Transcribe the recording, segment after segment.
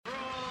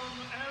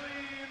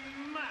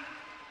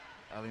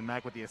Ellie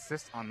Mack with the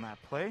assist on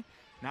that play.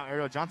 Now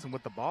Ariel Johnson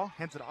with the ball.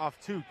 Hands it off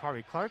to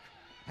Kari Clark.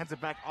 Hands it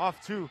back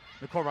off to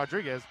Nicole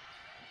Rodriguez.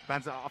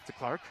 Bands it off to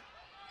Clark.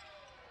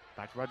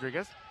 Back to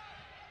Rodriguez.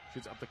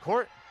 Shoots up the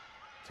court.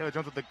 Taylor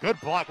Jones with a good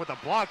block.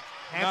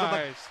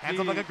 Hands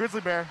up like a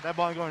grizzly bear. That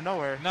ball ain't going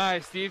nowhere.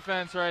 Nice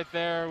defense right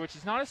there, which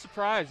is not a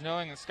surprise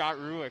knowing the Scott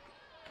Ruick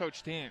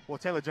coach team. Well,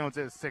 Taylor Jones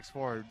is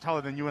 6'4",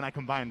 taller than you and I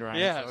combined, right?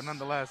 Yes. So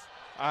nonetheless.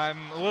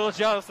 I'm a little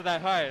jealous of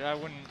that height.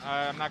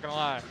 I'm not going to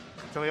lie.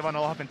 So Levan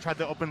Olhoffen tried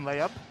the open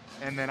layup,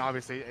 and then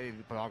obviously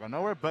it ball got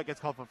nowhere, but gets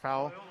called for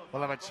foul.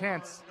 We'll have a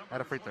chance at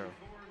a free throw.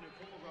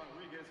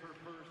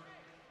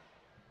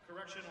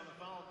 Correction on the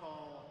foul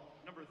call,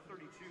 number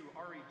 32,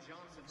 Ari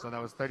Johnson. So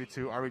that was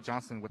 32, Ari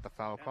Johnson with the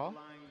foul call.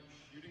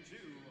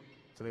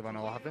 To Levan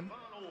Olhoffen.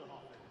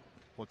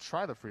 We'll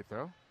try the free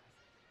throw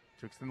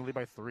to extend the lead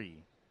by 3.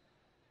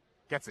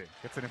 Gets it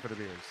in for the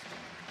Beavers.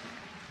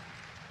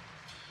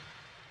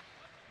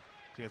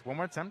 She has one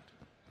more attempt,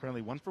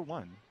 currently 1 for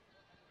 1.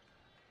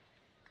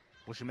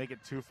 Will she make it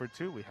 2 for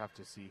 2? We have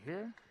to see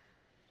here.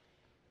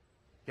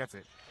 Gets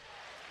it.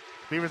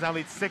 Beavers now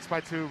lead 6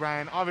 by 2,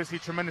 Ryan. Obviously,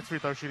 tremendous free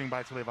throw shooting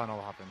by Levan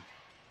Olhoffen.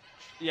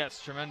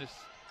 Yes, tremendous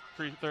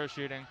free throw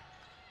shooting.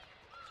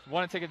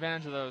 Want to take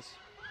advantage of those.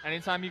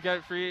 Anytime you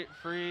get free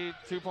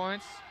 2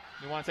 points,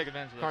 you want to take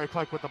advantage of those. Kari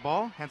Clark with the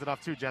ball, hands it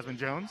off to Jasmine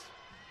Jones.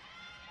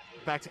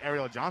 Back to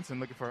Ariel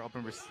Johnson, looking for an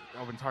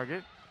open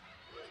target.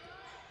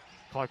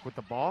 Clark with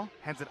the ball,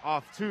 hands it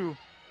off to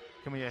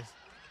Camilla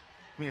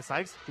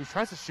Sykes, who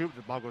tries to shoot.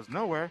 The ball goes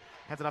nowhere.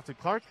 Hands it off to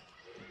Clark.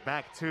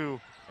 Back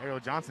to Ariel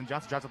Johnson.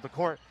 Johnson drives up the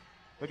court,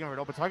 looking for an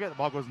open target. The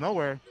ball goes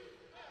nowhere.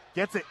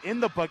 Gets it in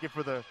the bucket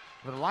for the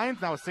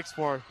Lions. Now it's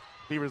 6-4.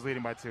 Beavers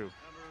leading by 2.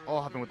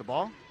 Olhoffen with the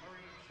ball.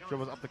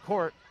 Dribbles up the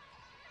court.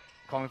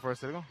 Calling for a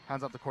signal.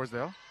 Hands off to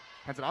Corsdale.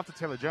 Hands it off to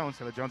Taylor Jones.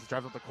 Taylor Jones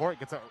drives up the court.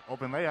 Gets an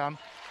open laydown.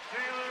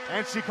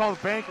 And she calls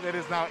bank. It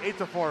is now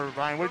 8-4.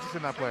 Ryan, what did you see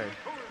in that play?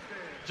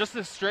 Just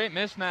a straight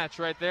mismatch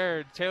right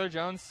there. Taylor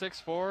Jones,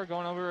 6'4",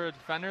 going over a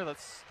defender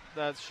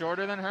that's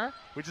shorter than her.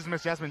 We just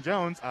missed Jasmine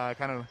Jones.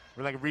 Kind of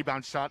like a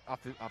rebound shot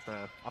off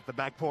the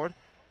backboard.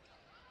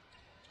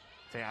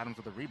 Tay Adams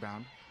with the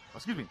rebound. Oh,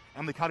 excuse me,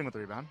 Emily Cotting with the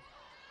rebound.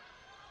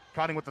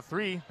 Cotting with the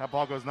 3. That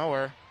ball goes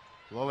nowhere.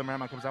 Loyola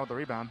Marymount comes down with the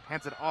rebound.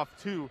 Hands it off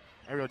to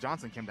Ariel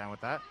Johnson. Came down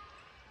with that.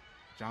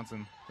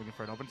 Johnson looking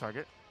for an open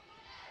target.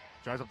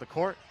 Drives up the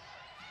court.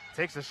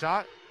 Takes a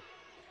shot.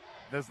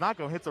 Does not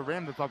go. Hits the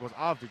rim. The ball goes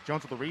off.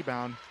 Jones with the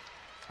rebound.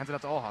 Hands it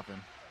out to Olhoffen.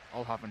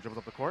 Olhoffen dribbles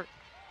up the court.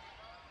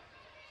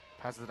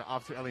 Passes it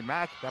off to Ellie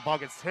Mack. That ball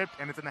gets tipped,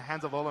 and it's in the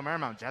hands of Loyola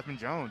Marymount. Jasmine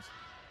Jones,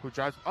 who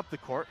drives up the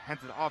court, hands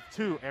it off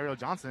to Ariel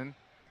Johnson.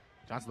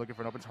 Johnson looking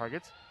for an open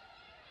target.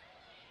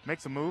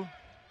 Makes a move.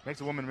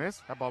 Makes a woman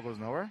miss. That ball goes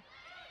nowhere.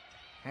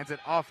 Hands it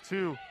off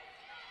to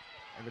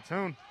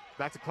Evertune.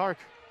 Back to Clark.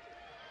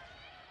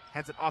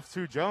 Hands it off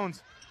to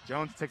Jones.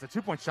 Jones takes a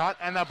 2-point shot,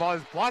 and that ball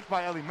is blocked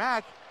by Ellie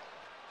Mack.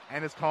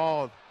 And it's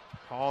called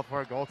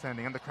for a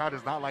goaltending, and the crowd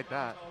does not like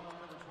that.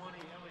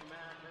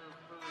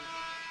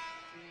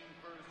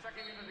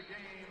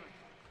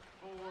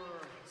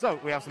 So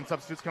we have some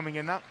substitutes coming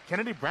in now.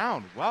 Kennedy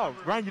Brown. Wow,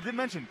 Ryan, you did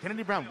mention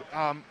Kennedy Brown.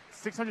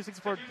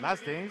 664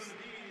 last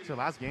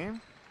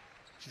game.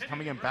 She's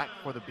coming in back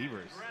for the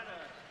Beavers.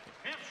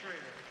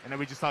 And then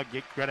we just saw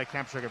Greta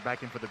Kampschroeder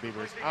back in for the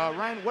Beavers.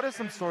 Ryan, what are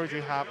some stories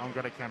you have on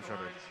Greta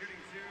Kampschroeder?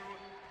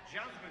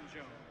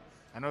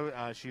 I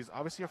know she's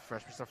obviously a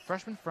freshman. She's a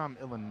freshman from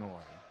Illinois.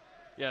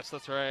 Yes,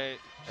 that's right.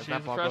 She's a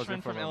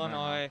freshman from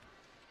Illinois.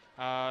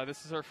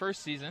 This is her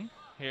first season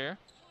here.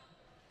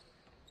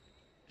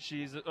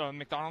 She's a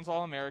McDonald's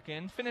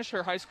All-American. Finished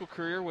her high school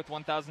career with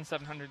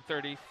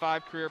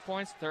 1,735 career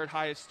points, third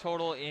highest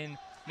total in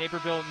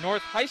Naperville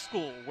North High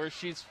School, where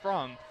she's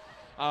from,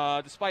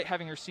 despite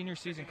having her senior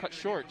season cut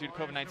short due to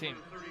COVID-19.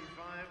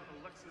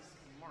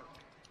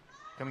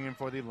 Coming in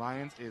for the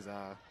Lions is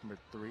number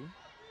 3.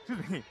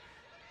 Excuse me.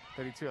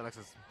 32,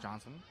 Alexis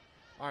Johnson.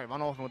 All right, Von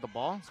Olhoffen with the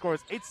ball. Score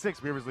is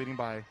 8-6. Beavers leading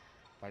by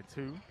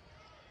 2.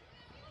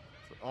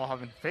 So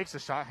Olhoffen fakes the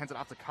shot, hands it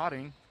off to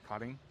Cotting.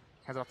 Cotting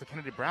hands it off to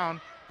Kennedy Brown.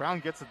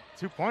 Brown gets a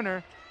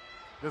 2-pointer.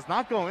 Does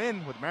not go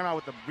in with Marymount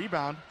with the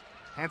rebound.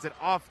 Hands it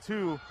off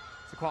to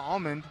Sequoia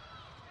Almond.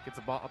 Gets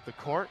the ball up the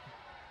court.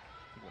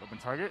 Open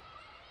target.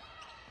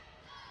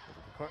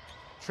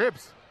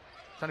 Trips.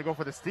 Trying to go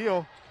for the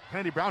steal.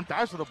 Kennedy Brown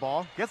dives for the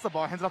ball. Gets the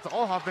ball. Hands it off to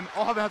Olhoffen.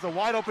 Olhoffen has a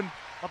wide open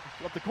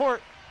up the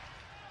court.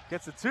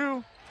 Gets the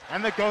 2,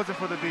 and that goes in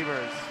for the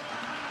Beavers.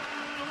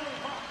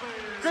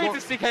 Great to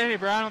see Kennedy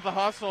Brown with the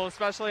hustle,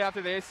 especially after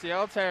the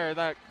ACL tear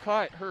that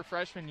cut her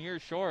freshman year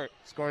short.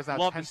 Scores now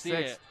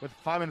 10-6 with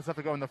 5 minutes left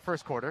to go in the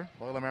first quarter.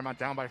 Loyola Marymount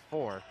down by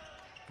 4.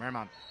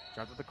 Marymount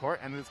drives up the court,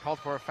 and it's called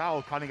for a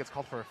foul. Connie gets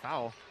called for a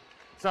foul.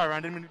 Sorry,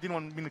 Ryan, didn't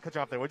want me to cut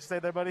you off there. What'd you say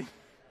there, buddy?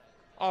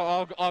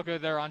 Oh, all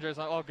good there, Andres.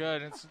 All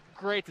good. It's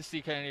great to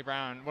see Kennedy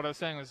Brown. What I was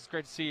saying was it's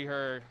great to see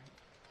her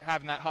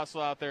having that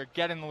hustle out there,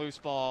 getting the loose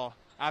ball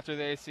after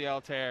the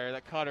ACL tear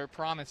that cut her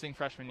promising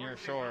freshman year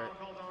short.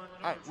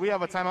 All right, we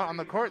have a timeout on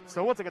the court,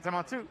 so we'll take a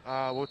timeout too.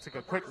 We'll take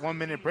a quick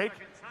 1-minute break.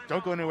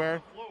 Don't go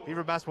anywhere.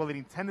 Beaver basketball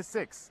leading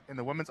 10-6 in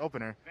the women's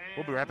opener.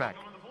 We'll be right back.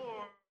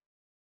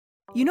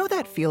 You know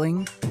that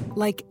feeling?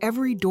 Like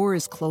every door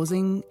is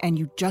closing and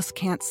you just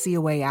can't see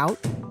a way out?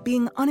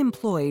 Being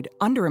unemployed,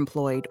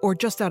 underemployed, or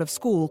just out of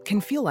school can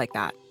feel like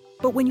that.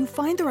 But when you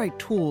find the right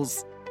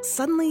tools,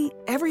 suddenly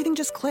everything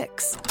just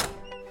clicks.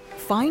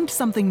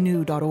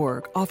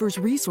 FindSomethingNew.org offers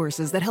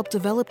resources that help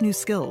develop new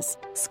skills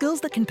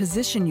that can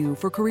position you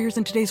for careers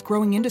in today's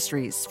growing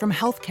industries, from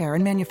healthcare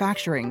and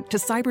manufacturing to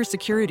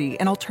cybersecurity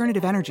and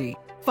alternative energy.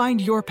 Find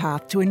your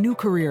path to a new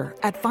career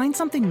at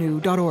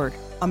FindSomethingNew.org.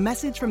 A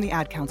message from the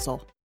Ad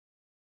Council.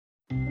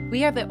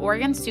 We are the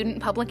Oregon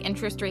Student Public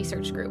Interest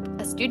Research Group,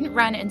 a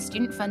student-run and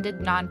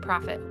student-funded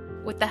nonprofit.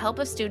 With the help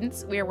of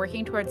students, we are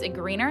working towards a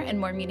greener and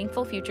more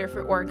meaningful future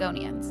for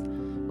Oregonians.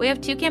 We have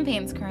 2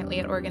 campaigns currently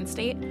at Oregon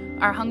State,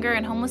 our Hunger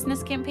and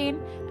Homelessness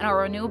campaign and our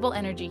Renewable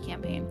Energy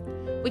campaign.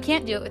 We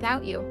can't do it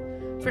without you.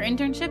 For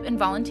internship and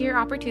volunteer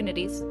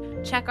opportunities,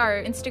 check our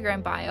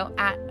Instagram bio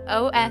at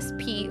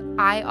OSPIRGOSU.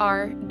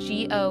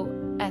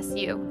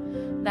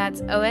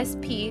 That's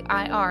OSPIRGOSU.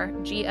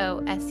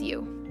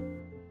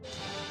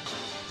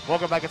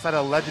 Welcome back inside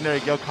the legendary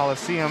Gill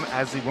Coliseum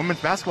as the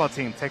women's basketball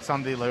team takes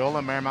on the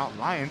Loyola Marymount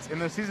Lions in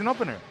the season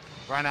opener.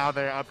 Right now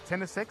they're up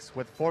 10-6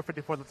 with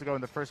 4:54 left to go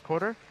in the first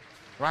quarter.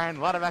 Ryan,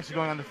 a lot of action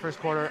going on in the first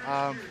quarter.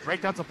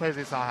 Break down some plays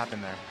they saw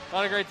happen there. A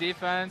lot of great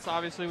defense.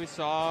 Obviously, we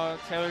saw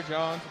Taylor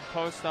Jones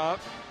post up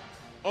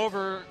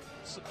over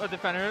a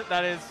defender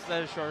that is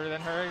shorter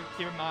than her.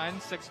 Keep in mind,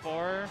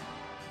 6'4".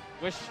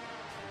 Wish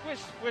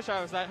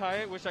I was that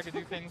height. Wish I could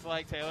do things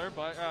like Taylor,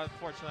 but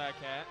fortunately I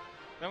can't.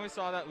 Then we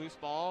saw that loose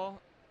ball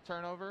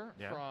turnover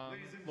from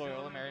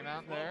Loyola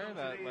Marymount there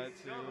that led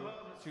to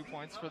 2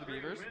 points for the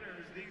Beavers.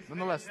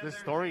 Nonetheless, this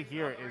story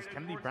here is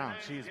Kennedy Brown.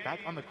 She is back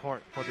on the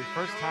court for the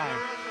first time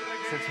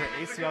since her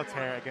ACL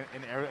tear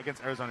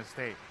against Arizona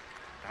State.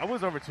 That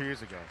was over 2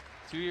 years ago.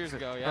 2 years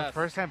ago, yeah. Her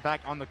first time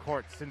back on the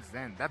court since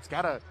then. That's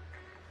gotta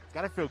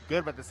feel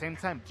good, but at the same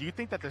time, do you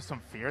think that there's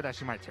some fear that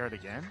she might tear it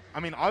again? I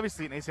mean,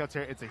 obviously an ACL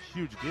tear, it's a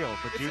huge deal,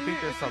 but do you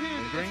think there's some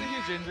lingering? It's a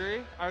huge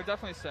injury, I would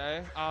definitely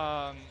say.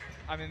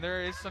 I mean,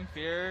 there is some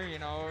fear. You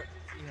know,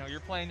 you're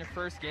playing your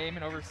first game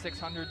in over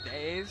 600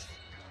 days.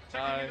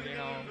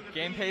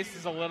 Game pace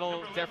is a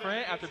little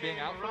different after being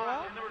out for a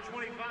while.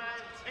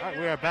 All right,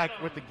 we are back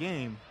with the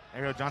game.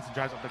 Ariel Johnson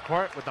drives up the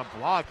court with a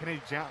block.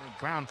 Kennedy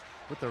Brown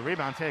with the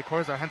rebound. Taya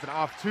Corzo hands it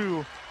off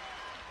to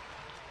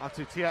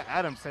Tia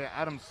Adams. Tia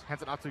Adams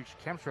hands it off to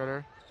Cam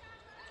Schroeder.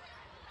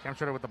 Cam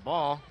Schroeder with the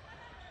ball.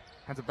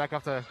 Hands it back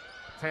off to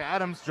Tia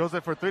Adams.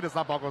 Joseph for 3. This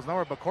ball goes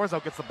nowhere, but Corzo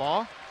gets the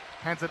ball.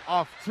 Hands it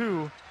off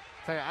to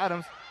Tia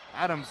Adams.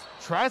 Adams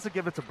tries to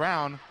give it to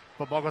Brown,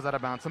 but ball goes out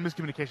of bounds. Some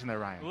miscommunication there,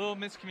 Ryan. A little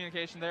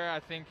miscommunication there. I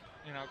think,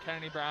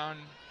 Kennedy Brown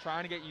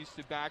trying to get used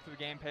to back to the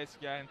game pace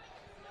again.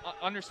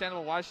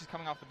 Understandable why she's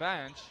coming off the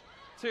bench,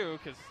 too,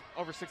 because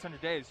over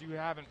 600 days, you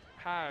haven't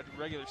had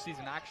regular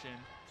season action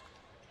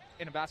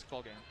in a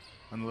basketball game.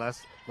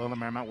 Nonetheless, Loyola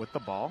Marymount with the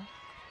ball.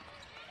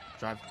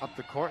 Drives up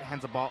the court,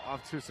 hands the ball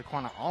off to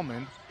Saquana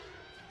Almond.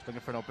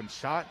 Looking for an open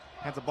shot.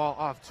 Hands the ball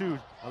off to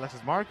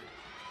Alexis Mark.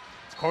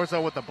 It's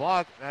Corzo with the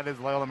block. That is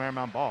Loyola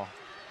Marymount ball.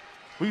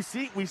 We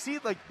see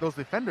like those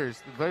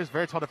defenders, those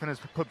very tall defenders,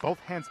 put both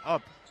hands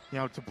up,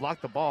 to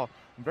block the ball.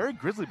 Very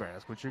Grizzly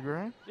Bear-esque, would you agree,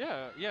 right?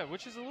 Yeah,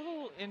 which is a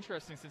little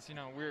interesting since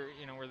we're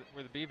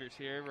the Beavers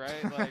here,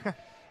 right? Like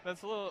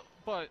that's a little,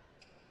 but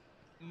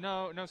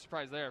no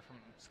surprise there from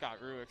Scott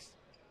Ruick's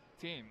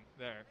team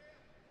there.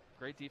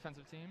 Great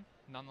defensive team,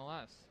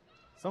 nonetheless.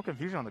 Some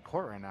confusion on the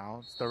court right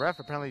now. The ref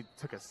apparently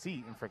took a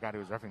seat and forgot he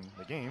was reffing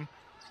the game.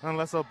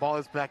 Nonetheless, the ball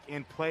is back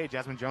in play.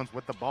 Jasmine Jones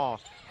with the ball.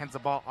 Hands the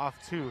ball off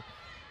to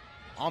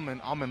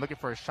Almond. Almond looking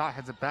for a shot.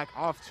 Hands it back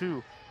off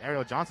to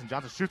Ariel Johnson.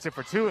 Johnson shoots it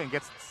for 2 and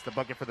gets the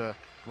bucket for the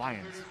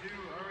Lions.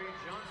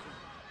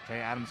 Okay,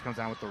 Adams comes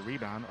down with the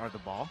rebound, or the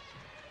ball.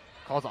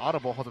 Calls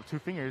audible, holds up 2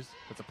 fingers.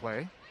 That's a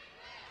play.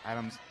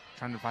 Adams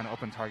trying to find an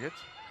open target.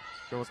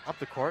 Goes up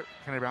the court.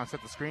 Kennedy Brown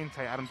sets the screen.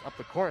 Tay Adams up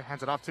the court.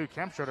 Hands it off to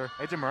Cam Schroeder.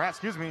 AJ Murat,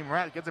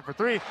 Murat gets it for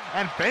 3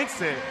 and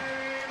banks it.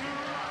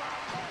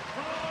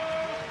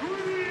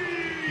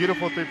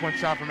 Beautiful 3-point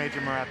shot from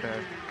AJ Murat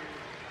there.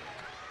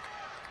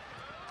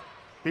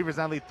 Beavers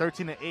now lead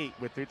 13-8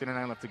 with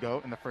 3:39 left to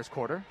go in the first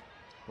quarter.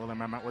 Loyola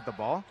Marymount with the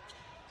ball.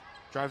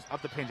 Drives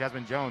up the paint.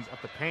 Jasmine Jones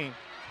up the paint.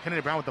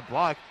 Kennedy Brown with the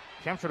block.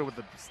 Cam Schroeder with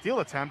the steal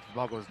attempt. The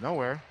ball goes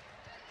nowhere.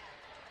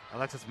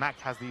 Alexis Mack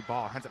has the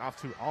ball. Hands it off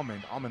to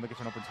Almond. Almond looking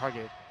for an open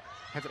target.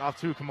 Hands it off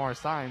to Kamara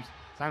Symes.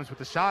 Symes with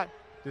the shot.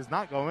 Does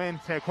not go in.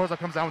 Taya Corzo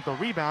comes down with the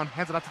rebound.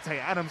 Hands it off to Taya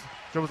Adams.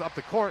 Dribbles up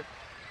the court.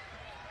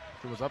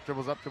 Dribbles up.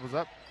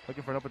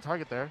 Looking for an open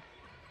target there.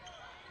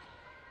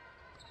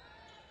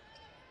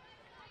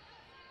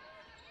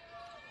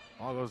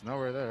 Ball goes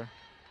nowhere there.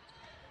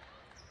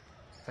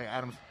 Taya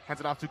Adams hands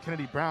it off to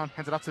Kennedy Brown.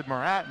 Hands it off to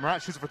Murat.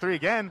 Murat shoots for 3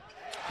 again.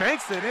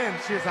 Banks it in.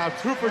 She is now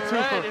 2 for 2.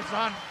 It's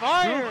on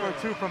fire. 2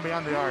 for 2 from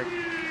beyond the arc.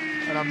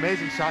 An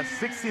amazing shot.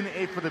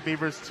 16-8 for the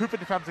Beavers.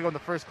 2:55 to go in the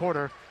first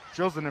quarter.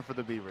 Drills it in for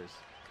the Beavers.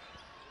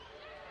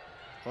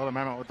 Loyola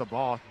Marymount with the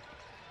ball.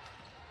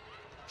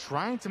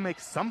 Trying to make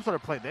some sort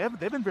of play.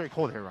 They've been very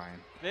cold here, Ryan.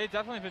 They've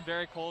definitely been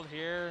very cold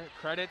here.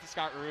 Credit to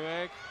Scott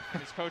Ruick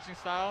and his coaching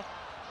style.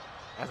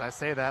 As I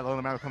say that,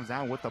 Loyola Marymount comes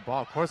down with the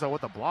ball. Corzo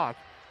with the block.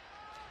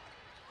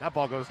 That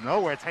ball goes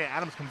nowhere. Taya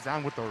Adams comes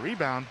down with the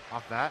rebound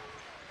off that.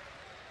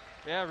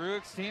 Yeah,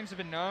 Ruick's teams have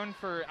been known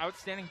for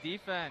outstanding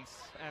defense,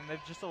 and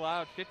they've just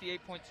allowed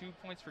 58.2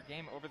 points per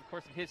game over the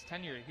course of his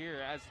tenure here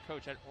as the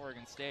coach at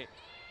Oregon State.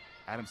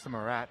 Adams to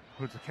Murat,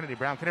 who's to Kennedy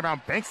Brown. Kennedy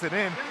Brown banks it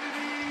in.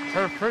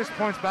 Her first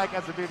points back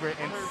as a Beaver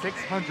in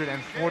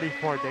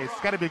 644 days.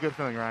 It's got to be a good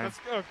feeling, Ryan. It's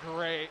a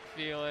great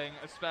feeling,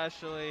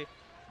 especially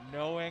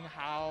knowing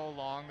how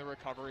long the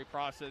recovery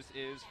process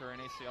is for an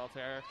ACL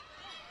tear.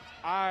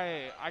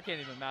 I can't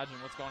even imagine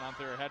what's going on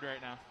through her head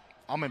right now.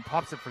 Almond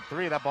pops it for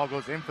three. That ball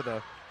goes in for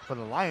the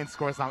Lions.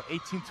 Scores now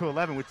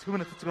 18-11 with 2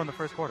 minutes to go in the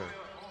first quarter.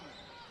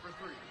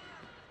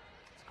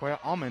 Sequoia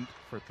Almond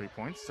for 3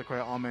 points.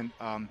 Sequoia Almond,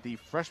 the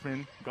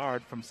freshman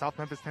guard from South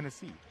Memphis,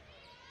 Tennessee.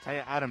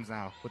 Taya Adams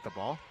now with the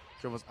ball.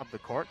 Dribbles up the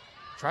court.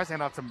 Tries to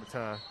hand off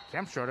to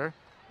Cam Schroeder.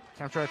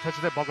 Cam Schroeder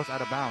touches it. Ball goes out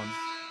of bounds.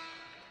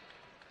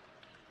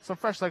 Some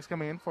fresh legs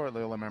coming in for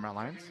Loyola Marymount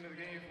Lions.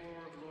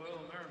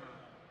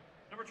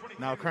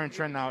 Now, current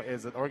trend now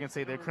is that Oregon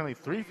State, they're currently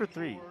 3 for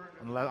 3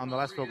 on the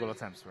last field goal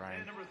attempts,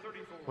 Ryan.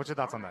 What's your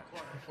thoughts on that?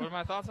 What are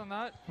my thoughts on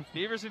that?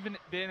 Beavers have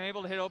been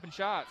able to hit open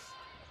shots.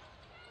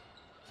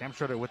 Cam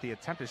Schroeder with the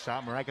attempted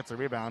shot. Murat gets a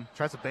rebound.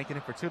 Tries to bank it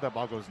in for two. That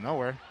ball goes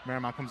nowhere.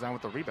 Marymount comes down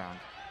with the rebound.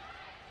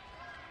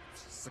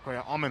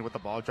 Sequoia Almond with the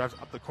ball. Drives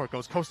up the court.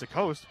 Goes coast to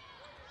coast.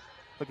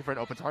 Looking for an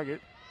open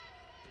target.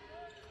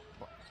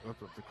 Up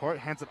the court.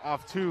 Hands it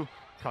off to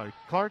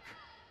Clark.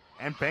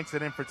 And banks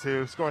it in for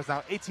two. Scores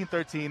now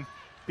 18-13.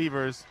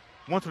 Beavers.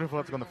 1:24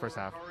 left to go in the first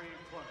half.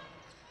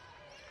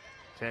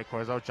 Taya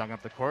Corzo jogging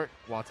up the court.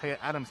 While Taya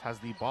Adams has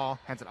the ball.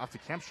 Hands it off to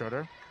Cam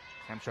Schroeder.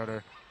 Cam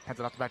Schroeder hands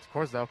it off back to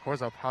Corzo.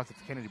 Corzo passes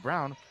to Kennedy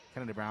Brown.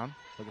 Kennedy Brown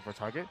looking for a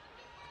target.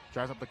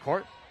 Drives up the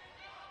court.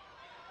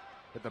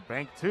 With the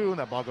bank two.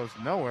 That ball goes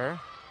nowhere.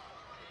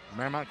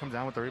 Marymount comes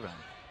down with the rebound.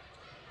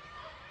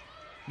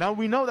 Now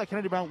we know that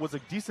Kennedy Brown was a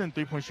decent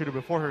three-point shooter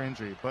before her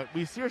injury, but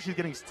we see her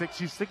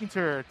she's sticking to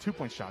her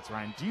 2-point shots,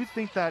 Ryan. Do you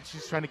think that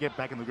she's trying to get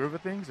back in the groove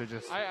of things, or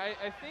just? I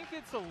think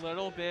it's a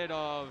little bit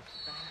of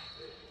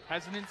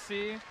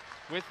hesitancy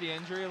with the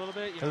injury a little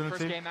bit. You know,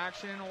 first game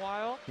action in a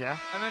while. Yeah.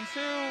 And then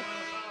two,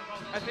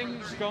 I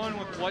think she's going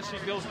with what she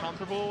feels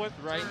comfortable with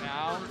right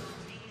now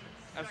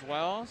as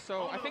well.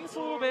 So I think it's a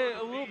little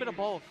bit of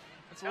both.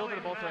 It's a little bit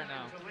of both right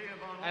now.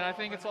 And I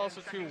think it's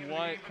also, too,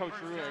 what Coach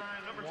Ruick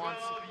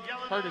wants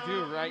her to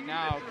do right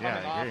now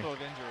coming off of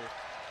injury.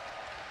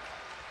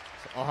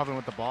 So O'Haven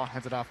with the ball,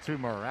 hands it off to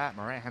Murat.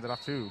 Murat hands it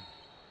off to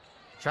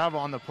Travel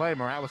on the play.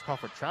 Murat was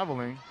called for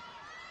traveling.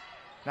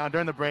 Now,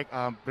 during the break,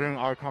 during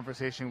our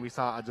conversation, we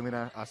saw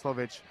Adelina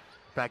Slovic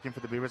back in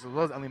for the Beavers, as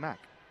well as Ellie Mack.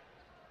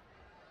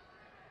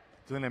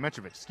 Jelena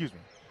Mitrovic.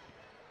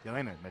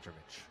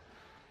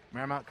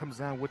 Marymount comes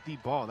down with the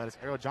ball. That is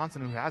Ariel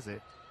Johnson who has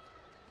it.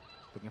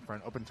 Looking for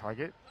an open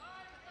target.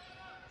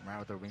 Marymount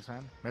with the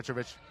wingspan.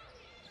 Mitrovic.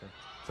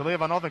 Talia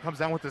Van Alphen comes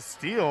down with the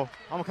steal.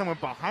 Almost coming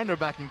behind her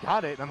back and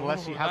got it.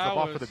 Nonetheless, she has the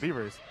ball for the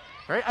Beavers.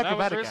 Very acrobatic.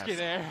 That was risky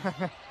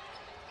there.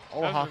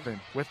 O'Haven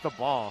with the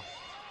ball.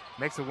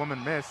 Makes a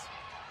woman miss.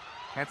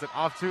 Hands it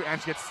off to, and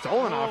she gets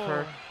stolen off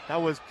her.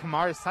 That was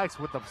Kamari Sykes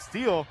with the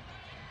steal.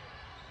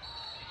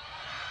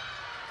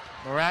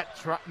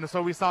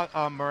 So we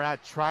saw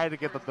Murat try to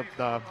get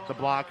the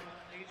block.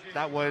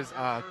 That was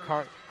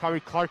Kari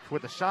Clark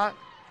with the shot,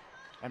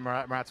 and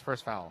Murat's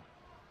first foul.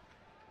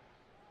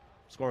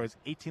 Score is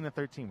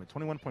 18-13 with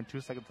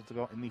 21.2 seconds to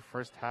go in the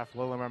first half.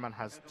 Loyola Marymount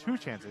has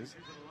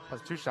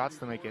two shots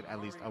to make it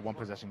at least a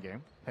one-possession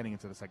game heading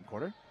into the second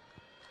quarter.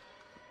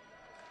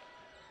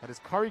 That is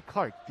Kari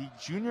Clark, the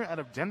junior out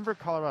of Denver,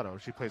 Colorado.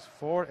 She plays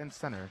forward and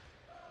center.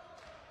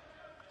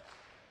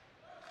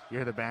 You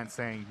hear the band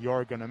saying,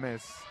 "You're gonna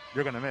miss,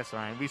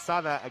 Ryan." We saw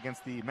that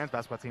against the men's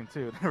basketball team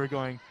too. They were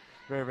going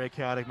very, very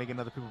chaotic, making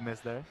other people miss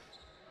there.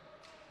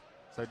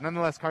 So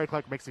nonetheless, Kari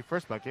Clark makes the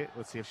first bucket.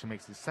 Let's see if she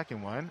makes the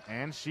second one,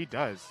 and she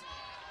does.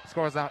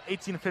 Score is now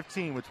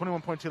 18-15 with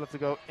 21.2 left to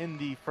go in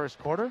the first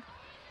quarter.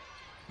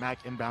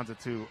 Mack inbounds it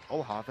to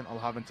O'Haven.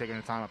 O'Haven taking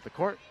her time up the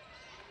court.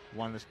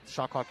 The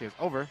shot clock is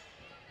over.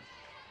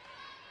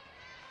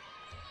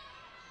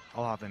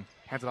 O'Haven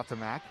hands it off to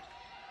Mack.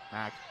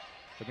 Mack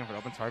looking for an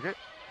open target.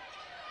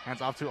 Hands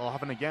off to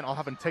O'Haven again.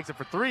 O'Haven takes it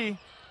for three.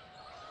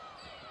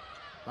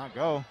 Not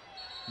go.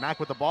 Mack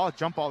with the ball.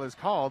 Jump ball is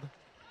called.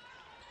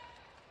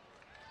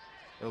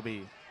 It'll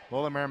be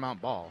Loyola Marymount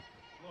ball.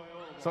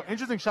 So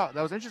interesting shot.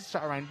 That was an interesting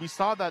shot, Ryan. We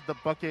saw that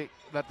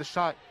the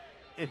shot,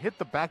 it hit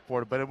the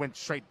backboard, but it went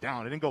straight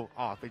down. It didn't go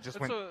off. It just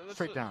went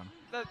straight down.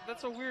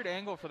 That's a weird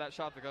angle for that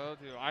shot to go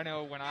to. I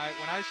know when I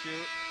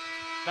shoot,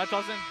 that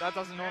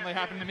doesn't normally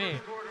happen to me.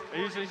 It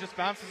usually just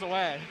bounces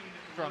away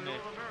from me.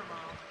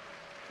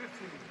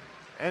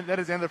 And that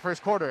is the end of the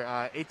first quarter.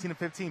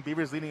 18-15.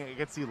 Beavers leading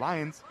against the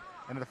Lions.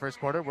 End of the first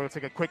quarter. We'll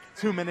take a quick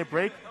 2-minute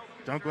break.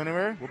 Don't go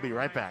anywhere. We'll be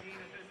right back.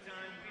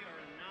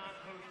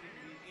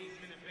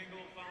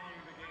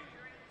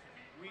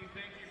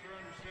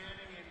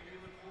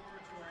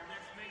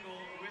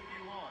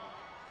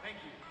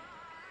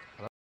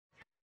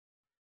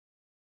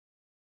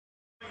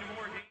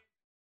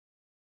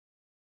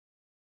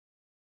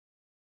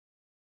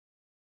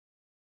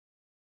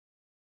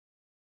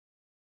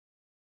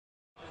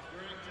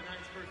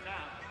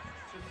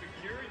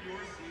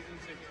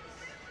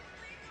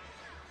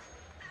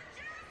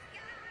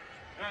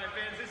 All right,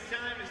 fans, it's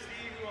time to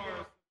see who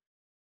are...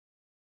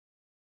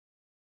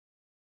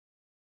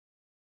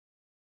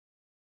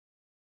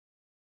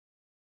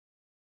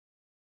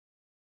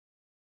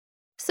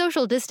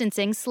 Social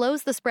distancing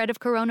slows the spread of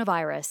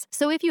coronavirus,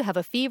 so if you have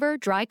a fever,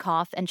 dry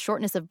cough, and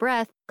shortness of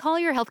breath, call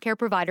your healthcare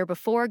provider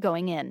before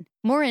going in.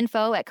 More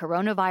info at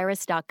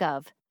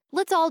coronavirus.gov.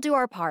 Let's all do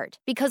our part,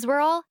 because we're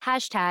all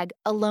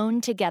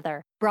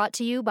 #AloneTogether. Brought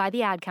to you by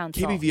the Ad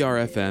Council.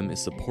 KBVR-FM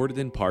is supported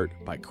in part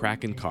by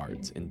Kraken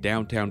Cards in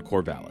downtown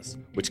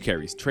Corvallis, which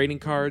carries trading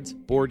cards,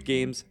 board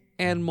games,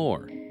 and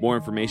more. More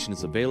information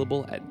is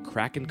available at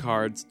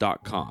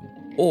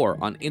krakencards.com or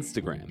on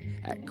Instagram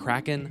at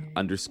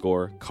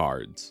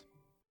Kraken_cards.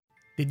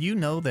 Did you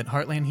know that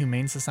Heartland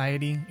Humane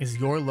Society is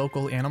your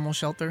local animal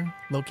shelter,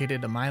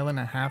 located 1.5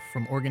 miles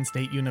from Oregon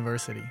State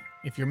University?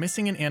 If you're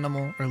missing an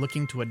animal or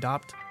looking to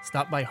adopt,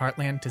 stop by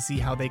Heartland to see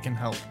how they can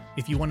help.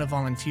 If you want to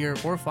volunteer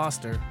or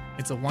foster,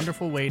 it's a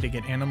wonderful way to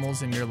get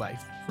animals in your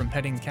life. From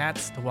petting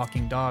cats to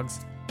walking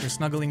dogs or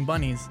snuggling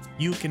bunnies,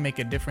 you can make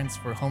a difference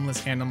for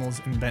homeless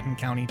animals in Benton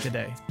County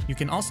today. You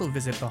can also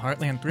visit the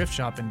Heartland Thrift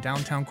Shop in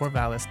downtown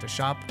Corvallis to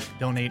shop,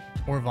 donate,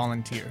 or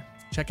volunteer.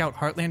 Check out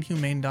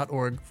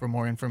heartlandhumane.org for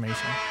more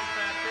information.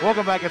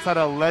 Welcome back inside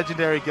a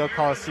legendary Gill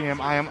Coliseum.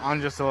 I am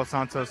Andres Los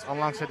Santos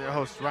alongside their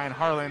host Ryan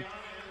Harlan.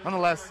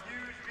 Nonetheless,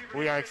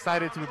 we are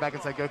excited to be back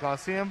inside Gill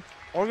Coliseum.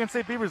 Oregon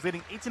State Beavers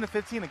leading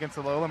 18-15 against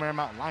the Loyola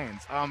Marymount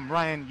Lions.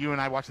 Ryan, you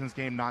and I watching this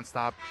game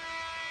nonstop.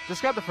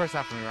 Describe the first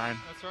half for me, Ryan.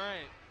 That's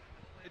right.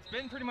 It's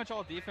been pretty much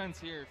all defense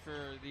here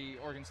for the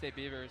Oregon State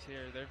Beavers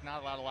here. They've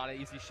not allowed a lot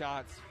of easy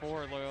shots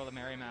for Loyola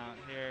Marymount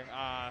here.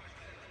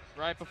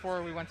 Right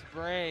before we went to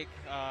break,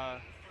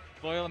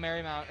 Loyola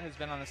Marymount has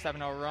been on a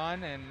 7-0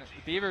 run, and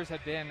the Beavers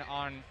have been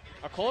on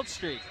a cold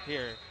streak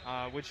here,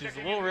 which is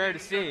a little rare to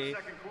see,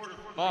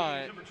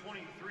 but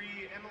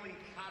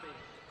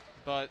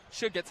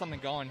should get something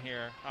going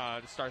here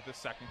to start this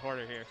second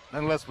quarter here.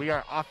 Nonetheless, we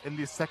are off in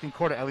the second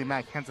quarter. Ellie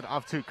Mack hands it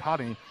off to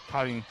Cotting.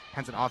 Cotting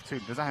hands it off to,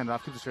 does not hand it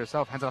off, keeps it to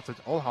herself, hands it off to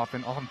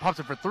Olhoffen. Olhoffen pops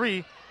it for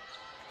three.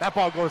 That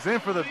ball goes in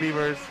for the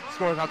Beavers.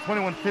 Scores now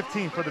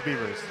 21-15 for the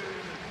Beavers.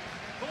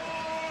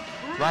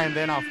 Ryan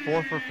then off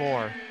 4 for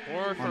 4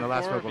 on the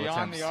last field goal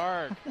beyond attempts. the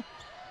arc.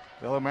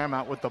 Loyola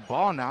Marymount with the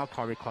ball now.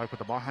 Carly Clark with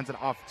the ball, hands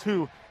it off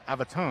to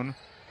Avatone.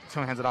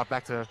 Tone hands it off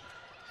back to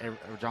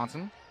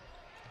Johnson.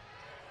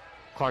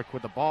 Clark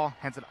with the ball,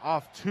 hands it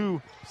off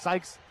to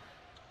Sykes.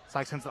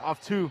 Sykes hands it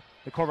off to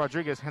Nicole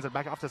Rodriguez, hands it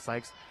back off to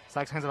Sykes.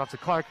 Sykes hands it off to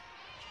Clark.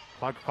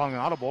 Clark calling an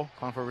audible,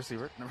 calling for a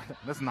receiver.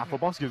 This is not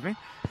football, excuse me.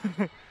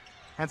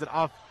 Hands it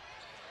off.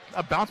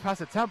 A bounce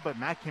pass attempt, but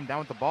Mack came down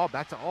with the ball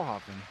back to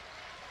Olhoffen.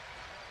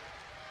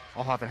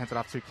 Olhoffen hands it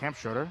off to Camp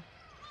Schroeder.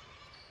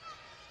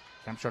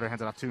 Camp Schroeder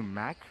hands it off to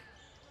Mack.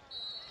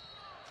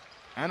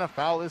 And a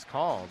foul is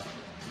called.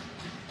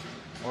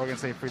 Oregon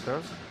State free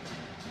throws.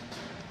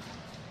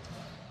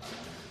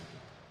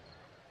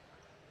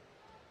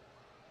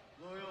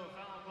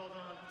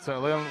 So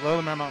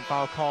Loyola Marymount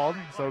foul called,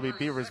 so it'll be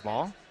Beavers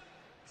ball.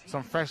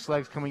 Some fresh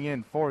legs coming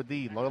in for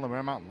the Loyola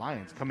Marymount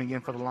Lions. Coming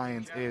in for the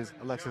Lions is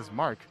Alexis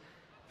Mark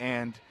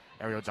and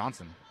Ariel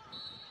Johnson.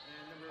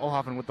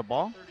 Olhoffen with the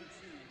ball.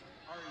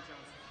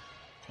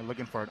 They're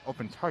looking for an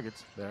open target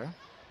there.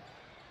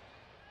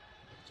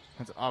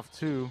 Hands it off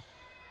to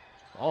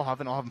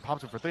Olhoffen. Olhoffen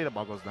pops it for three. The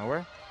ball goes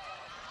nowhere.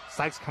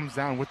 Sykes comes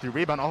down with the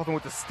rebound. Olhoffen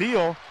with the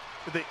steal.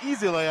 With the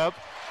easy layup.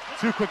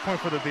 2 quick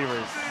points for the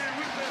Beavers.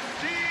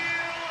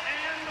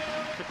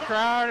 The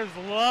crowd is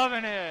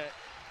loving it.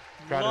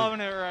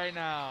 Loving it right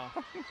now.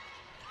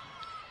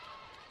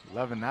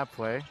 Loving that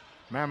play.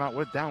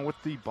 Marymount down with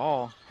the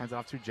ball. Hands it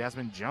off to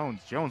Jasmine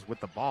Jones. Jones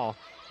with the ball.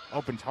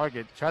 Open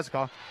target. Tries to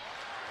call.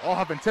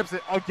 Olhoffen tips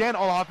it. Again,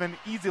 Olhoffen.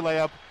 Easy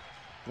layup.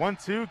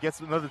 1-2. Gets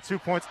another 2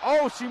 points.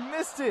 Oh, she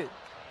missed it.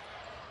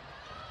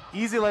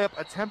 Easy layup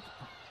attempt.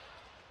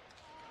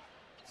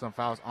 Some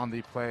fouls on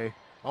the play.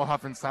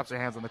 Olhoffen slaps her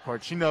hands on the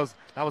court. She knows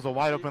that was a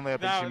wide open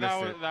layup and she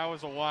missed it. That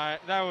was a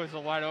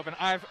wide open.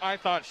 I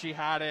thought she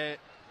had it.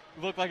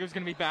 Looked like it was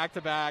going to be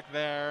back-to-back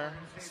there.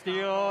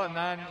 Steal and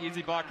then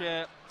easy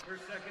bucket.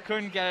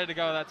 Couldn't get it to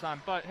go that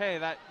time. But hey,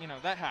 that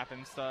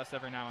happens to us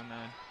every now and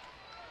then.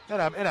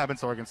 It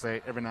happens to Oregon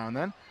State every now and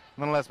then.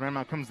 Nonetheless,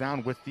 Marymount comes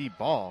down with the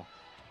ball.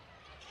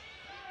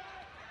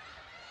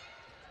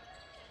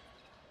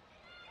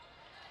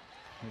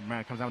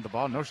 Marymount comes down with the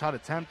ball. No shot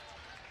attempt.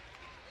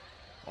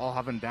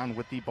 Olhoffen down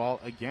with the ball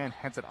again.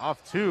 Hands it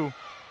off to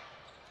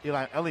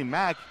Ellie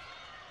Mack.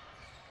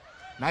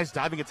 Nice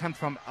diving attempt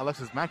from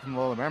Alexis Mack from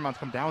Loyola Marymount to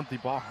come down with the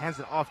ball. Hands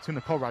it off to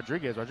Nicole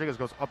Rodriguez. Rodriguez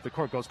goes up the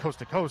court, goes coast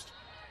to coast.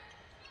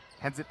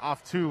 Hands it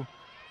off to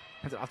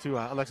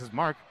Alexis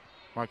Mark.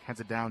 Mark hands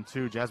it down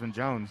to Jasmine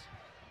Jones.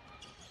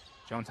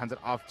 Jones hands it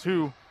off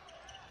to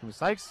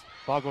Sykes.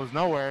 Ball goes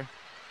nowhere.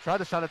 Tried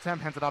the shot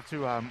attempt, hands it off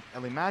to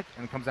Ellie Mack,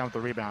 and comes down with the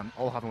rebound.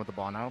 Olhoffen with the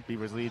ball now.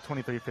 Beavers lead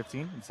 23-15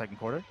 in the second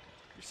quarter.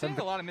 You're seeing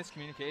a lot of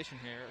miscommunication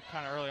here,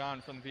 kind of early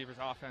on from the Beavers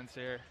offense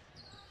here.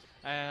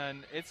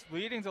 And it's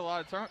leading to a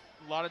lot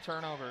of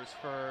turnovers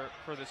for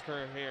this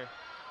crew here.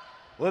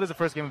 Well, it is the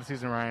first game of the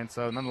season, Ryan,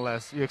 so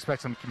nonetheless, you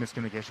expect some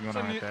miscommunication going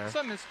on right there.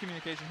 Some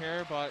miscommunication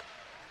here, but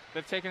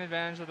they've taken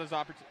advantage of those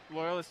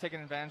Loyola's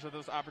taken advantage of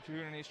those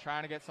opportunities,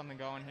 trying to get something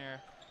going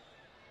here.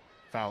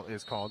 Foul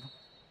is called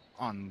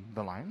on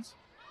the Lions.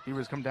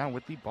 Beavers come down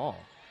with the ball.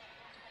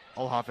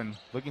 Olhoffen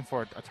looking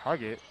for a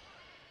target.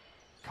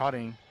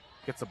 Cutting,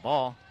 gets the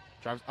ball,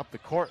 drives up the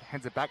court,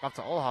 hands it back off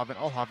to Olhoffen.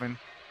 Olhoffen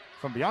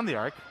from beyond the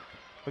arc,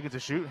 looking to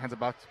shoot, hands it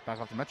back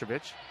off to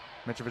Mitrovic.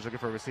 Mitrovic looking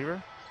for a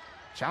receiver.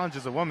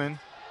 Challenges a woman,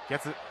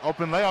 gets an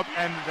open layup,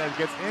 and then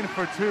gets in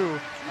for two,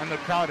 and the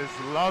crowd is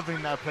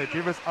loving that play.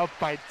 Beavers up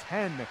by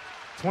 10,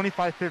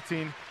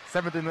 25-15,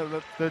 13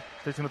 minutes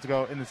to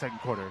go in the second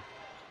quarter.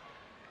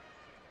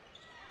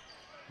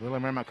 Loyola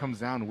Marymount comes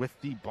down with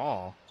the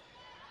ball.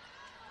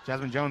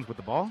 Jasmine Jones with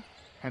the ball,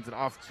 hands it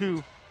off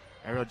to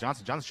Ariel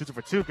Johnson. Johnson shoots it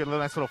for two, get a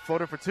nice little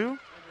floater for two,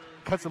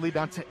 cuts the lead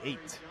down to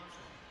 8.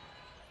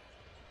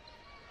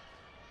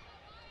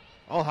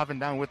 Olhoffen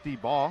down with the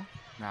ball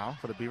now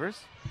for the Beavers.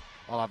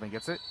 Olhoffen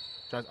gets it,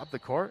 drives up the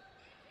court.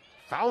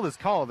 Foul is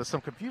called. There's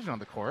some confusion on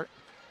the court.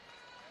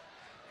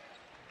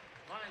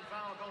 Line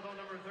foul called on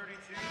number 32.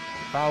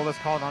 Foul is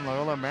called on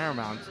Loyola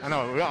Marymount. I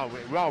know,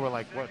 we all were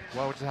like, what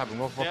just happened?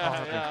 What foul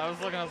happened? Yeah, I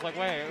was like,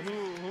 wait,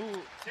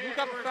 who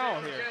got the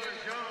foul here?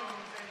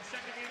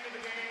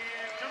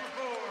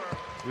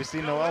 We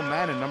see Noelle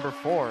Madden, number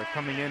 4,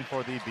 coming in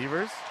for the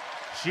Beavers.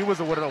 She was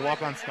awarded a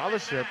walk-on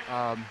scholarship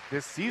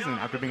this season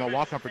after being a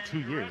walk-on for 2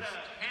 years.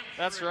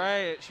 That's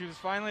right. She was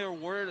finally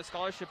awarded a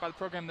scholarship by the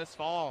program this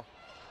fall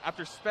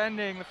after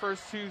spending the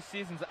first 2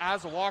 seasons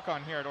as a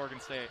walk-on here at Oregon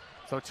State.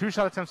 So 2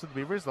 shot attempts for the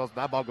Beavers.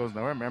 That ball goes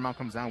nowhere. Marymount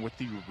comes down with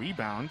the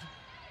rebound.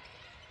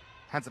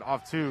 Hands it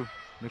off to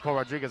Nicole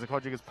Rodriguez. Nicole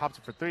Rodriguez pops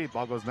it for 3.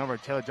 Ball goes nowhere.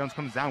 Taylor Jones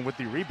comes down with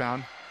the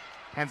rebound.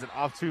 Hands it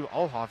off to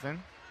Olhoffen.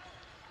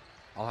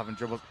 Olhoffen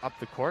dribbles up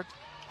the court.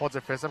 Holds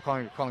her fist up,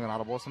 calling an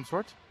audible of some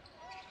sort.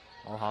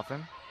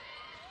 Olhoffen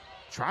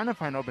trying to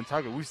find an open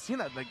target. We've seen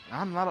that,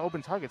 not a lot of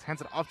open targets. Hands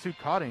it off to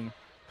Cotting.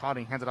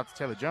 Cotting hands it off to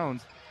Taylor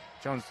Jones.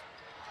 Jones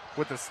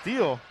with the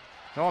steal.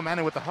 Noah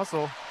Manning with the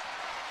hustle.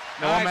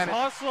 Nice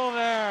hustle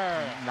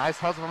there. Nice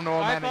hustle from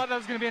Noah Manning. I thought that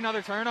was going to be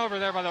another turnover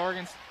there by the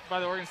Oregon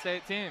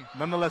State team.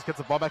 Nonetheless, gets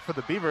the ball back for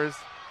the Beavers.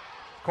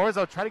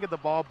 Corzo tried to get the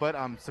ball, but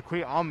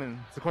Sequoia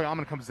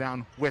Almond comes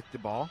down with the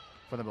ball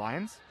for the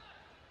Lions.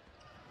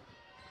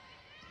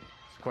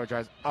 Sequoia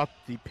drives up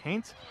the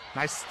paint.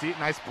 Nice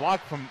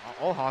block from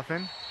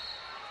Olhoffen.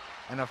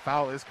 And a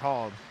foul is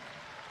called.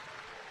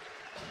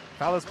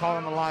 Foul is called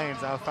on the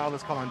Lions. A foul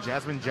is called on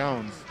Jasmine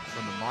Jones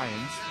from the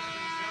Lions.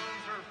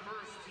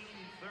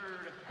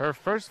 Her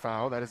first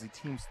foul, that is the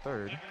team's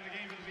third.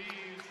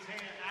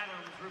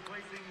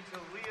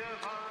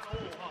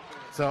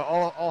 So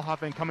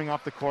Olhoffen coming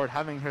off the court,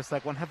 having her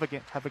second half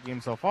a game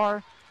so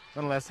far.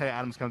 Nonetheless, Tay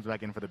Adams comes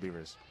back in for the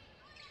Beavers.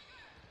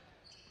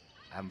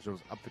 Adams goes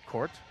up the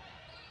court.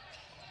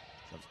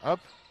 Jumps up,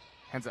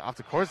 hands it off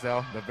to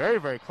Corsdale. They're very,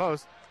 very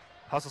close.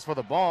 Hustles for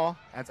the ball,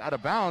 and it's out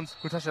of bounds.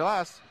 Who touched it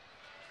last?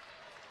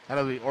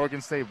 That'll be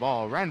Oregon State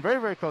ball. Ryan, very,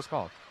 very close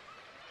call.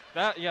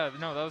 That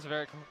was a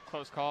very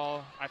close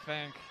call. I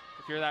think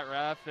if you're that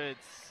ref,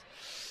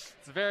 it's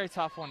a very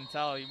tough one to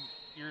tell.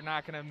 You're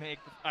not going to make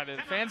either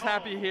the fans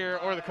happy here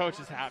or the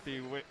coaches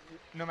happy,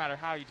 no matter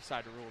how you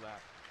decide to rule that.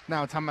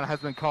 Now, timeout has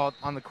been called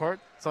on the court,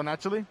 so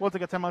naturally, we'll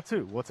take a timeout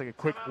too. We'll take a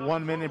quick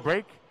 1-minute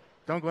break.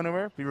 Don't go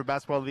anywhere. Beaver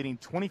basketball leading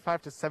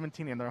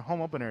 25-17 in their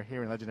home opener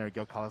here in legendary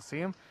Gill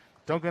Coliseum.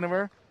 Don't go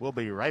anywhere. We'll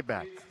be right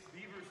back. Did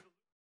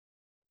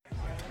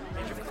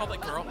you ever call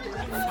that girl?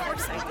 Of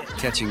course I did.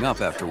 Catching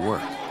up after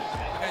work.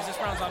 Guys, this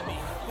round's on me.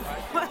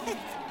 What?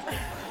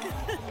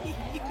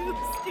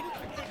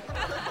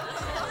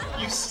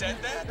 You stupid. You said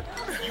that?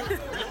 You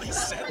really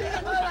said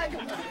that?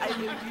 I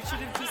knew you should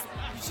have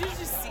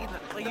just seen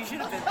that. You should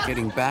have been.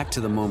 Getting back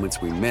to the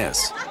moments we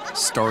miss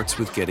starts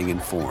with getting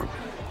informed.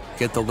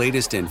 Get the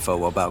latest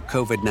info about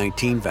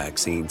COVID-19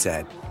 vaccines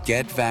at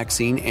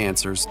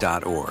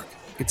getvaccineanswers.org.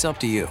 It's up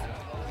to you.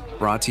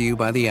 Brought to you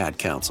by the Ad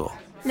Council.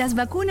 Las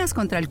vacunas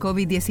contra el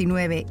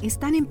COVID-19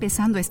 están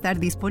empezando a estar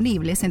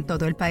disponibles en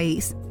todo el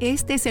país.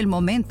 Este es el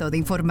momento de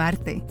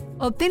informarte.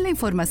 Obtén la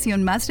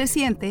información más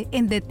reciente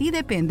en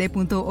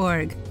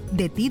detidepende.org.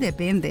 De ti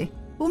depende.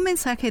 Un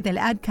mensaje del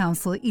Ad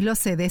Council y los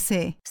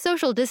CDC.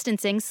 Social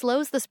distancing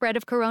slows the spread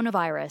of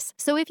coronavirus,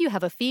 so if you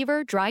have a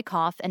fever, dry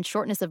cough, and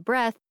shortness of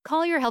breath,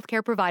 call your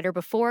healthcare provider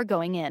before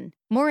going in.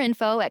 More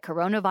info at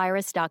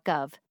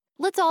coronavirus.gov.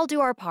 Let's all do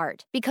our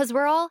part, because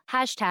we're all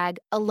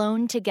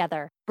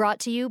 #AloneTogether. Brought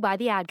to you by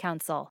the Ad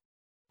Council.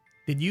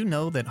 Did you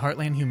know that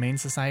Heartland Humane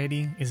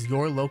Society is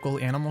your local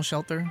animal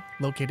shelter,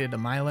 located 1.5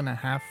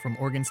 miles from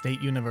Oregon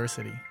State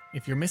University?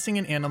 If you're missing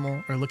an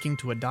animal or looking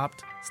to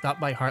adopt, stop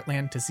by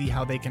Heartland to see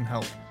how they can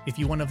help. If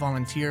you want to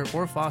volunteer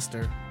or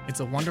foster,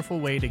 it's a wonderful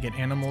way to get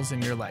animals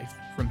in your life.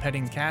 From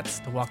petting cats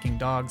to walking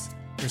dogs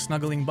or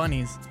snuggling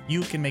bunnies,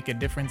 you can make a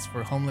difference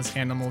for homeless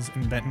animals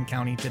in Benton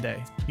County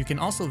today. You can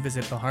also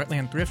visit the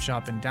Heartland Thrift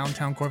Shop in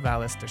downtown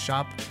Corvallis to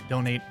shop,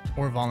 donate,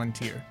 or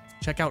volunteer.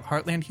 Check out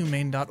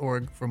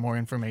heartlandhumane.org for more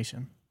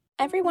information.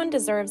 Everyone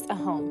deserves a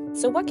home.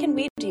 So what can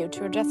we do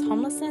to address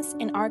homelessness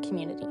in our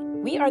community?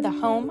 We are the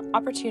Home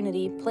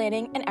Opportunity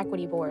Planning and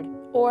Equity Board,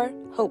 or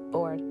HOPE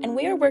Board, and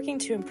we are working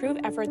to improve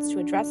efforts to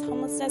address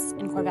homelessness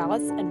in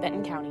Corvallis and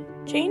Benton County.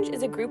 Change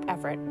is a group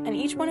effort, and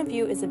each one of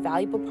you is a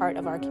valuable part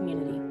of our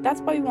community.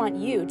 That's why we want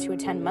you to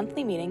attend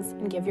monthly meetings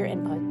and give your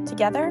input.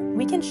 Together,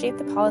 we can shape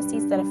the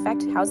policies that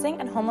affect housing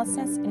and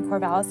homelessness in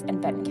Corvallis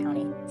and Benton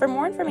County. For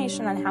more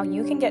information on how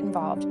you can get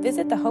involved,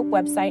 visit the HOPE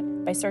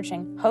website by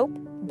searching HOPE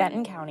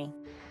Benton County.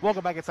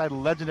 Welcome back inside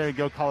legendary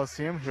Go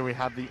Coliseum. Here we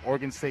have the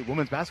Oregon State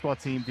women's basketball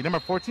team, the number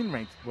 14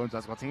 ranked women's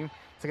basketball team,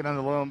 taking on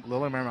the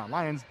Loyola Marymount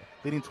Lions,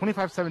 leading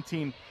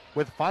 25-17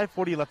 with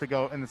 5:40 left to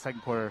go in the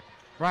second quarter.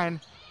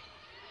 Ryan,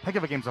 heck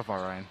of a game so far,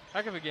 Ryan.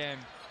 Heck of a game.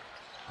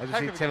 As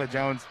you see, Taylor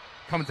Jones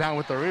comes down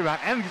with the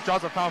rebound and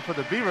draws a foul for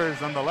the Beavers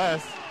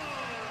nonetheless.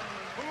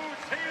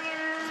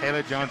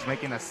 Taylor Jones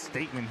making a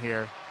statement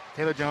here.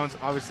 Taylor Jones,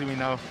 obviously we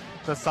know,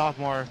 the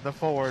sophomore, the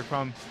forward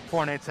from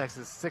Fort Worth,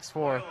 Texas,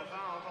 6'4",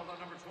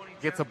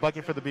 gets a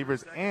bucket for the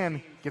Beavers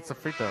and gets a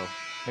free throw,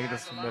 making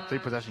this a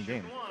three-possession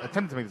game.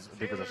 Attempting to make this a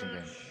three-possession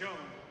game.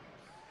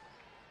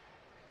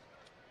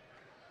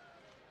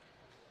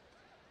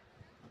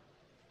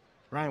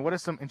 Ryan, what are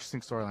some interesting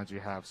storylines you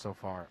have so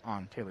far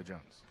on Taylor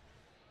Jones?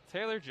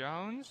 Taylor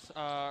Jones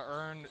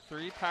earned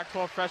 3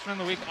 Pac-12 Freshman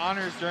of the Week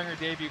honors during her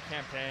debut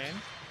campaign,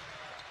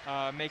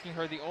 making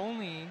her the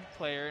only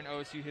player in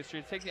OSU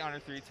history to take the honor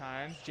 3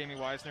 times. Jamie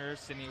Weisner,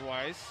 Sydney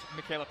Weiss,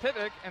 Michaela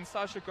Pivick, and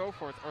Sasha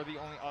Goforth are the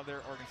only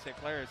other Oregon State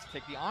players to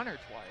take the honor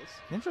twice.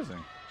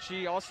 Interesting.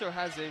 She also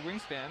has a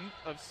wingspan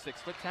of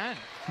 6'10".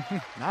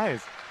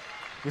 Nice.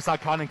 We saw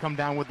Cotton come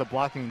down with the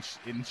blocking,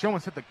 and she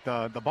almost hit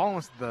the ball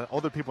with the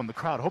older people in the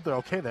crowd. Hope they're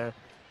okay there.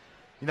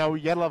 You know,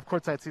 you gotta love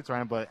courtside seats,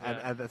 Ryan, but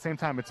at the same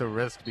time, it's a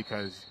risk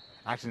because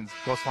actions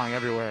goes flying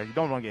everywhere. You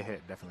don't want to get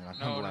hit, definitely.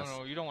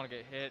 No, you don't want to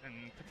get hit,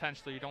 and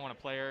potentially you don't want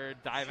a player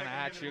diving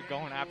at you,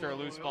 going after a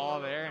loose ball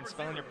there and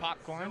spilling your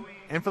popcorn.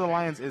 In for the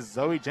Lions is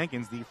Zoe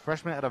Jenkins, the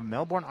freshman out of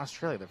Melbourne,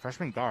 Australia, the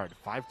freshman guard,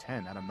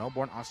 5'10", out of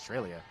Melbourne,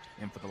 Australia.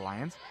 In for the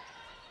Lions.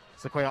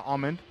 Sequoia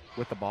Almond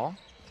with the ball,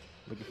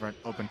 looking for an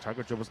open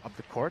target, dribbles up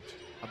the court,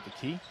 up the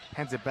key,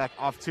 hands it back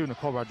off to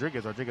Nicole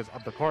Rodriguez. Rodriguez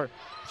up the court,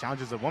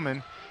 challenges a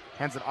woman,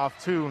 hands it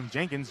off to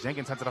Jenkins.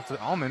 Jenkins hands it off to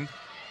Almond.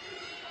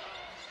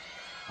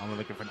 Almond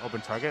looking for an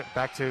open target.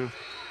 Back to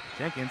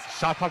Jenkins.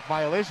 Shot clock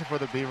violation for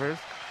the Beavers.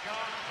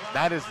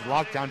 That is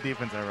lockdown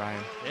defense there,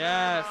 Ryan.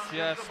 Yes.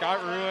 Scott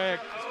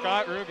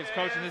Ruick is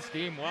coaching this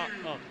team well.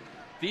 Oh.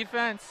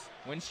 Defense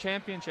wins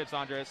championships,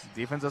 Andres.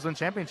 Defense does win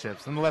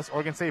championships. Nonetheless,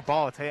 Oregon State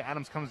ball. Taya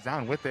Adams comes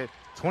down with it.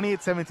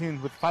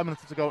 28-17 with 5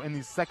 minutes to go in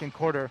the second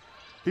quarter.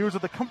 Beavers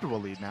with a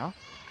comfortable lead now.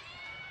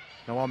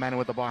 Noel Manning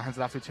with the ball, hands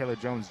it off to Taylor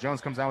Jones.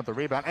 Jones comes down with the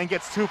rebound and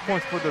gets 2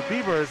 points for the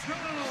Beavers.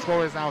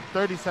 Score is now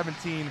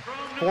 30-17,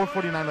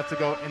 4:49 left to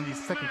go in the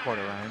second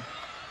quarter, Ryan.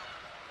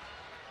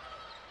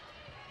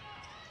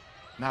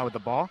 Now with the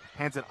ball,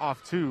 hands it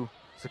off to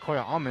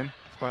Sequoia Almond.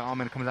 Sequoia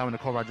Almond comes down with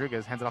Nicole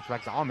Rodriguez, hands it off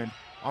back to Almond.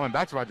 Almond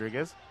back to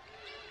Rodriguez.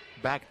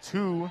 Back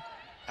to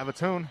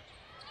Evertone.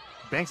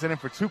 Banks it in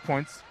for 2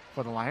 points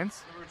for the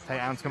Lions. Tay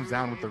Adams comes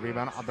down with the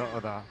rebound,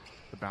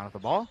 the bound of the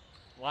ball.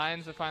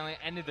 Lions have finally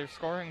ended their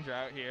scoring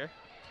drought here.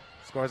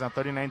 Scores on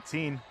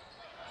 30-19,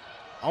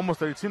 almost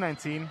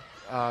 32-19.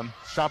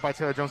 Shot by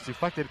Taylor Jones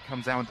deflected.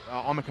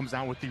 Almond comes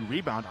down with the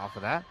rebound off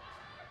of that.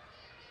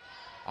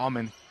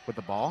 Almond with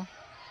the ball.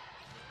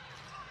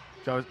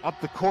 Goes up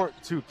the court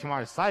to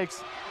Kamari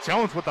Sykes.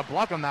 Jones with the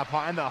block on that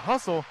part and the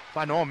hustle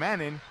by Noel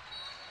Manning.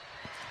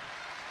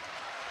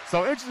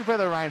 So interesting play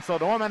there, Ryan. So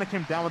Noel Manning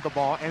came down with the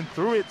ball and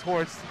threw it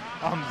towards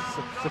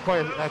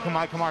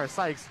Kamari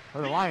Sykes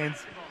for the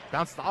Lions.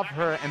 Bounced off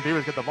her and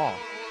Beavers get the ball.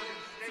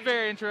 It's a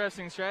very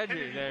interesting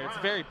strategy there. It's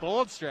a very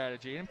bold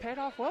strategy and paid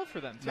off well for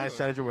them too. Nice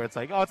strategy where it's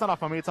like, oh, it's not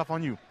off on me, it's off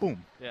on you.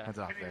 Boom. Yeah. Hands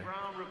off there.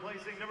 Brown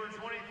replacing number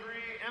 23,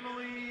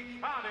 Emily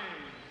Cotting.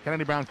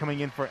 Kennedy Brown coming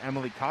in for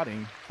Emily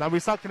Cotting. Now we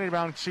saw Kennedy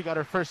Brown. She got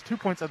her first 2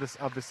 points of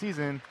the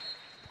season.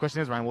 The question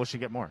is, Ryan, will she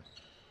get more?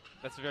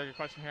 That's a very good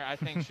question here. I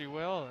think she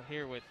will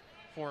here with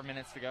 4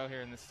 minutes to go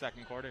here in the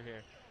second quarter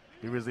here.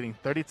 Beavers leading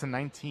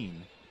 30-19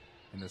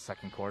 in the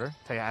second quarter.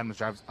 Taya Adams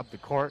drives up the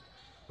court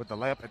with the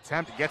layup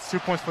attempt. Gets 2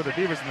 points for the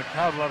Beavers, and the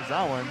crowd loves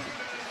that one.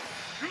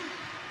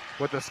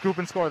 With the scoop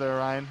and score there,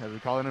 Ryan, as we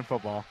call it in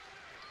football.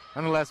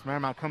 Nonetheless,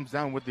 Marymount comes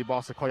down with the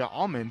ball. Sequoia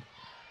Almond,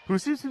 who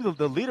seems to be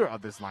the leader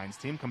of this Lions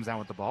team, comes down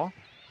with the ball.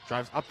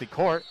 Drives up the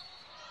court.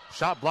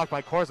 Shot blocked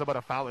by Corza, but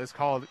a foul is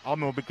called.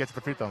 Almond gets to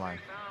the free throw line.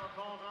 Foul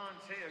called on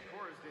Taya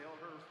Corsdale,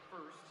 her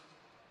first.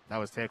 That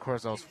was Taya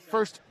Corsdale's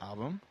first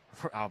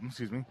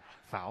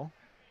foul.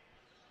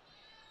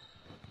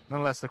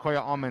 Nonetheless, Sequoia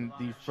Almond,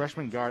 the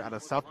freshman guard out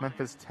of South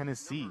Memphis,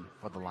 Tennessee,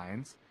 for the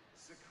Lions.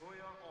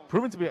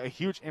 Proven to be a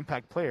huge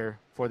impact player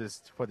for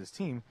this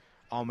team.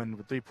 Almond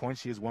with 3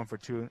 points. She is 1 for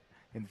 2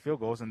 in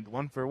field goals and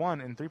 1 for 1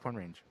 in three-point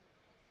range.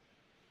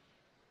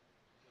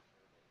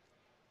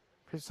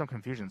 There's some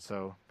confusion.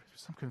 So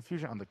there's some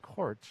confusion on the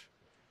court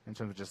in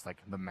terms of just like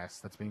the mess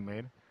that's being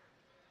made.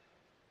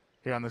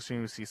 Here on the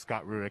screen, we see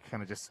Scott Ruick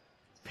kind of just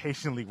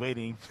patiently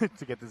waiting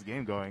to get this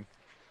game going.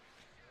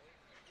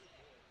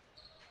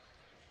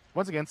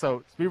 Once again,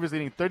 so Beavers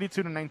leading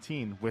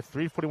 32-19 with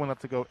 3:41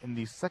 left to go in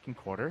the second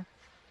quarter.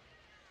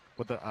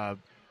 With the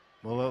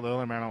Loyola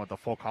and Marymount with a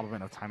full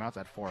complement of timeouts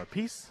at 4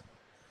 apiece.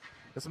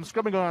 There's some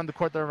scrubbing going on the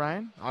court there,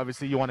 Ryan.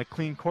 Obviously, you want a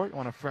clean court, you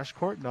want a fresh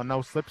court.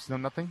 No slips, no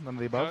nothing, none of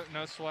the above.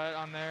 No sweat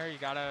on there. You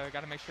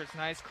gotta make sure it's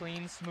nice,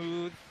 clean,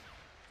 smooth.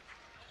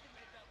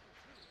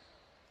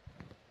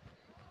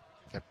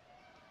 Yep.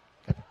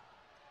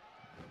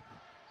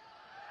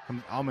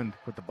 Comes Almond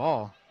with the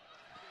ball.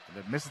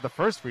 It misses the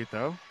first free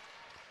throw.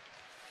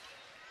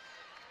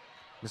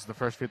 This is the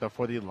first free throw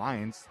for the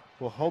Lions.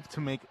 We'll hope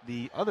to make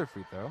the other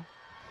free throw.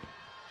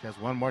 She has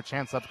one more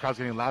chance left. The crowd's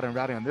getting louder and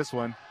rowdy on this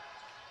one.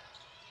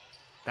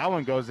 That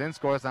one goes in.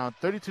 Scores down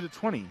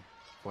 32-20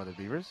 for the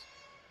Beavers.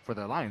 For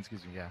the Lions,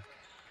 excuse me, yeah.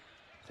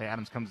 Tay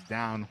Adams comes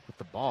down with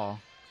the ball.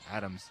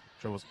 Adams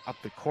dribbles up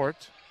the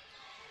court.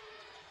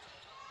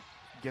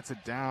 Gets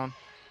it down.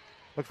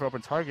 Look for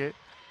open target.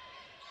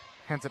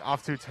 Hands it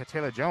off to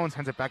Taylor Jones.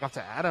 Hands it back off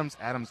to Adams.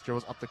 Adams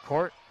dribbles up the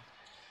court.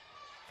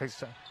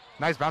 Takes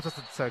nice bounce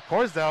to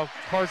Corsdale.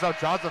 Corsdale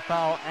draws the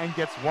foul and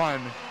gets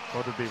one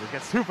for the Beavers.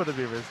 Gets two for the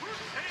Beavers.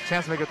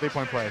 Chance to make a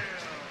three-point play.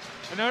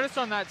 I noticed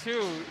on that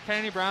too,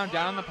 Kennedy Brown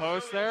down on the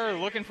post there,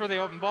 looking for the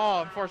open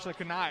ball. Unfortunately,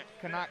 could not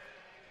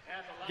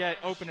get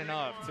open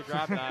enough to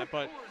grab that.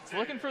 But it's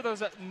looking for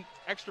those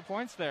extra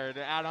points there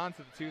to add on to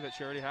the two that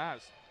she already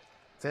has.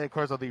 Taylor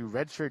Corsdale, the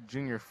redshirt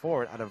junior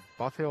forward out of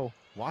Buffalo,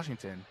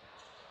 Washington.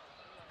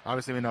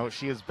 Obviously, we know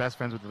she is best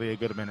friends with Leah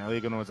Goodman.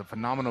 Leah Goodman was a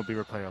phenomenal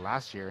Beaver player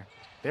last year.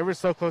 They were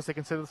so close, they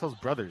consider themselves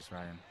brothers,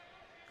 Ryan.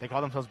 They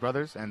call themselves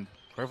brothers, and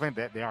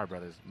they are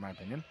brothers, in my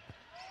opinion.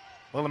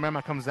 Loyola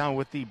Marymount comes down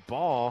with the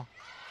ball.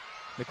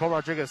 Nicole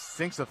Rodriguez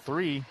sinks a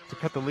three to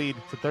cut the lead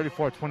to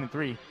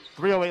 34-23.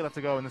 3:08 left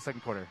to go in the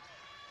second quarter.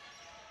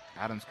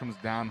 Adams comes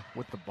down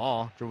with the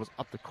ball, dribbles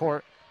up the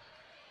court.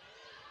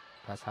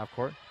 Past half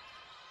court.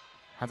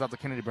 Hands out to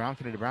Kennedy Brown.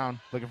 Kennedy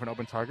Brown looking for an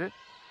open target.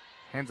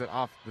 Hands it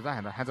off. Does not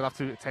hand it. Hands it off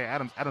to Tay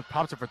Adams. Adams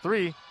pops it for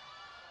three.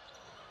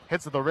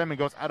 Hits at the rim and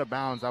goes out of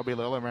bounds. That'll be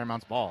Loyola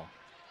Marymount's ball.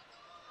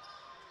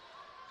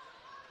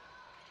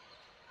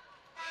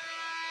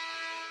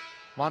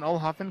 Von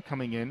Olhoffen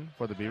coming in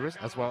for the Beavers,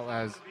 as well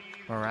as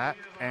Marat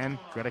and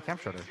Greta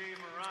Kampschroeder.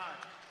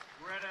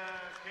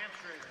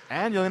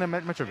 And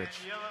Yelena Mitrovic.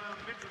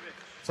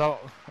 So,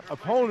 a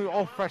whole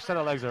new, fresh set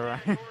of legs there,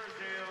 right?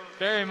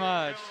 Very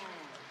much.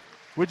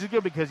 Which is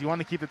good because you want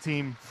to keep the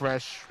team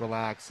fresh,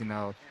 relaxed,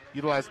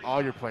 utilize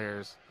all your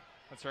players.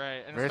 That's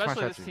right. And Very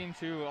especially this team,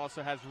 too,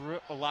 also has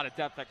a lot of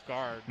depth at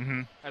guard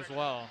as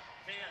well.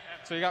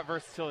 So you got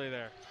versatility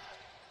there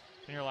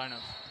in your lineups.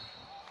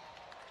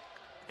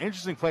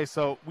 Interesting play.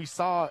 So we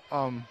saw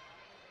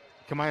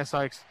Kamaya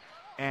Sykes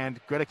and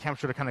Greta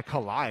Kampschroeder kind of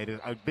collide.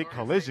 A big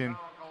collision.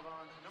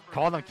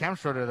 Called on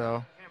Kampschroeder,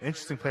 though.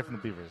 Interesting play from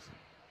the Beavers.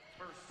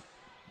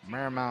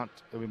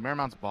 It'll be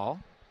Marymount's ball.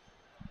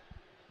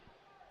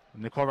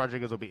 Nicole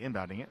Rodriguez will be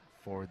inbounding it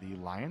for the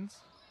Lions.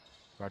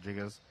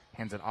 Rodriguez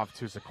hands it off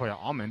to Sequoia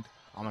Almond.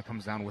 Almond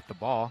comes down with the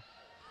ball.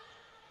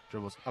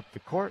 Dribbles up the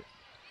court.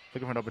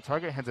 Looking for an open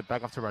target. Hands it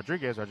back off to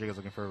Rodriguez. Rodriguez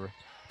looking for a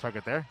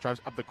target there.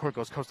 Drives up the court.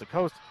 Goes coast to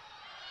coast.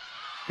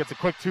 Gets a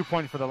quick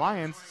 2-point for the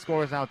Lions.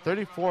 Score is now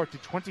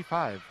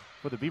 34-25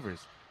 for the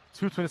Beavers.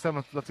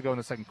 2:27 left to go in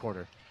the second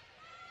quarter.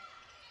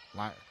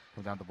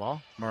 Come down the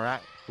ball.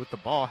 Marat with the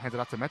ball. Hands it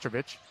off to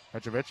Mitrovic.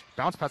 Mitrovic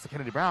bounce pass to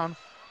Kennedy Brown.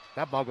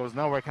 That ball goes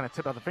nowhere. Kind of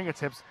tipped out the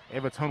fingertips.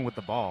 Ava Tone with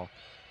the ball.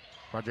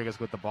 Rodriguez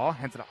with the ball.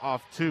 Hands it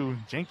off to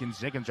Jenkins.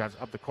 Jenkins drives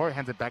up the court.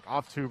 Hands it back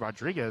off to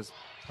Rodriguez.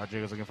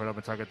 Rodriguez looking for an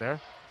open target there.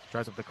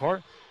 Drives up the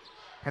court.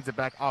 Hands it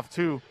back off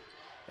to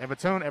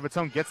Evertone.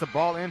 Evertone gets the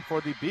ball in for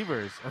the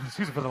Beavers.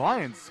 For the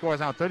Lions. Scores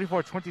now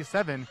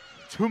 34-27.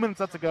 2 minutes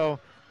left to go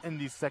in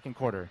the second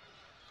quarter.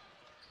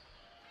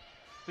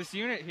 This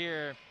unit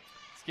here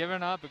has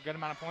given up a good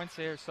amount of points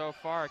here so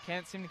far.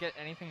 Can't seem to get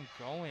anything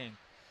going.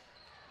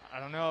 I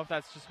don't know if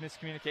that's just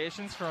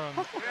miscommunications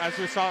from as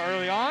we saw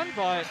early on,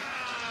 but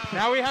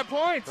now we have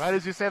points. Right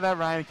as you say that,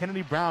 Ryan,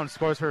 Kennedy Brown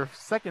scores her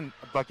second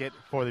bucket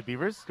for the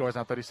Beavers. Scores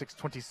now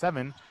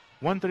 36-27.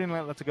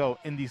 1:39 left to go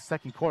in the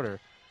second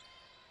quarter.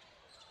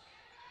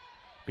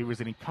 Beavers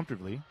leading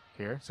comfortably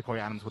here.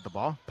 Sequoia Adams with the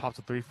ball. Pops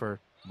a three for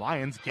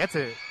Lions. Gets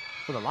it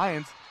for the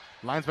Lions.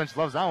 Lions bench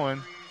loves that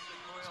one.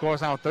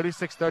 Scores now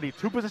 36-30.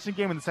 2-possession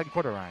game in the second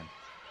quarter, Ryan.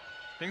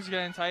 Things are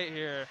getting tight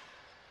here.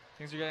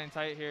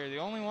 The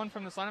only one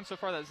from this lineup so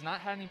far that has not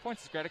had any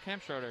points is Greta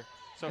Kampschroeder.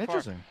 So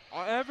Interesting.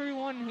 Far,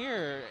 everyone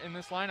here in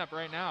this lineup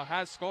right now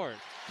has scored.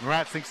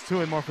 Marat sinks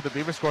two and more for the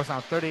Beavers. Scores now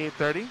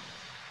 38-30.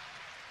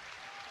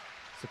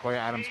 Sequoia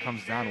Adams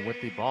comes down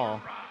with the ball.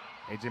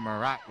 AJ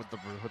Marat with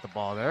the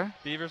ball there.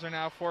 Beavers are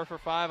now 4 for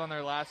 5 on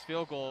their last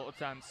field goal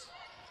attempts.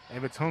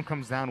 Ava Tone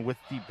comes down with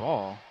the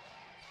ball.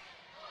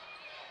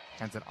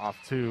 Hands it off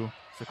to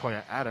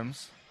Sequoia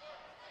Adams.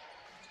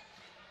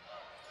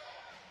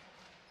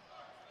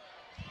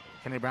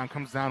 Kennedy Brown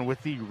comes down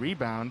with the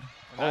rebound.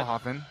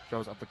 Olhoffen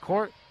goes up the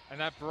court. And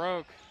that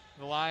broke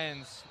the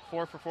Lions'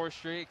 4 for 4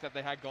 streak that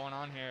they had going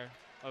on here.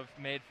 of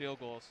made field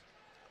goals.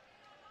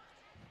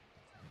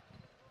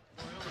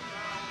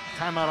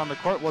 Timeout on the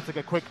court. We'll take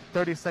a quick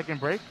 30-second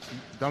break.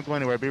 Don't go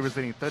anywhere. Beavers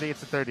leading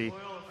 38-30.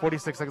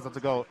 46 seconds left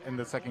to go in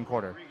the second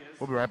quarter.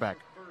 We'll be right back.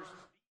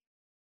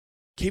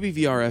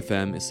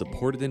 KBVR-FM is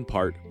supported in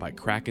part by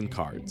Kraken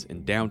Cards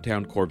in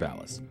downtown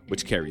Corvallis,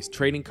 which carries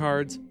trading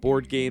cards,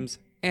 board games,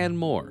 and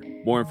more.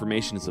 More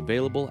information is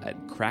available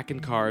at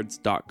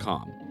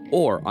krakencards.com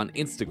or on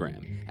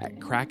Instagram at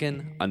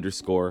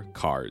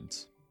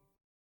kraken_cards.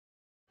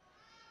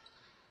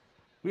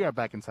 We are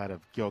back inside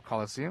of Gill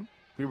Coliseum.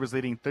 Beavers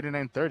leading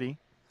 39-30.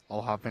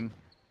 Olhoffen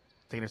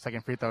taking her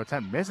second free throw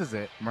attempt. Misses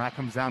it. Murat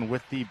comes down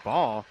with the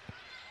ball.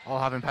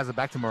 Olhoffen passes it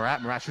back to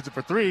Murat. Murat shoots it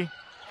for three.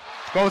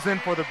 Goes in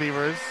for the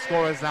Beavers.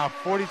 Score is now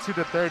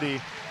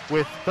 42-30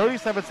 with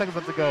 37 seconds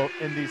left to go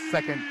in the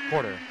second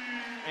quarter.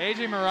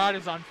 AJ Murat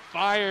is on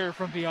fire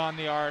from beyond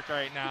the arc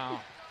right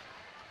now.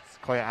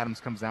 Sequoia Adams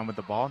comes down with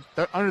the ball.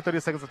 Under 30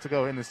 seconds left to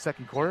go in the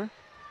second quarter.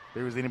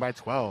 Beavers leading by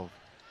 12.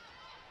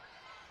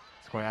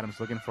 Sequoia Adams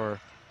looking for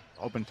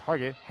open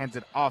target. Hands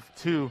it off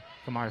to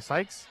Kamar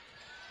Sykes.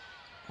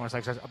 Kamar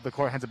Sykes drives up the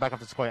court. Hands it back off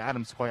to Sequoia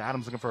Adams. Sequoia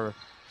Adams looking for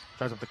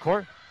drives up the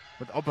court.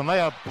 With the open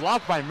layup.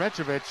 Blocked by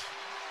Mitrovic.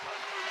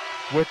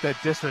 With the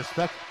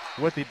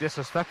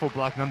disrespectful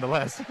block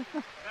nonetheless.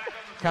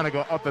 Kind of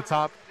go up the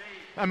top.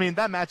 I mean,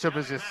 that matchup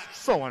is just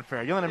so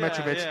unfair. Jelena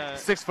Mitrovic,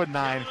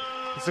 6'9",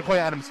 Sequoia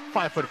Adams,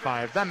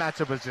 5'5". That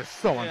matchup is just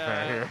so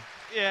unfair here.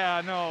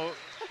 Yeah, no.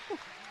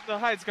 The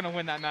height's going to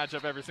win that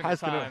matchup every single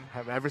time.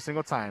 Every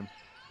single time.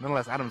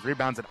 Nonetheless, Adams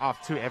rebounds it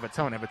off to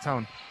Evertone.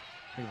 Evertone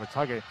looking for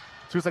target.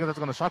 2 seconds left to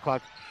go on the shot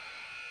clock.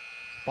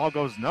 Ball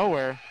goes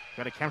nowhere.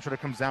 Got a Camshooter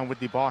comes down with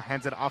the ball,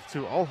 hands it off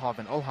to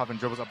Olhoffen. Olhoffen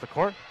dribbles up the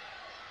court.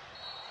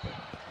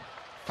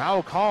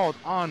 Foul called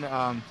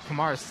on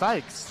Kamar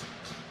Sykes.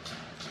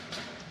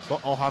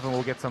 But Olhoffen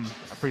will get some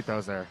free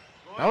throws there.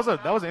 That was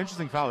an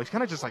interesting foul. He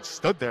kind of just like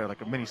stood there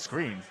like a mini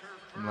screen.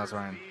 Unless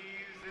Ryan.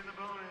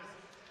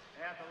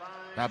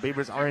 Now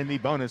Beavers are in the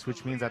bonus,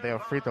 which means that they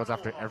have free throws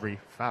after every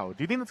foul.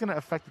 Do you think that's going to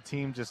affect the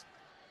team just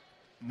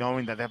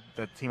knowing that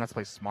the team has to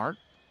play smart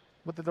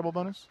with the double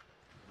bonus?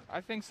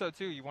 I think so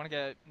too. You want to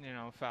get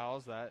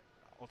fouls that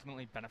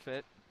ultimately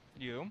benefit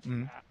you.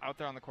 Mm-hmm. Out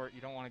there on the court,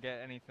 you don't want to get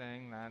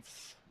anything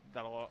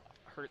that'll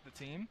hurt the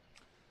team.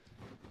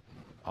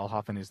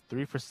 Olhoffen is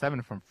 3 for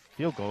 7 from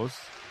field goals,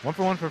 1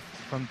 for 1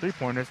 from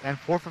 3-pointers, and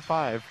 4 for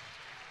 5.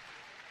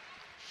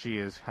 She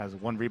has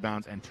 1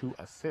 rebound and 2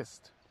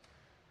 assists.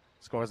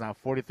 Score is now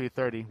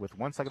 43-30 with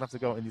 1 second left to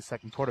go in the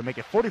second quarter. Make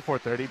it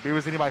 44-30.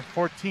 Beavers leading by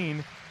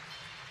 14.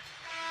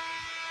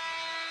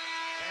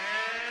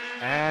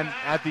 And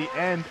at the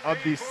end of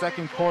the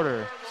second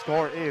quarter,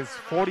 score is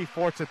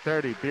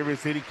 44-30.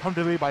 Beavers leading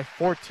comfortably by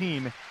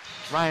 14.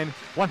 Ryan,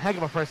 one heck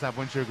of a first half,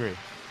 wouldn't you agree?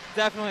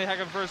 Definitely a heck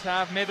of a first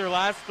half. Made their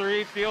last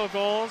 3 field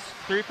goals,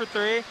 3 for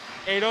 3.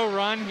 8-0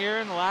 run here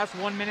in the last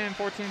 1 minute and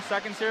 14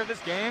 seconds here of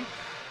this game.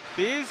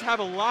 These have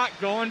a lot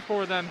going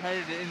for them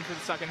headed into the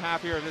second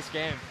half here of this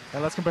game.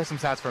 And let's compare some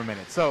stats for a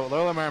minute. So,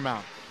 Loyola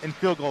Marymount in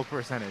field goal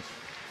percentage,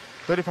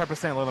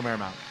 35% Loyola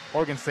Marymount.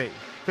 Oregon State,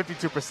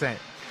 52%.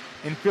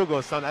 In field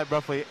goals, so that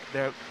roughly,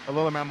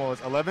 Loyola Marymount was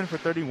 11 for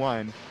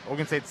 31.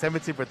 Oregon State,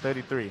 17 for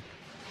 33.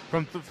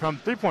 From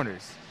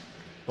 3-pointers,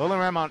 Loyola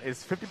Marymount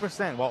is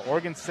 50%, while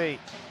Oregon State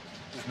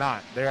is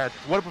not. They're at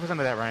what percent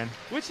of that, Ryan?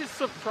 Which is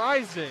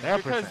surprising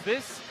because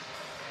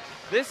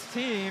this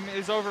team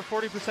is over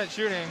 40%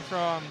 shooting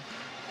from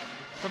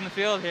the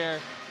field here,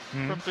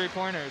 from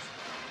 3-pointers.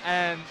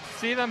 And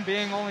see them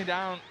being only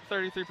down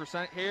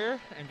 33% here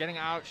and getting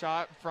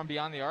outshot from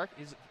beyond the arc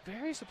is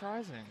very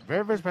surprising.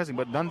 Very, very surprising,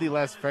 but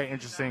nonetheless very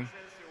interesting.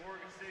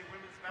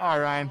 All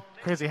right, Ryan,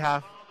 crazy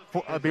half.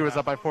 Beavers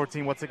up by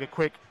 14. We'll take a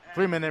quick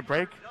 3-minute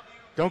break.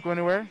 Don't go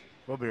anywhere.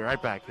 We'll be right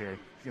back here.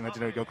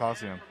 Legendary Gill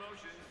Coliseum.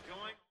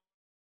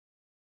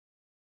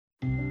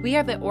 We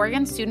are the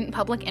Oregon Student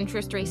Public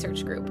Interest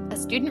Research Group, a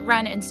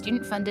student-run and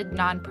student-funded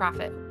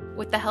nonprofit.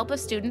 With the help of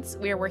students,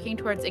 we are working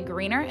towards a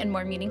greener and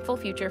more meaningful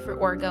future for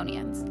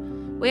Oregonians.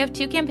 We have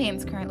 2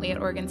 campaigns currently at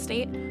Oregon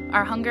State,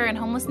 our Hunger and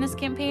Homelessness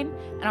campaign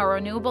and our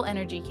Renewable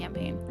Energy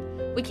campaign.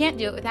 We can't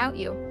do it without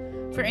you.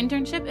 For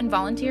internship and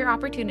volunteer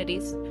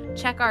opportunities,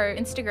 check our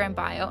Instagram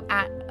bio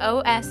at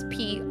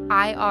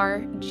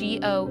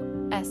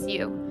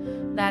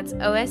OSPIRGOSU. That's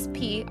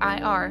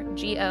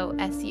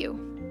OSPIRGOSU.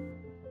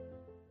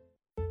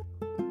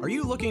 Are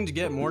you looking to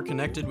get more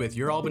connected with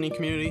your Albany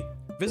community?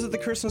 Visit the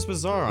Christmas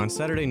Bazaar on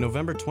Saturday,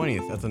 November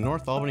 20th at the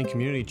North Albany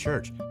Community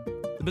Church.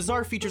 The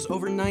bazaar features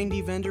over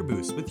 90 vendor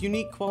booths with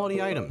unique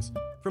quality items.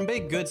 From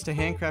baked goods to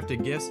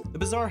handcrafted gifts, the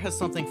bazaar has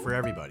something for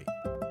everybody.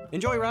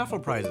 Enjoy raffle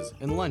prizes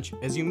and lunch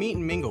as you meet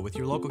and mingle with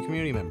your local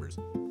community members.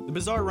 The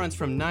bazaar runs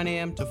from 9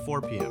 a.m. to 4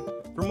 p.m.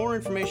 For more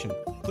information,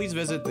 please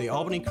visit the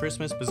Albany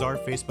Christmas Bazaar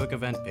Facebook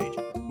event page.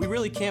 We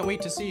really can't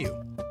wait to see you.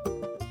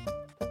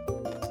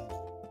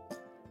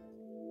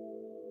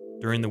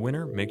 During the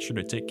winter, make sure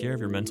to take care of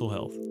your mental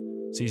health.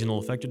 Seasonal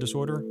affective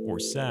disorder, or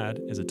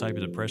SAD, is a type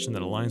of depression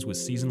that aligns with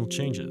seasonal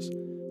changes.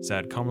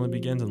 SAD commonly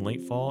begins in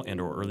late fall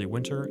and or early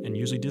winter and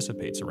usually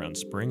dissipates around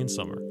spring and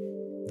summer.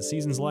 the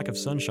season's lack of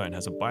sunshine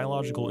has a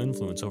biological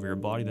influence over your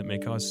body that may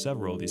cause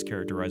several of these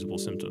characterizable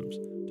symptoms: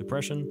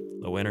 depression,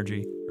 low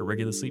energy,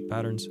 irregular sleep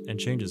patterns, and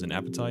changes in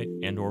appetite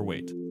and/or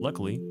weight.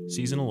 Luckily,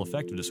 seasonal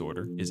affective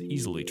disorder is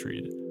easily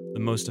treated. The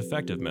most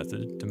effective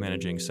method to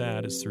managing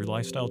SAD is through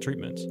lifestyle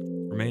treatments.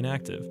 Remain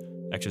active,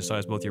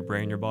 exercise both your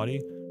brain and your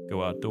body,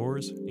 go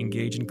outdoors,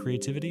 engage in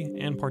creativity,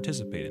 and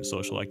participate in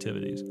social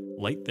activities.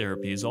 Light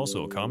therapy is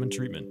also a common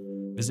treatment.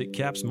 Visit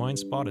CAPS Mind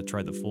Spa to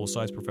try the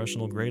full-size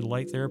professional-grade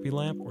light therapy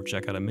lamp, or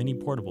check out a mini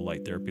portable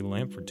light therapy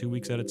lamp for 2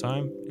 weeks at a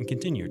time and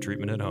continue your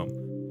treatment at home.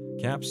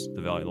 CAPS,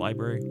 the Valley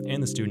Library,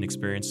 and the Student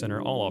Experience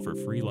Center all offer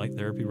free light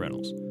therapy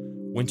rentals.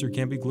 Winter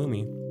can be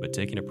gloomy, but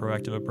taking a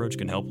proactive approach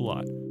can help a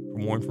lot. For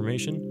more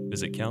information,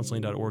 visit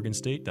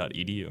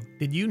counseling.oregonstate.edu.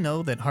 Did you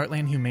know that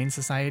Heartland Humane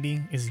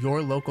Society is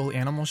your local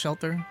animal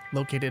shelter,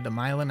 located 1.5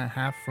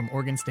 miles from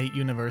Oregon State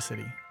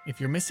University? If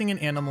you're missing an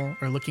animal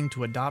or looking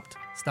to adopt,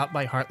 stop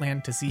by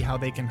Heartland to see how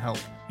they can help.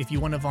 If you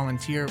want to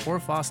volunteer or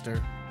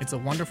foster, it's a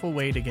wonderful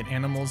way to get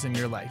animals in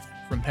your life.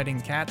 From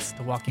petting cats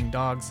to walking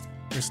dogs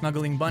or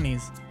snuggling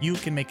bunnies, you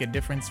can make a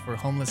difference for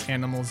homeless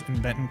animals in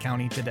Benton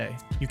County today.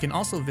 You can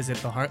also visit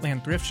the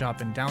Heartland Thrift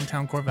Shop in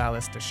downtown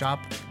Corvallis to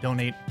shop,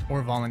 donate,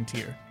 or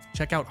volunteer.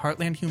 Check out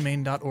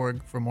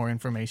heartlandhumane.org for more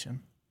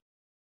information.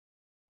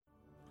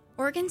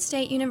 Oregon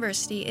State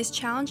University is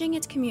challenging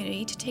its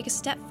community to take a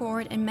step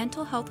forward in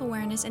mental health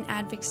awareness and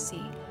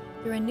advocacy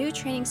through a new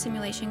training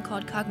simulation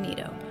called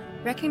Cognito,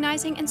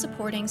 recognizing and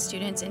supporting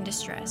students in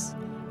distress.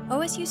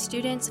 OSU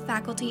students,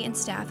 faculty, and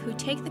staff who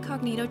take the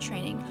Cognito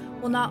training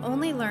will not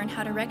only learn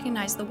how to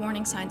recognize the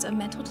warning signs of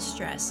mental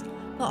distress,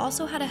 but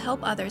also how to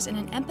help others in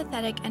an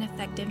empathetic and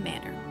effective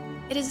manner.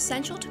 It is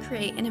essential to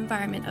create an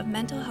environment of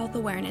mental health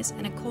awareness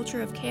and a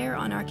culture of care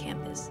on our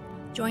campus.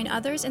 Join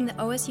others in the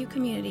OSU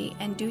community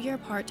and do your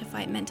part to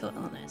fight mental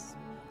illness.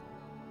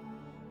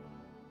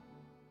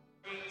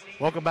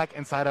 Welcome back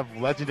inside of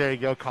legendary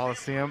Yale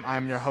Coliseum.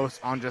 I'm your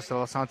host, Andres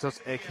Los Santos,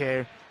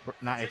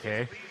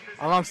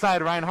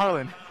 alongside Ryan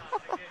Harlan.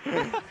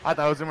 I thought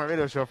I was in my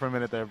radio show for a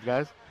minute there,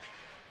 guys.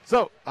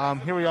 So,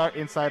 here we are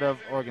inside of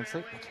Oregon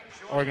State.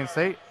 Oregon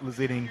State is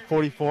leading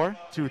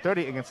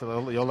 44-30 against the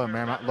Loyola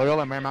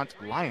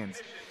Marymount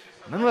Lions.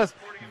 Nonetheless,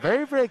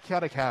 very, very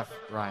chaotic half,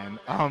 Ryan.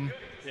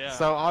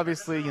 So,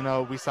 obviously,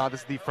 we saw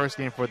this is the first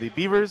game for the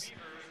Beavers.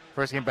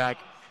 First game back.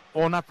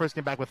 Well, not first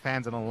game back with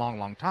fans in a long,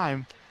 long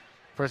time.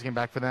 First game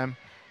back for them.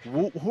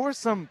 Who are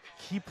some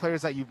key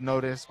players that you've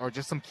noticed, or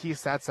just some key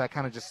stats that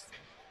kind of just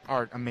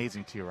are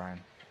amazing to you,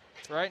 Ryan?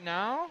 Right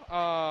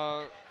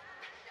now,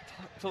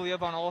 Talia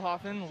von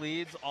Oelhoffen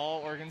leads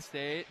all Oregon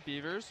State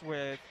Beavers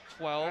with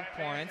 12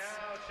 points.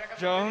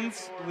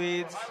 Jones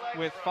leads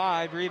with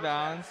 5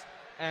 rebounds,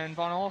 and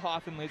von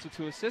Oelhoffen leads with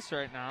 2 assists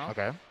right now.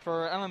 Okay.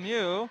 For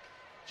LMU,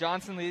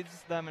 Johnson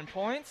leads them in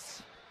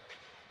points.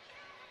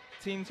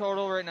 Team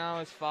total right now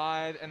is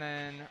 5, and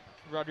then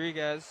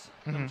Rodriguez,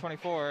 number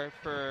 24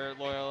 for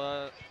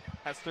Loyola,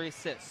 has 3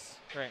 assists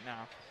right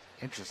now.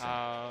 Interesting.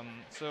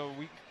 So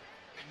we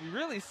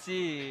really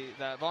see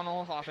that von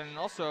Oelhoffen and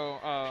also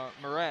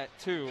Moret,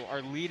 too,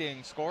 are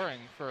leading scoring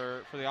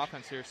for the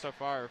offense here so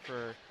far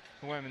for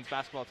the women's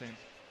basketball team.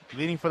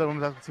 Leading for the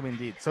women's basketball team,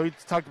 indeed. So we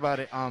talked about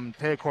it.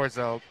 Taya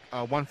Corzo,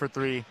 1 for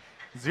 3,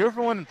 0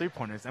 for 1 in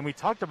 3-pointers. And we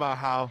talked about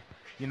how,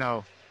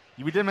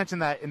 we did mention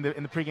that in the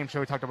pregame show.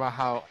 We talked about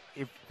how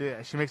if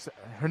she makes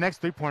her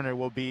next 3-pointer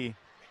will be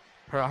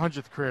her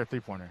 100th career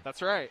 3-pointer.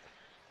 That's right.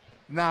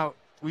 Now,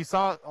 we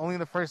saw only in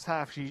the first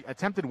half she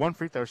attempted 1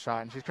 free throw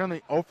shot, and she's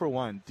currently 0 for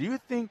 1. Do you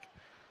think,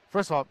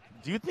 first of all,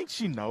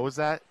 she knows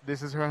that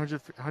this is her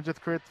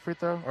 100th career free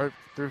throw or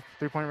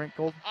 3-point rank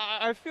goal?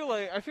 I feel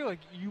like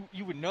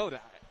you would know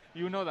that.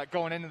 You would know that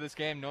going into this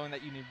game, knowing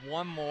that you need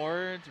one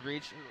more to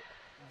reach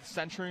the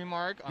century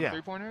mark on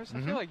 3-pointers.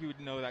 I feel like you would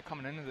know that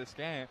coming into this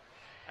game.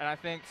 And I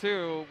think,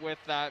 too, with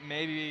that,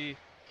 maybe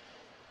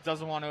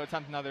doesn't want to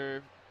attempt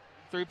another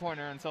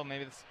 3-pointer until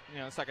maybe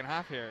the second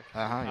half here.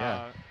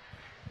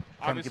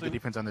 Trying to keep the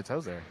defense on their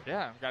toes there.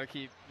 Yeah, got to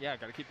keep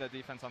that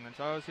defense on their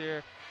toes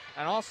here,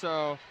 and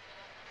also,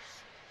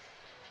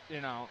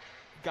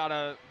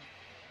 gotta.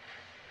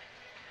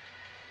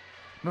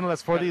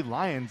 Nonetheless, for the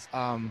Lions,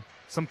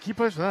 some key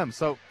players for them.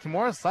 So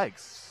Kimora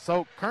Sykes.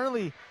 So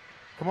currently,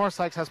 Kimora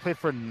Sykes has played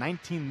for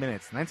 19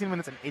 minutes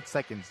and 8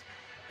 seconds,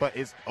 but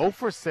is 0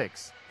 for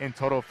 6 in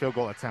total field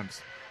goal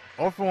attempts.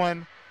 0 for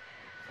 1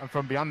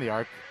 from beyond the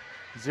arc,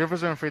 0 for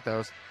 0 in free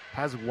throws,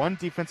 has 1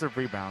 defensive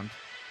rebound,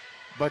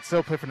 but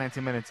still played for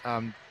 19 minutes.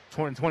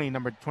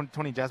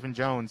 20, Jasmine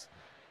Jones,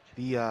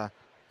 the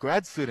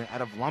grad student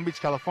out of Long Beach,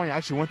 California,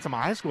 actually went to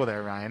my high school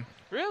there, Ryan.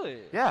 Really?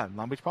 Yeah,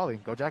 Long Beach Poly.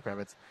 Go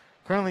Jackrabbits.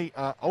 Currently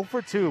 0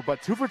 for 2,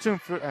 but 2 for 2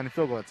 in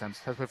field goal attempts.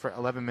 Has played for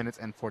 11 minutes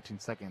and 14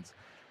 seconds.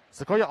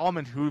 Sequoia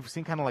Almond, who we've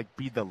seen kind of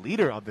be the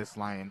leader of this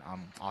Lion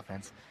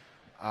offense,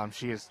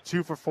 she is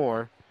 2 for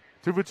 4,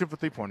 2 for 2 for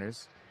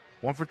 3-pointers,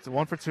 1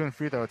 for 2 in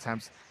free throw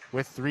attempts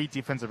with 3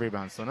 defensive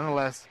rebounds. So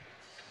nonetheless,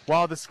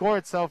 while the score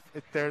itself,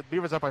 the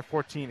Beavers up by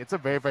 14, it's a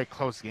very, very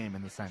close game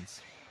in the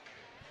sense.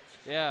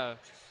 Yeah.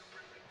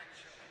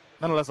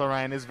 Nonetheless,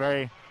 Orion is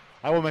very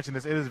I will mention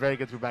this. It is very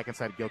good to be back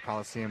inside Gill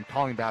Coliseum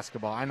calling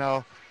basketball. I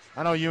know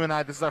you and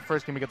I, this is our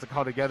first game we get to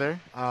call together.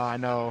 I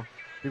know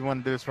we've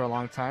wanted to do this for a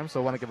long time, so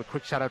I want to give a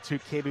quick shout out to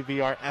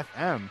KBVR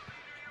FM.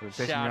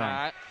 Shout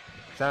out.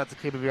 Shout out to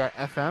KBVR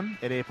FM,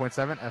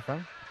 88.7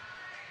 FM.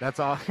 That's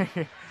all.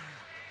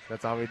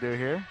 That's all we do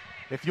here.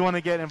 If you want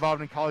to get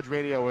involved in college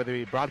radio, whether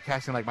it be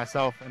broadcasting like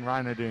myself and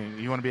Ryan are doing,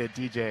 you want to be a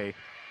DJ,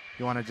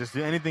 you want to just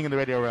do anything in the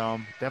radio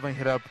realm, definitely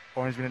hit up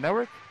Orange Media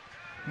Network.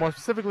 More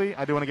specifically,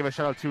 I do want to give a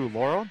shout out to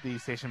Laurel, the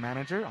station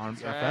manager on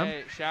FM.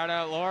 Right. Shout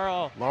out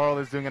Laurel. Laurel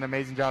is doing an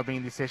amazing job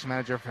being the station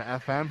manager for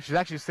FM. She's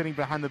actually sitting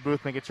behind the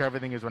booth making sure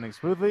everything is running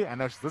smoothly. I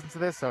know she's listening to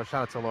this, so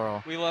shout out to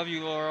Laurel. We love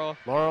you, Laurel.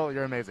 Laurel,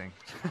 you're amazing.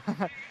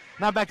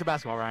 Now back to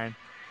basketball, Ryan.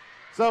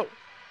 So,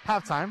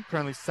 halftime,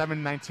 currently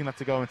 7:19 left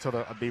to go until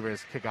the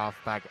Beavers kick off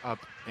back up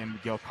in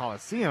Gill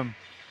Coliseum.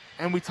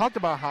 And we talked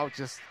about how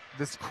just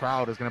this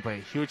crowd is going to play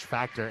a huge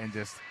factor in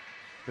just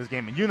this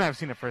game. And you and I have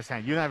seen it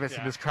firsthand. You and I have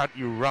seen this crowd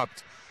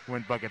erupt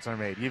when buckets are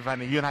made. You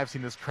and I have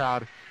seen this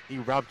crowd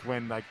erupt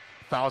when like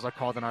fouls are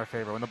called in our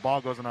favor, when the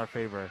ball goes in our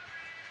favor.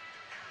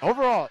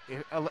 Overall,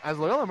 as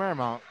Loyola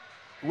Marymount,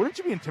 wouldn't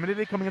you be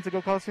intimidated coming into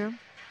Gill Coliseum?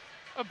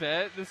 A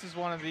bit. This is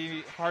one of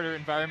the harder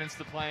environments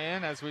to play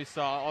in, as we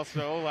saw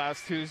also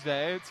last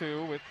Tuesday,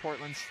 too, with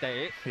Portland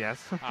State.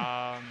 Yes.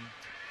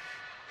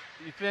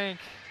 You think,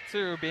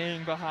 too,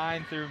 being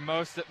behind through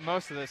most of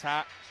this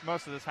half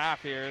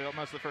here,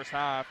 most of the first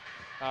half,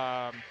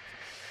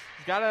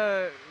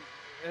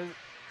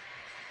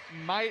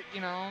 might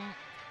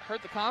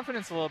hurt the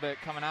confidence a little bit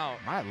coming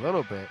out. Might a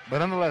little bit, but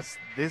nonetheless,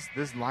 this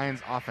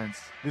Lions offense,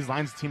 this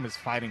Lions team is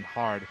fighting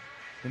hard.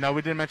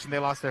 We did mention they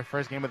lost their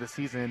first game of the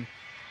season,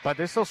 but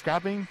they're still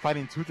scrapping,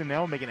 fighting tooth and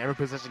nail, making every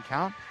possession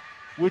count,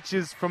 which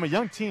is, from a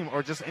young team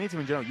or just any team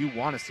in general, you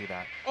want to see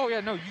that. Oh,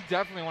 yeah, no, you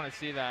definitely want to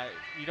see that.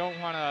 You don't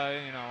want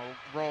to,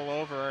 roll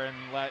over and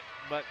let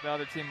the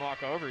other team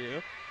walk over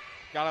you.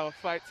 Got to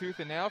fight tooth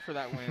and nail for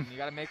that win. You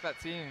got to make that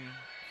team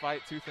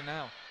fight tooth and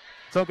nail.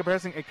 So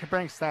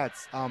comparing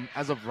stats,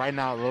 as of right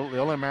now,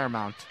 Loyola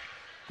Marymount,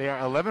 they are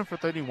 11 for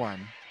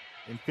 31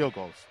 in field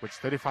goals, which is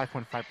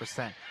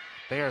 35.5%.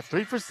 They are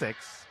 3 for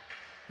 6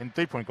 in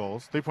three-point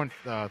goals, three-point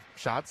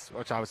shots,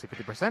 which obviously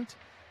 50%.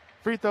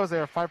 Free throws, they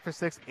are 5 for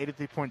 6,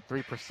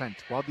 83.3%.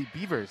 While the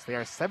Beavers, they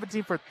are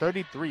 17 for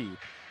 33,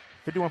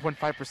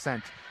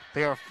 51.5%.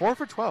 They are 4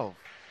 for 12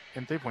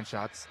 in three-point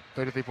shots,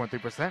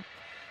 33.3%.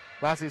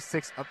 Lastly,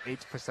 6 of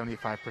 8 for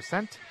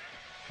 75%.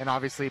 And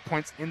obviously,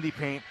 points in the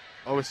paint,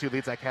 OSU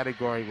leads that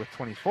category with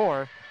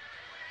 24.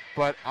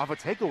 But off of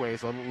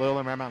takeaways,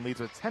 Loyola Marymount leads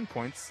with 10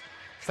 points.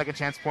 Second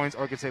chance points,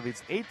 Oregon State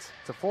leads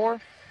 8-4.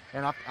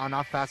 And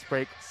off fast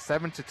break,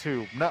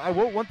 7-2. Now,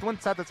 one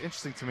stat that's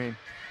interesting to me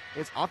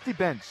is off the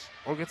bench,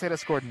 Oregon State has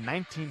scored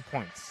 19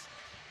 points.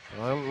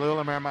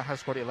 Loyola Marymount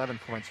has scored 11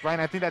 points. Ryan,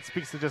 I think that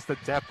speaks to just the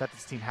depth that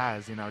this team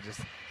has. The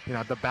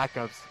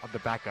backups of the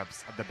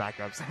backups of the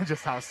backups, and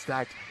just how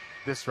stacked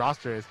this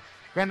roster is.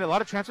 Granted, a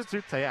lot of transfers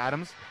too. Taya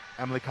Adams,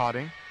 Emily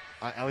Cotting,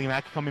 Ellie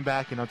Mack coming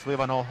back.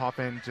 Talia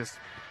Hoffman just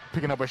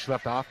picking up where she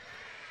left off.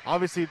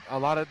 Obviously, a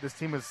lot of this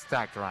team is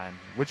stacked. Ryan,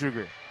 would you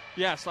agree?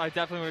 Yes, I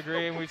definitely would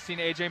agree. And we've seen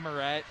AJ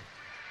Moret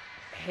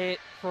hit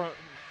from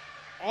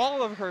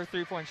all of her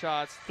three-point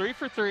shots, 3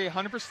 for 3,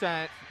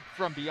 100%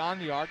 from beyond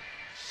the arc.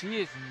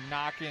 She is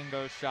knocking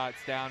those shots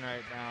down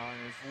right now and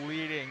is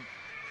leading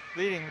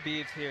the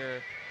Beavs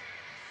here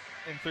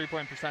in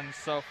three-point percentage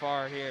so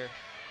far here.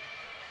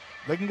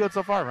 Looking good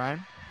so far,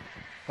 Ryan.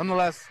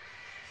 Nonetheless,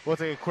 we'll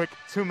take a quick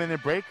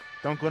 2-minute break.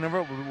 Don't go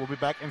anywhere. We'll be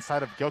back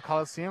inside of Gill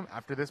Coliseum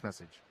after this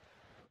message.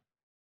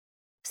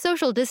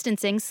 Social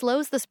distancing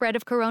slows the spread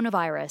of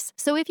coronavirus,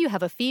 so if you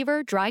have a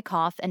fever, dry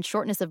cough, and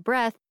shortness of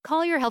breath,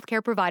 call your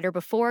healthcare provider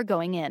before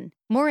going in.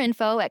 More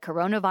info at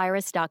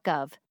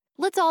coronavirus.gov.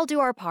 Let's all do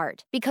our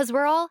part, because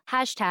we're all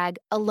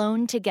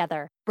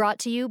 #AloneTogether. Brought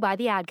to you by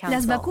the Ad Council.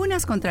 Las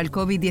vacunas contra el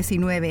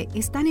COVID-19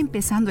 están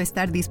empezando a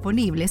estar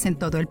disponibles en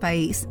todo el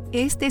país.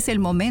 Este es el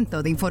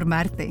momento de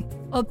informarte.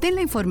 Obtén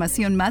la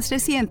información más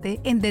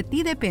reciente en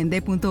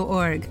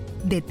detidepende.org.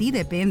 De ti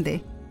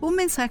depende. Un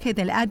mensaje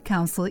del Ad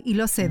Council y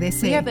los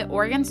CDC. We are the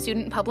Oregon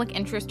Student Public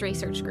Interest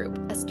Research Group,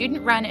 a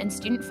student-run and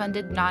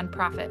student-funded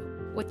nonprofit.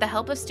 With the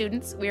help of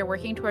students, we are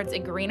working towards a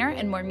greener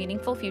and more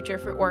meaningful future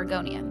for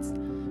Oregonians.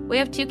 We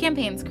have 2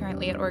 campaigns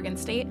currently at Oregon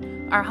State,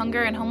 our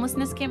Hunger and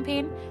Homelessness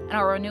campaign and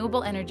our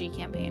Renewable Energy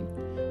campaign.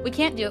 We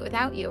can't do it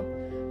without you.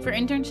 For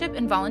internship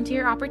and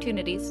volunteer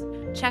opportunities,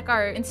 check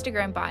our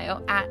Instagram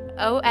bio at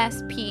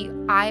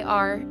OSPIRGOSU.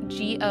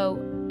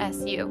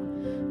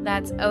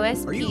 That's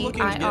OSPIRGOSU.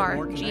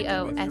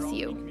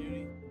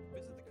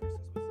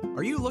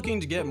 Are you looking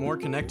to get more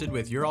connected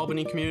with your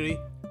Albany community?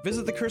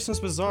 Visit the Christmas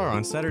Bazaar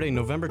on Saturday,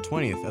 November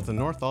 20th at the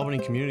North Albany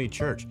Community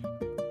Church.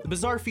 The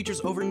bazaar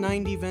features over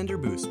 90 vendor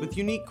booths with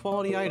unique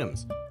quality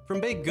items. From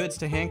baked goods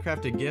to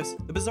handcrafted gifts,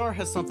 the bazaar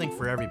has something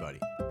for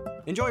everybody.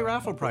 Enjoy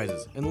raffle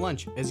prizes and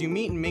lunch as you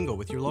meet and mingle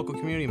with your local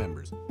community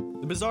members.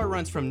 The bazaar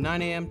runs from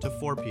 9 a.m. to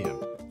 4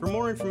 p.m. For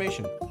more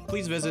information,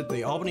 please visit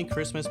the Albany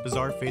Christmas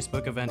Bazaar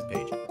Facebook event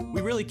page.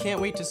 We really can't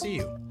wait to see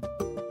you.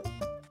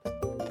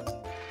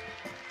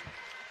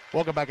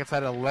 Welcome back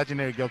inside the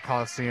legendary Gill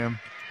Coliseum.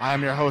 I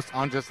am your host,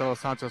 Andres de Los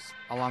Santos,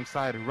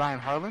 alongside Ryan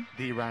Harlan,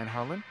 the Ryan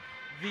Harlan.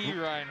 The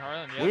Ryan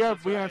Harlan,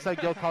 yes. We are inside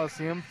Gill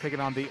Coliseum, taking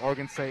on the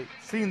Oregon State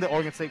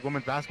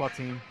women's basketball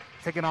team,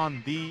 taking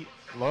on the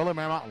Loyola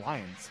Marymount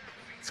Lions.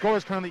 Score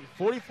is currently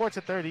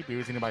 44-30.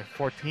 Beavers leading by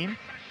 14.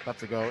 Left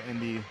to go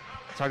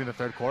starting the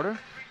third quarter.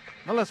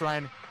 Nonetheless,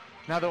 Ryan,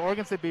 now the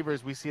Oregon State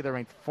Beavers, we see they're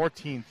ranked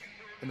 14th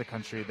in the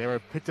country. They were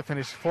picked to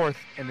finish 4th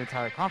in the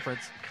entire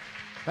conference.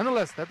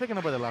 Nonetheless, they're picking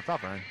up where they left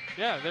off, Ryan.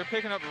 Yeah, they're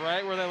picking up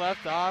right where they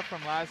left off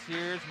from last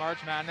year's March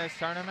Madness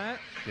tournament.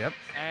 Yep.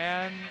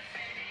 And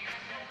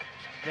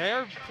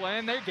they're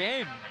playing their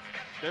game.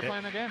 They're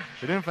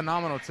doing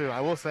phenomenal, too.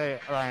 I will say,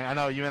 Ryan, I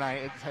know you and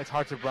I, it's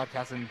hard to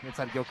broadcast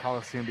inside Gill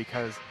Coliseum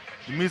because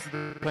the music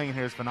they're playing in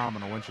here is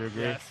phenomenal. Wouldn't you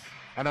agree? Yes.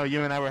 I know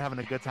you and I were having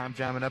a good time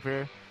jamming up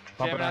here.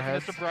 Bumping our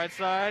heads. Mr.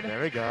 Brightside.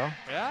 There we go.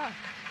 Yeah.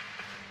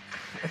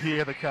 You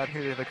hear the crowd.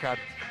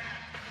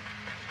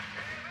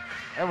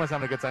 Everyone's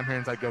having a good time here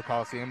inside Gill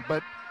Coliseum.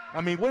 But,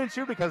 I mean, wouldn't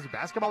you? Because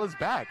basketball is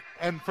back.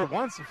 And for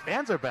once,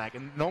 fans are back.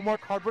 And no more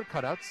cardboard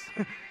cutouts.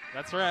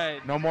 That's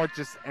right. No more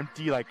just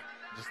empty,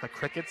 just the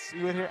crickets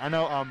you would hear. I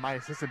know my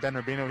assistant, Ben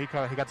Rubino,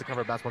 he got to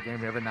cover a basketball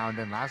game every now and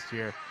then last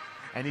year.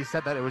 And he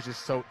said that it was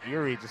just so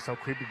eerie, just so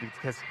creepy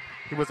because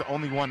he was the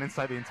only one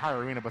inside the entire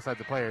arena besides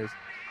the players.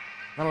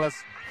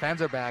 Nonetheless,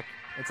 fans are back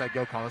inside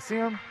Gill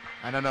Coliseum.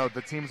 And I know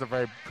the teams are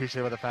very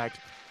appreciative of the fact,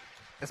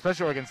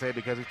 especially Oregon State,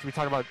 because we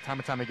talk about time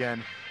and time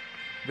again,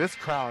 this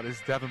crowd is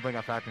definitely bringing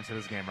a factor into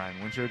this game, Ryan.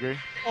 Wouldn't you agree?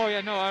 Oh, yeah,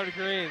 no, I would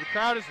agree. The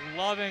crowd is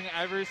loving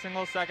every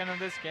single second of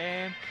this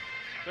game.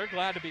 They're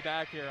glad to be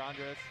back here,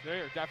 Andres.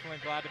 They're definitely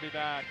glad to be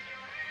back.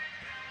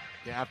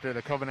 Yeah, after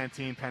the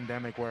COVID-19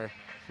 pandemic where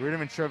we weren't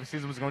even sure if the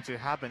season was going to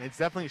happen, it's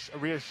definitely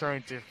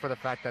reassuring for the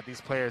fact that these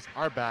players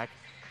are back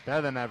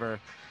better than ever,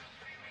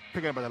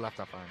 picking up where they left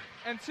off, Ryan.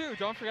 And, two,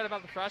 don't forget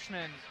about the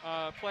freshmen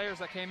players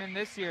that came in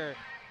this year.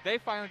 They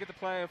finally get to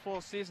play a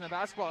full season of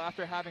basketball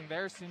after having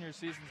their senior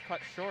seasons cut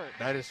short.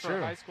 That is true.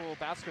 For high school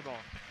basketball.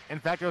 In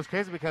fact, it was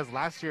crazy because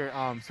last year,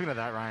 speaking of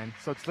that, Ryan,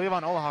 so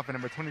Slavon Olahoffen,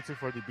 number 22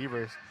 for the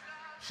Beavers,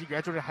 she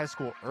graduated high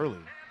school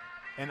early.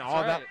 And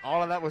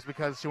all of that was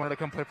because she wanted to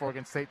come play for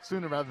Oregon State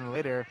sooner rather than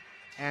later.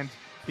 And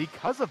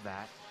because of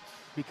that,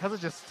 because of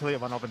just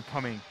Slavon Olahoffen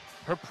coming,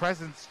 her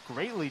presence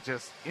greatly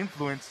just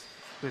influenced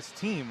this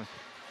team.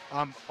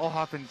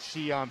 Olahoffen,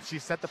 she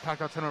set the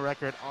Pac-12 tournament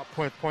record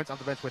points off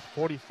the bench with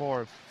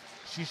 44.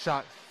 She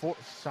shot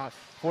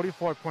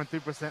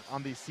 44.3%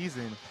 on the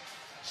season.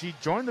 She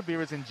joined the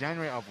Beavers in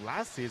January of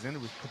last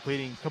season,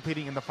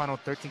 competing in the final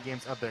 13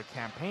 games of their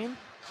campaign.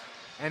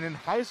 And in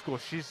high school,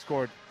 she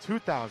scored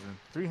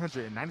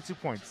 2,392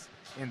 points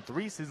in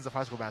 3 seasons of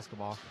high school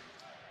basketball.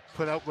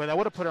 That would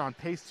have put her on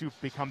pace to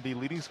become the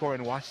leading scorer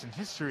in Washington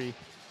history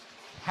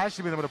had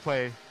she been able to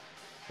play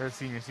her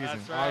senior season.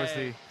 That's right.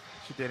 Obviously,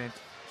 she didn't.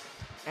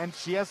 And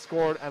she has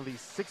scored at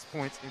least 6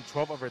 points in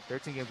 12 of her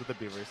 13 games with the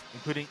Beavers,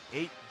 including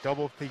 8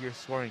 double-figure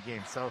scoring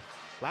games. So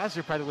last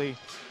year, practically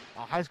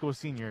a high school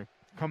senior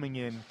coming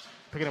in,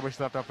 picking up where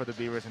she left off for the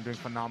Beavers and doing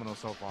phenomenal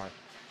so far.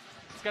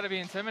 It's got to be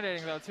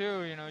intimidating, though,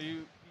 too. You know,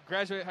 you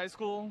graduate high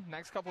school,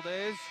 next couple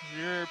days,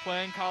 you're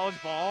playing college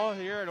ball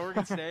here at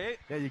Oregon State.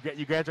 Yeah,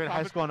 you graduate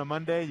high school on a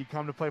Monday, you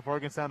come to play for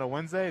Oregon State on a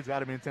Wednesday. It's got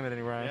to be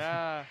intimidating, right?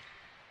 Yeah.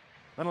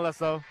 Nonetheless,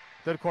 though,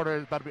 third quarter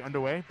is about to be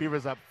underway.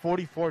 Beavers up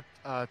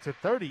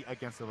 44-30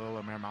 against the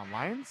Loyola Marymount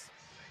Lions.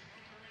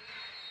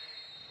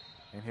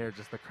 And here,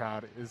 just the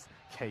crowd is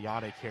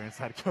chaotic here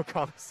inside Gill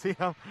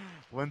Coliseum.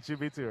 Wouldn't you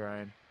be too,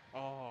 Ryan?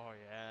 Oh,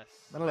 yes.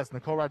 Nonetheless,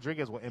 Nicole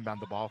Rodriguez will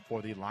inbound the ball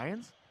for the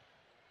Lions.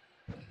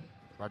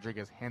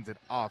 Rodriguez hands it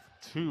off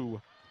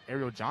to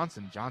Ariel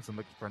Johnson. Johnson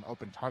looking for an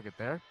open target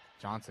there.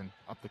 Johnson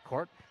up the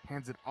court,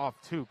 hands it off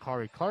to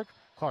Kari Clark.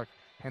 Clark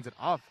hands it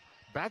off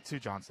back to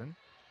Johnson.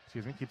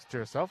 Keeps it to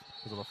herself.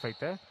 There's a little fake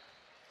there.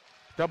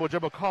 Double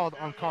dribble called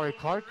on Kari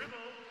Clark.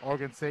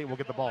 Oregon State will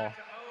get the ball.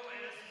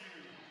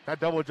 That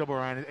double dribble,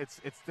 Ryan, it's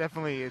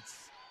definitely,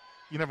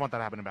 you never want that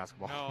to happen in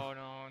basketball. No,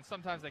 and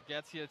sometimes that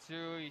gets you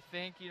too. You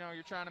think, you're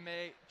trying to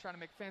make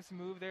a fancy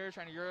move there,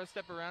 trying to Euro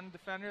step around the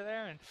defender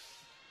there, and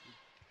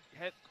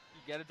you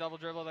get a double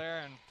dribble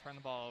there and turn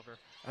the ball over.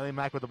 Ellie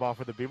Mack with the ball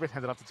for the Beavers,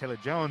 hands it off to Taylor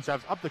Jones,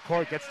 drives up the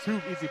court, gets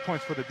 2 easy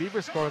points for the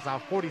Beavers, scores now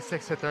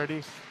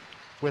 46-30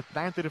 with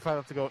 9:35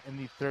 left to go in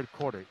the third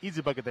quarter.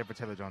 Easy bucket there for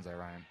Taylor Jones there,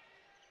 Ryan.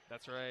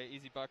 That's right,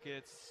 easy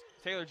buckets.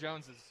 Taylor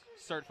Jones is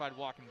certified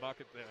walking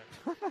bucket there.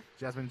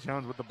 Jasmine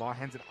Jones with the ball,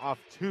 hands it off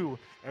to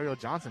Ariel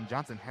Johnson.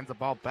 Johnson hands the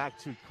ball back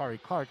to Kari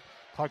Clark.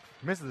 Clark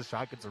misses the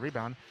shot, gets a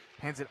rebound,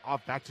 hands it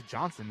off back to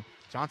Johnson.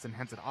 Johnson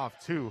hands it off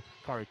to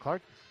Kari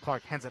Clark.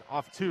 Clark hands it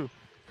off to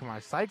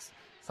Kamari Sykes.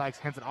 Sykes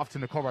hands it off to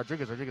Nicole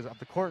Rodriguez. Rodriguez up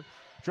the court,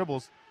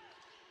 dribbles,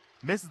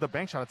 misses the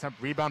bank shot attempt.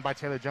 Rebound by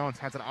Taylor Jones,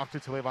 hands it off to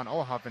Slavon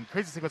Olahoffen.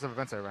 Crazy sequence of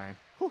events there, Ryan.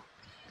 Whew.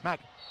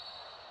 Mack.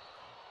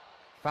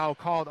 Foul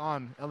called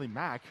on Ellie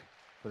Mack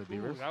for the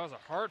Beavers. That was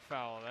a hard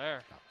foul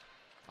there.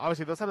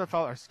 Obviously, those types of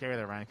fouls are scary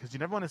there, Ryan, because you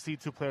never want to see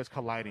 2 players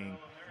colliding.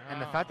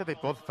 And the fact that they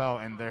both fell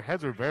and their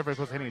heads were very, very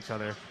close to hitting each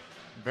other,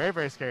 very,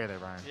 very scary there,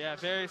 Ryan. Yeah,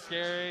 very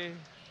scary.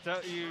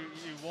 you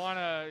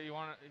wanna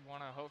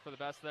hope for the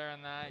best there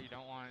in that. You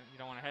don't want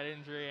a head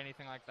injury,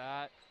 anything like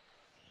that.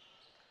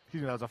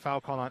 Excuse me, that was a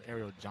foul call on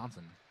Ariel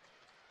Johnson.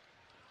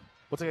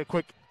 We'll take a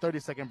quick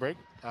 30-second break.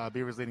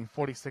 Beavers leading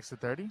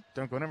 46-30.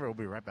 Don't go anywhere. We'll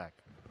be right back.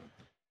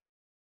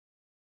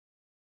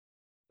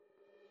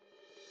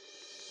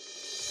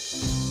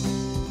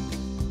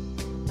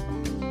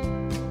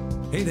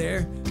 Hey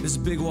there, this is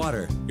Big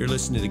Water. You're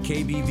listening to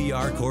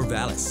KBVR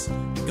Corvallis.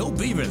 Go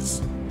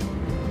Beavers!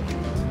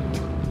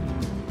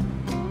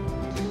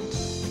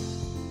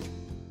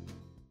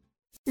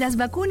 Las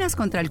vacunas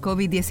contra el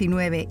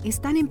COVID-19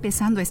 están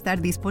empezando a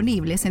estar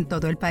disponibles en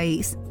todo el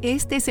país.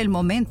 Este es el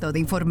momento de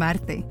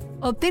informarte.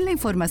 Obtén la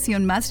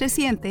información más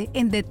reciente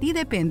en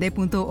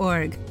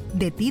detidepende.org.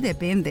 De ti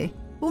depende.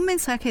 Un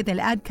mensaje del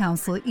Ad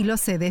Council y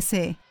los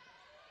CDC.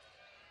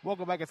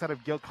 Welcome back inside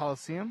of Guild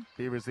Coliseum.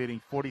 Beavers leading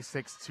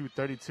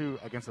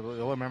 46-32 against the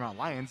Loyola Marymount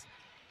Lions.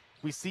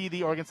 We see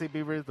the Oregon State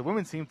Beavers, the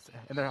women's team,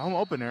 in their home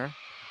opener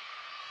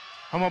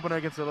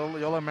against the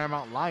Loyola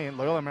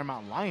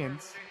Marymount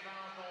Lions.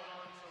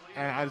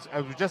 And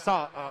as we just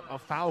saw, a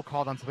foul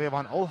called on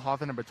Levan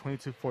Olhoffen, number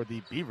 22 for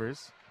the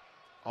Beavers.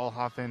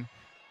 Olhoffen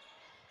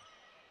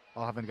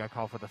got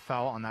called for the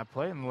foul on that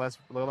play, unless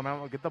Loyola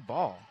Marymount will get the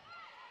ball.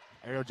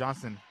 Ariel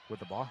Johnson with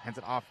the ball, hands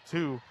it off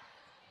to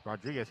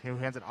Rodriguez, who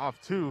hands it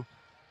off to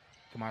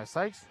Kamaya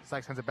Sykes.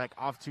 Sykes hands it back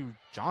off to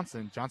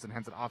Johnson. Johnson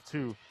hands it off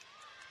to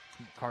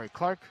Kari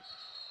Clark.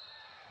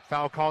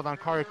 Foul called on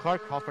Kari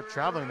Clark, called for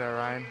traveling there,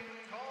 Ryan.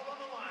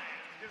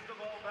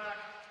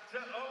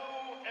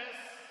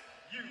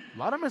 A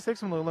lot of mistakes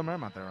from Loyola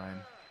Marymount there,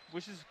 Ryan.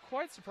 Which is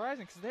quite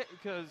surprising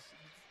because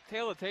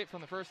tail of tape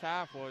from the first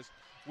half was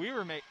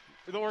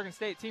the Oregon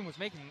State team was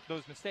making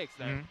those mistakes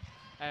there.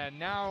 Mm-hmm. And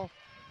now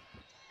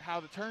how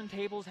the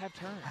turntables have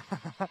turned,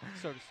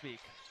 so to speak.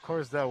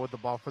 Corsdale with the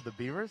ball for the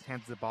Beavers,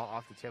 hands the ball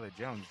off to Taylor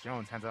Jones.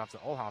 Jones hands it off to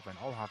Olhoffen.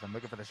 Olhoffen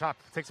looking for the shot,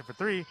 takes it for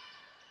three.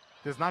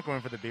 Does not go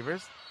in for the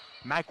Beavers.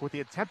 Mack with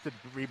the attempted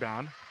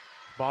rebound.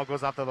 Ball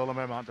goes off the Loyola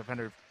Marymount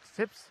defender,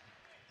 tips.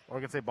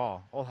 Oregon State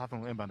ball.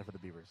 Olhoffen will inbound it for the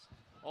Beavers.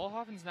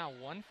 Olhoffen's now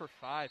 1 for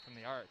 5 from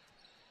the arc.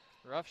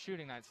 Rough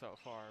shooting night so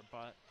far,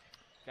 but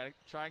got to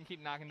try and keep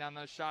knocking down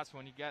those shots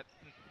when you get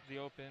the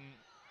open.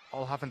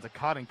 Olhoffen's a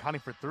cutting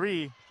for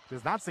three.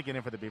 Does not sink it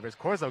in for the Beavers.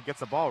 Corzo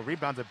gets the ball,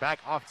 rebounds it back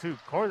off to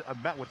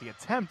Met with the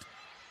attempt.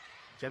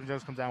 Jasmine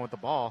Jones comes down with the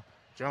ball.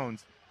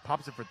 Jones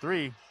pops it for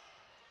three.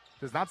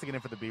 Does not sink it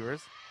in for the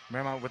Beavers.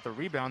 Marymount with the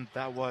rebound.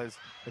 That was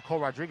Nicole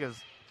Rodriguez.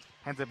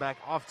 Hands it back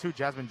off to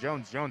Jasmine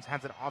Jones. Jones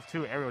hands it off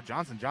to Ariel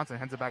Johnson. Johnson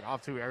hands it back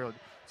off to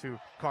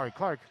Kari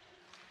Clark.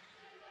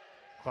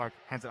 Clark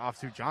hands it off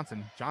to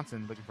Johnson.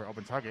 Johnson looking for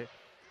open target.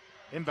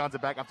 Inbounds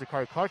it back up to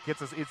Kari Clark.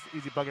 Gets us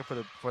easy bucket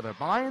for the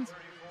Lions.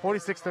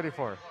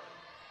 46-34.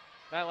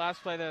 That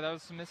last play there, that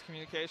was some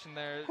miscommunication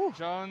there. Whew.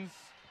 Jones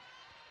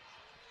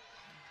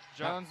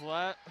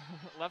left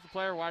the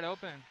player wide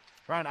open.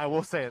 Ryan, I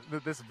will say it.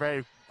 This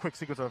very quick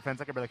sequence of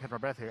offense, I can barely catch my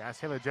breath here. As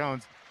Taylor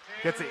Jones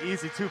gets an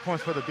easy 2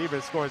 points for the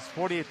Beavers, scores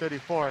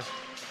 48-34.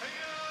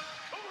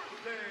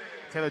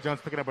 Taylor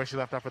Jones picking up where she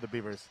left off for the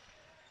Beavers.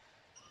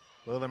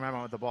 Loyola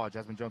Marymount with the ball.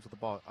 Jasmine Jones with the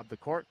ball up the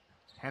court.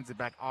 Hands it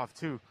back off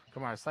to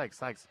Kamara Sykes.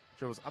 Sykes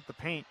dribbles up the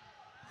paint.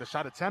 The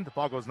shot attempt. The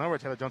ball goes nowhere.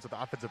 Taylor Jones with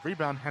the offensive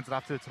rebound. Hands it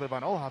off to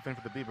Levan Olhoffen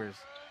for the Beavers.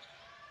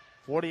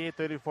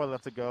 48-34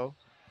 left to go.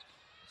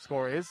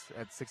 Score is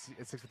at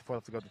 6:54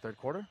 left to go the third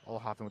quarter.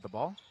 Olhoffen with the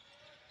ball.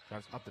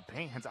 Drives up the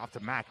paint. Hands it off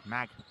to Mack.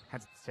 Mack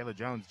hands it to Taylor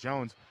Jones.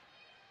 Jones,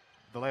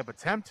 the layup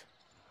attempt.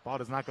 Ball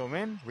does not go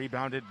in.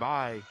 Rebounded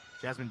by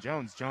Jasmine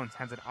Jones. Jones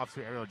hands it off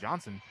to Ariel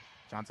Johnson.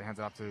 Johnson hands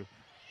it off to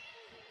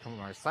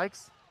Kamara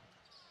Sykes.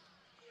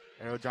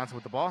 Ariel Johnson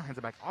with the ball. Hands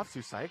it back off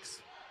to Sykes.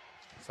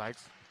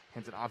 Sykes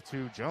hands it off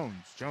to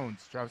Jones.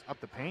 Jones drives up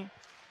the paint.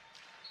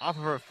 Off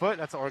of her foot.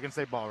 That's an Oregon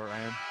State ball,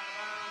 Ryan.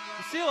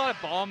 You see a lot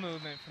of ball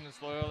movement from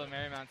this Loyola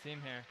Marymount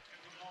team here.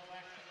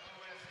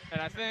 And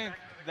I think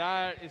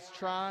that is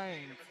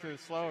trying to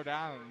slow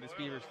down this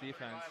Beavers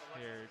defense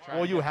here.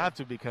 Well, you have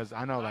to, because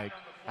I know, like,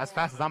 as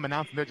fast as I'm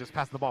announcing, they're just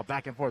passing the ball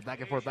back and forth,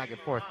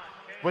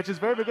 which is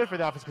very, very good for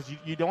the offense because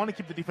you don't want to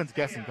keep the defense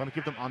guessing. You want to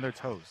keep them on their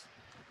toes.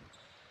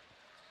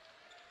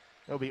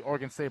 It'll be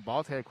Oregon State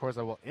ball. Taylor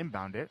Corza will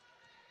inbound it.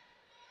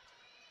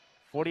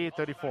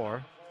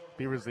 48-34.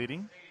 Beavers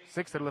leading.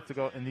 6:30 left to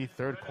go in the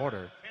third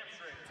quarter.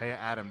 Taya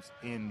Adams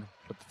in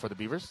for the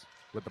Beavers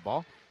with the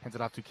ball. Hands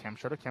it off to Cam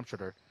Schroeder. Cam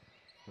Schroeder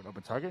with an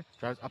open target.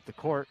 Drives up the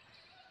court.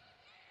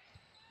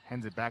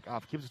 Hands it back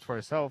off. Keeps it for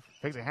herself.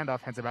 Takes a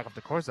handoff. Hands it back up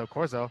to Corzo.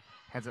 Corzo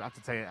hands it off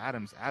to Taya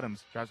Adams.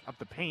 Adams drives up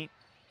the paint.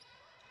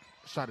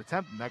 Shot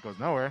attempt. And that goes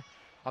nowhere.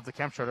 Off to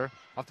Cam Schroeder.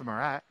 Off to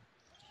Murat.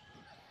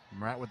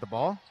 Murat with the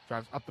ball.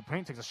 Drives up the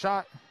paint. Takes a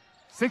shot.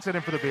 Sinks it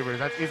in for the Beavers.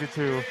 That's easy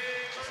too.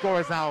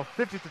 Score is now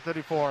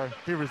 50-34.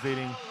 Beavers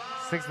leading.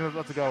 6 minutes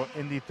left to go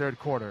in the third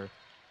quarter.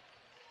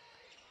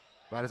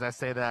 Right as I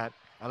say that,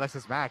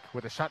 Alexis Mack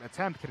with a shot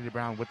attempt. Kennedy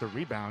Brown with the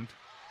rebound.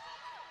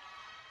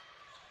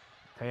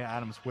 Taya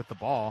Adams with the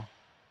ball.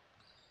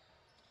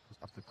 Goes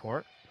up the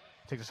court.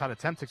 Takes a shot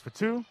attempt. Takes for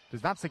two.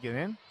 Does not sink it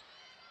in.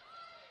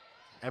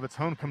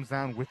 Evertone comes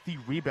down with the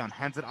rebound,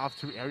 hands it off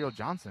to Ariel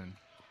Johnson.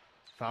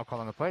 Foul call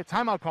on the play.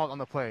 Timeout called on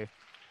the play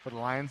for the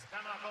Lions.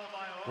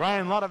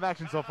 Ryan, a lot of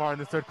action so far in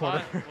this third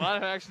quarter. A lot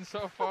of action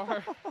so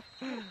far.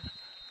 I was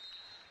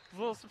a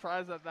little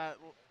surprised at that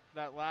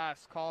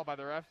last call by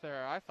the ref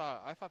there. I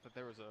thought that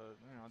there was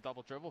a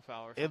double dribble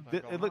foul or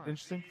something. It looked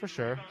interesting for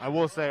sure. I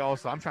will say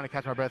also, I'm trying to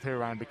catch my breath here,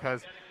 Ryan,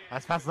 because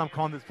as fast as I'm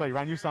calling this play,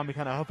 Ryan, you saw me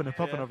kind of huffing and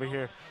puffing over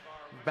here.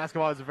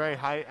 Basketball is a very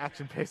high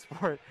action paced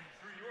sport.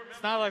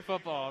 It's not like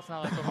football.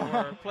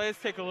 Where plays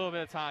take a little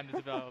bit of time to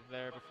develop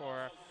there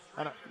before.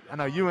 I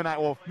know you and I,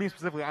 well, me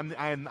specifically,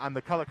 I'm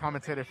the color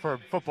commentator for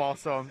football,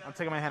 so I'm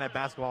taking my hand at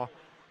basketball.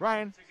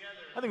 Ryan,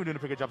 I think we're doing a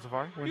pretty good job so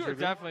far. You are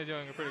definitely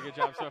doing a pretty good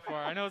job so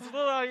far. I know it's a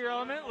little out of your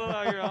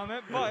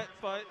element, but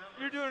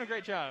you're doing a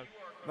great job.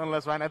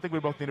 Nonetheless, Ryan, I think we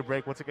both need a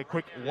break. We'll take a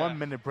quick 1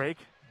 minute break.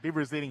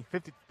 Beavers leading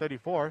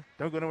 50-34.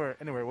 Don't go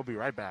anywhere. We'll be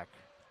right back.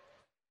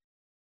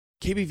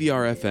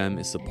 KBVR-FM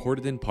is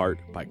supported in part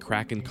by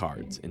Kraken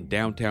Cards in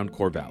downtown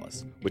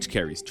Corvallis, which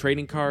carries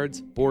trading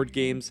cards, board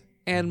games,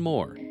 and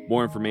more.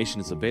 More information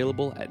is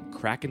available at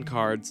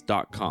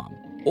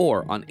krakencards.com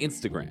or on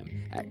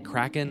Instagram at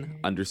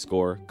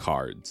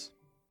kraken_cards.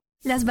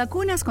 Las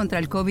vacunas contra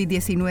el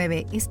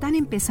COVID-19 están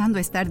empezando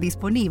a estar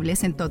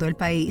disponibles en todo el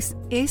país.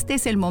 Este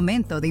es el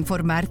momento de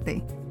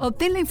informarte.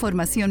 Obtén la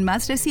información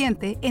más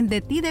reciente en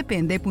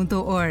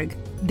detidepende.org.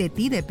 De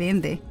ti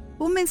depende.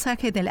 Un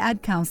mensaje del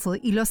Ad Council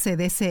y los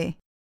CDC.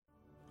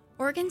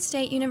 Oregon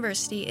State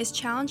University is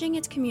challenging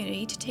its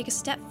community to take a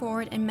step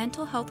forward in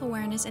mental health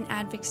awareness and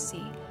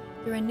advocacy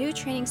through a new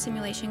training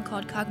simulation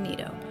called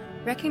Cognito,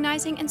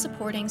 recognizing and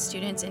supporting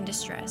students in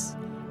distress.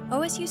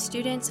 OSU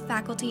students,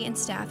 faculty, and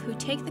staff who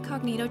take the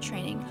Cognito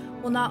training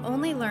will not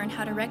only learn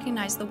how to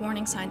recognize the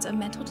warning signs of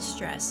mental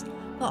distress,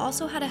 but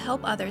also how to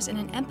help others in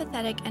an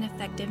empathetic and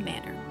effective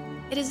manner.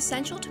 It is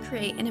essential to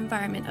create an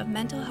environment of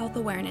mental health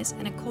awareness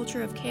and a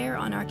culture of care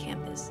on our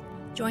campus.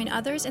 Join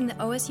others in the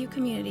OSU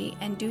community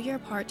and do your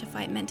part to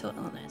fight mental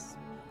illness.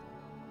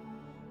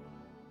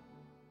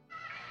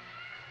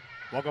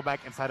 Welcome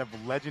back inside of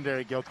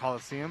legendary Gill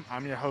Coliseum.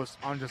 I'm your host,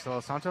 Andres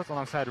Los Santos,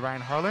 alongside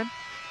Ryan Harlan.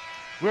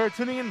 We're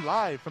tuning in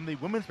live from the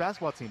women's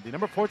basketball team, the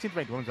number 14th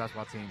ranked women's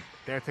basketball team.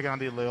 They're taking on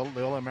the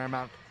Loyola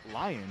Marymount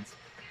Lions.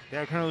 They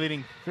are currently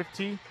leading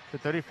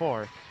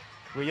 50-34.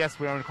 Well, yes,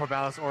 we are in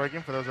Corvallis,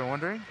 Oregon, for those who are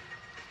wondering.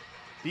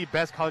 The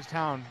best college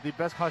town in the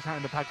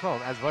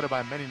Pac-12, as voted by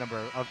a many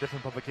number of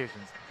different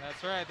publications.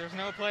 That's right. There's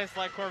no place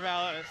like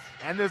Corvallis.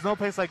 And there's no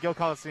place like Gill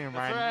Coliseum,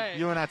 Ryan. Right.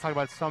 You and I talk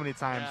about it so many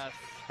times. Yes.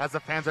 As the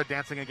fans are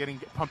dancing and getting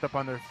pumped up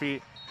on their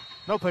feet.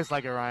 No place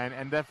like it, Ryan.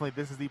 And definitely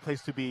this is the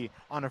place to be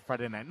on a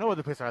Friday night. No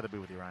other place I'd rather be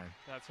with you, Ryan.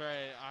 That's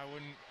right. I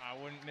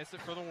wouldn't miss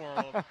it for the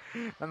world.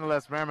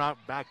 Nonetheless, Marymount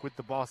back with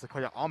the ball.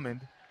 Sequoia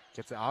Almond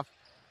gets it off.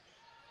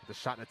 The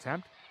shot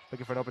attempt.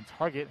 Looking for an open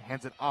target.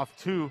 Hands it off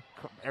to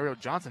Ariel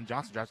Johnson.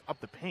 Johnson drives up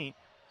the paint.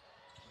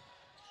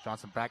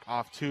 Johnson back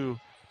off to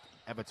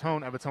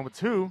Evertone. Evertone with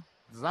two.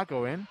 Does not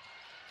go in.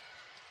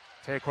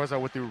 Taya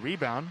Corzo with the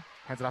rebound.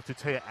 Hands it off to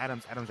Taya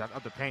Adams. Adams drives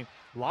up the paint.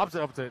 Lobs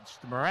it up to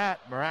Murat.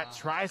 Murat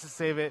tries to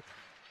save it.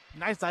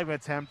 Nice diving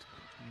attempt.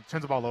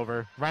 Turns the ball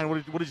over. Ryan,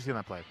 what did you see on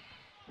that play?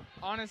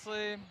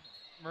 Honestly,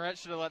 Murat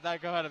should have let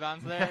that go out of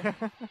bounds there.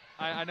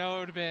 I know it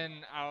would have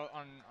been out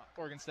on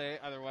Oregon State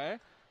either way,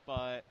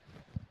 but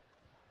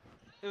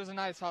it was a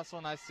nice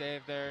hustle, nice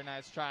save there.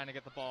 Nice trying to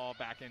get the ball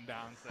back in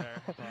bounds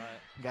there. But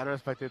got to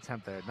respect the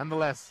attempt there.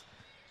 Nonetheless,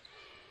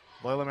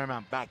 Loyola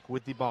Marymount back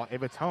with the ball.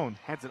 Evertone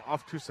hands it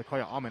off to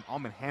Sequoia Almond.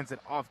 Almond hands it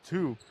off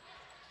to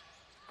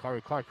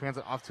Kari Clark, who hands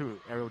it off to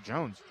Ariel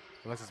Jones.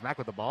 Alexis Mack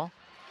with the ball.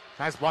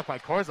 Nice block by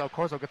Corzo.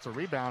 Corzo gets a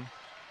rebound.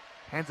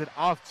 Hands it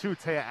off to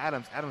Taya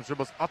Adams. Adams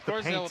dribbles up the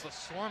paint. Corzo with a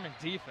swarming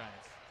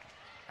defense.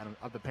 Adams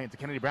up the paint to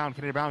Kennedy Brown.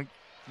 Kennedy Brown,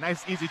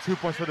 nice easy 2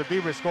 points for the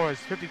Beavers. Scores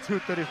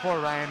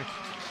 52-34, Ryan.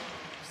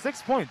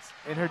 6 points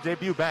in her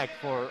debut back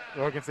for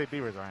the Oregon State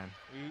Beavers, Ryan.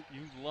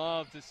 You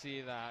love to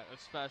see that,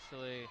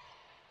 especially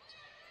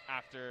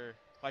after,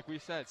 like we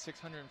said,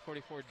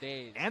 644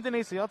 days. And an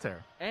ACL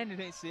tear.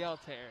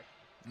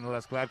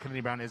 Nonetheless, glad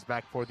Kennedy Brown is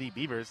back for the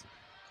Beavers.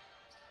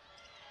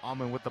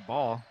 Almond with the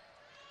ball.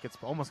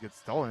 Almost gets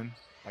stolen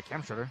by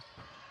Cam Schroeder.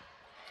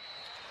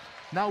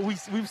 Now,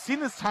 we've seen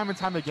this time and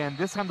time again.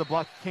 This time the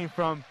block came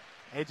from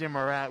A.J.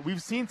 Murat.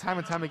 We've seen time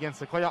and time again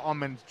Sequoia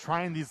Almond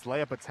trying these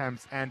layup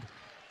attempts, and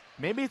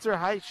maybe it's her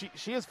height.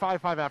 She is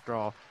 5'5" after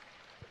all.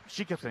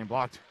 She kept getting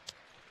blocked.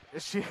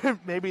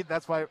 Maybe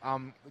that's why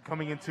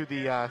coming into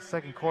the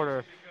second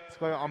quarter,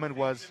 Sequoia Almond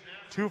was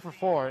 2 for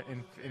 4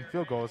 in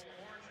field goals.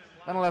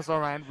 Nonetheless, all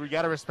right, we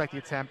got to respect the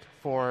attempt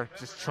for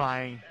just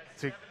trying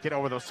to get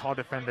over those tall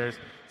defenders,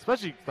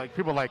 especially like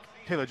people like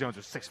Taylor Jones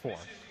are 6'4".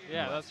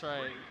 Yeah, that's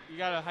right. You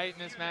got a height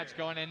mismatch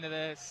going into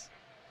this.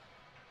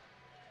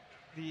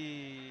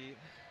 The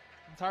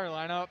entire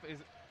lineup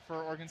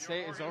for Oregon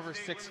State is over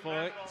 6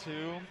 foot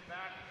too.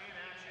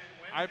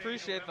 I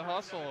appreciate the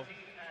hustle.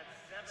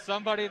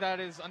 Somebody that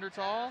is under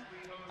tall,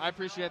 I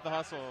appreciate the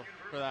hustle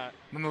for that.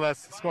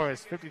 Nonetheless, the score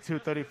is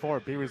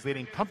 52-34. Beavers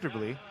leading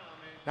comfortably.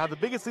 Now, the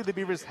biggest lead the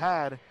Beavers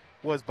had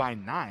was by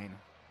 9.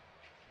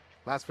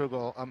 Last field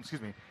goal.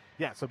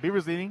 Yeah, so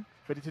Beavers leading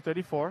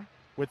 52-34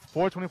 with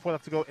 4:24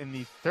 left to go in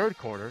the third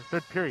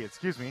period.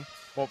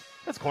 Well,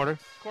 that's quarter.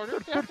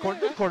 Third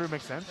quarter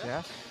makes sense.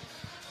 Yeah.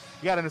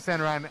 You gotta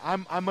understand, Ryan.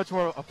 I'm much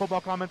more a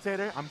football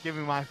commentator. I'm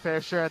giving my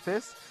fair share at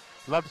this.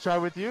 Love to try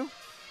with you.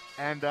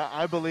 And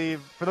I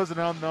believe, for those that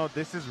don't know,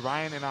 this is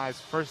Ryan and our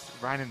first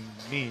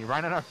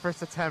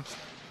attempt.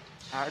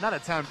 Not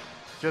attempt,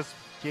 just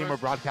game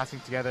of broadcasting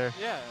together.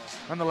 Yeah.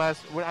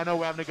 Nonetheless, I know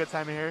we're having a good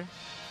time here.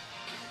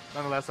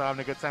 I'm having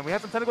a good time. We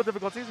had some technical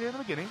difficulties here in the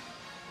beginning,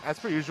 as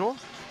per usual.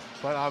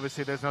 But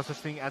obviously, there's no such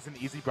thing as an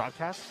easy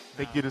broadcast.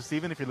 Thank you to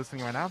Steven, if you're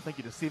listening right now. Thank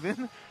you to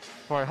Steven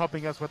for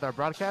helping us with our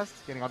broadcast,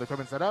 getting all the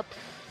equipment set up.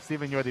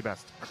 Steven, you're the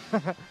best.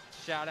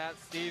 Shout out,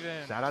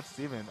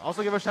 Steven.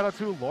 Also give a shout out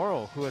to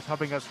Laurel, who is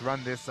helping us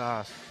run this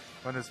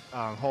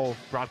whole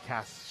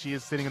broadcast. She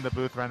is sitting in the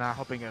booth right now,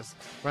 helping us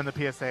run the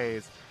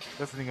PSAs,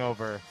 listening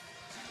over.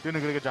 Doing a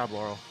really good job,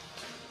 Laurel.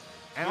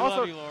 And we also,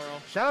 love you,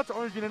 Laurel. Shout out to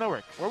Orange Media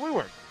Network, where we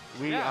work.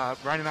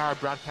 Ryan and I are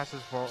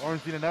broadcasters for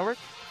Orange Media Network,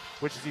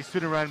 which is the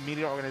student-run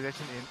media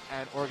organization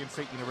at Oregon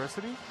State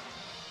University.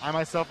 I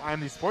myself, I'm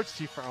the sports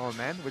chief for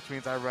OMN, which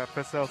means I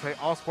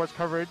facilitate all sports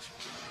coverage.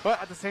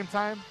 But at the same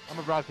time, I'm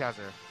a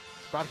broadcaster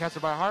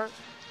by heart.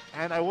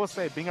 And I will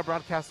say, being a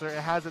broadcaster,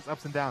 it has its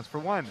ups and downs. For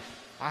one,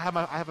 I have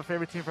a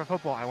favorite team for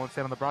football. I won't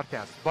say it on the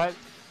broadcast. But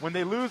when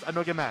they lose, I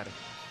don't get mad.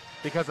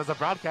 Because as a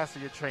broadcaster,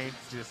 you're trained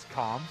to just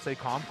stay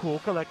calm, cool,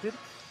 collected,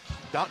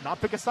 not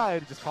pick a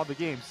side, just call the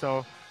game.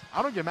 So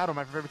I don't get mad when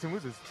my favorite team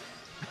loses.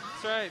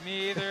 That's right,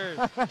 me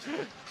either.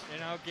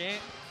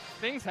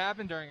 Things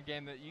happen during a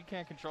game that you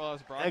can't control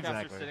as a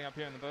broadcaster sitting up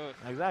here in the booth.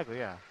 Exactly,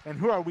 yeah. And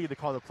who are we to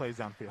call the plays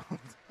downfield?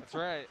 That's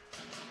right.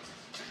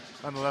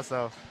 Nonetheless,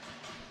 though.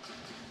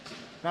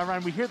 Now,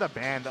 Ryan, we hear the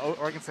band, the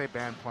Oregon State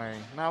band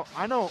playing. Now,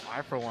 I know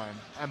for one,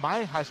 at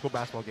my high school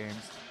basketball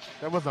games,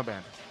 there was no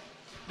band.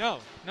 No.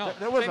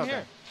 There was no here.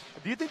 band.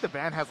 Do you think the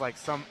band has I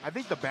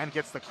think the band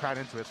gets the crowd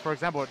into it. For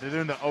example, they're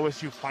doing the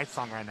OSU fight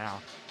song right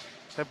now.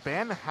 The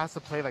band has to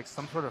play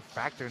some sort of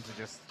factor into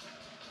just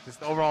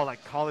the overall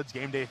college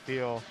game day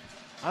feel.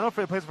 I don't know if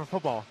it plays for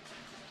football,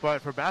 but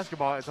for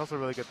basketball, it's also a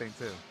really good thing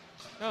too.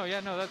 No,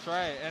 that's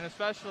right. And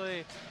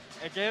especially,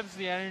 it gives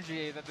the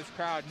energy that this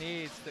crowd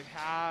needs to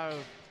have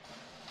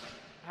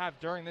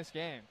during this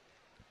game.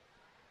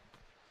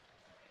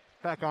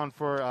 Back on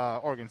for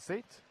Oregon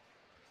State.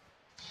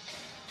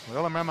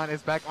 Loyola Marymount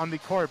is back on the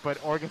court,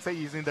 but Oregon State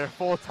using their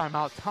full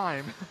timeout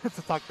time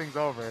to talk things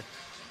over.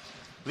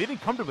 Leading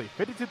comfortably,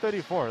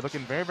 52-34.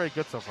 Looking very, very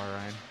good so far,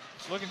 Ryan.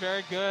 Looking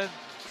very good.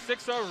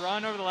 6-0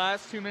 run over the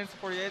last 2 minutes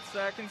and 48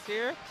 seconds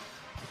here.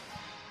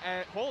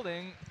 And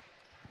holding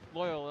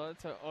Loyola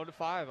to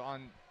 0-5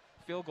 on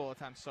field goal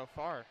attempts so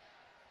far.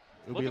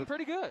 Looking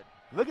pretty good.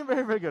 Looking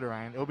very, very good,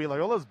 Ryan. It will be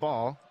Loyola's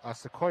ball.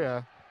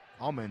 Sequoia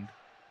Almond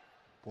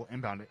will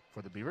inbound it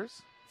for the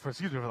Beavers. For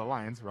the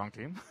Lions. Wrong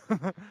team.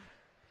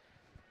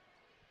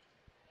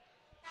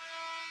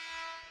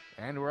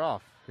 And we're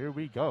off. Here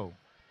we go.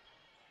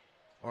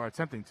 Or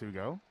attempting to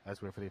go,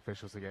 as we wait for the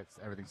officials to get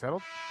everything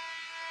settled.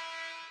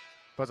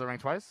 Buzzer rang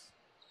twice.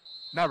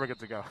 Now we're good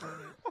to go.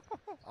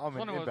 I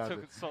wonder what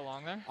took it so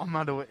long there.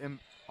 Almond will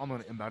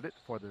inbound it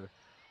for the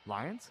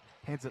Lions.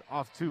 Hands it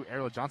off to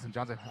Ariel Johnson.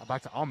 Johnson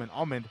back to Almond.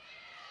 Almond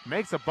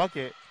makes a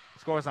bucket.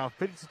 Scores now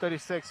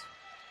 52-36.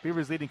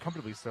 Beavers leading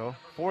comfortably still.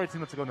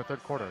 4:18 left to go in the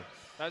third quarter.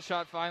 That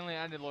shot finally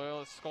ended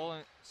Loyola's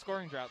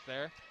scoring drought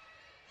there.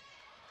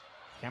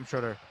 Cam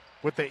Schroeder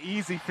with the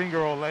easy finger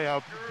roll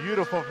layup.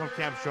 Beautiful from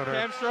Cam Schroeder.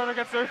 Cam Schroeder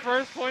gets their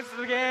first points of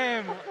the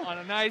game on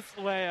a nice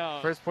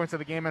layup. First points of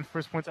the game and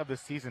first points of the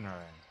season,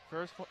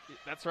 Ryan.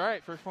 That's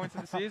right, first points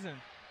of the season.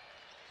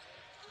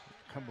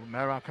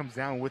 Marymount comes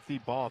down with the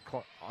ball.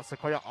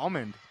 Sequoia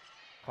Almond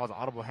calls an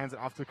audible, hands it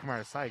off to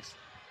Kamara Sykes.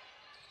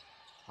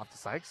 Off to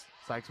Sykes.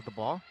 Sykes with the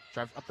ball.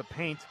 Drives up the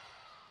paint.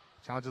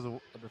 Challenges a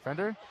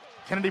defender.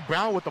 Kennedy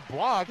Brown with the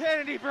block.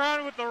 Kennedy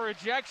Brown with the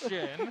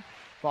rejection.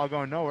 Ball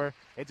going nowhere.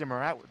 AJ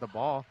Murat with the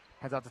ball.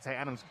 Hands out to Tay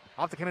Adams.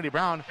 Off to Kennedy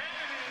Brown.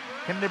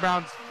 Kennedy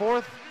Brown's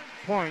fourth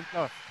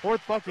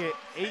bucket.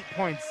 8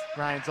 points,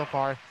 Ryan, so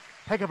far.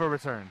 Heck of a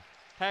return.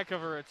 Heck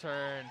of a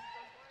return.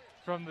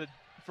 From the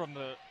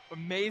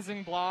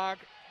amazing block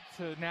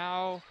to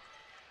now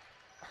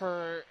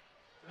her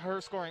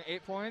scoring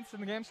 8 points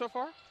in the game so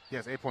far?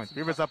 Yes, 8 points.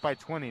 Beavers up by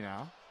 20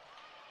 now.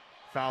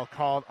 Foul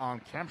called on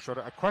Cam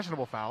Schroeder. A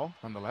questionable foul,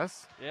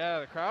 nonetheless. Yeah,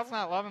 the crowd's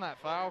not loving that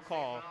foul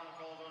call.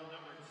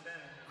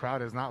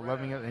 Crowd is not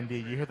loving it,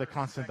 indeed. You hear the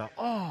constant,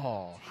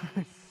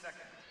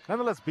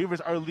 Nonetheless,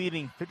 Beavers are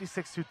leading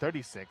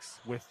 56-36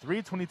 with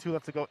 3:22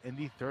 left to go in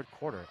the third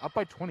quarter. Up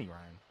by 20,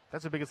 Ryan.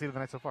 That's the biggest lead of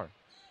the night so far.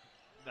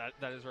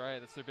 That is right.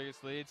 That's their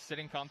biggest lead.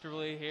 Sitting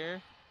comfortably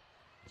here.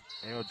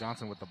 A.O.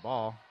 Johnson with the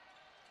ball.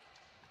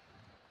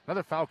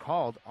 Another foul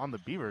called on the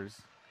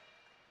Beavers.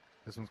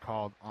 This one's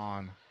called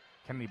on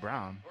Kennedy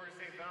Brown.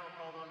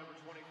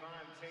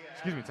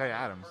 Tay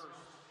Adams.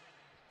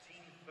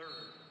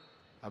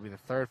 That'll be the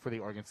third for the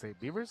Oregon State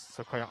Beavers.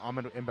 So Sequoia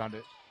Almond will inbound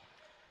it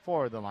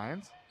for the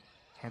Lions.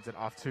 Hands it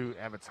off to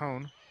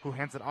Avatone, who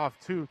hands it off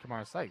to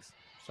Kamara Sykes.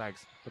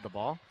 Sykes with the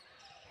ball.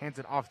 Hands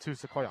it off to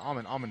Sequoia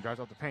Almond. Almond drives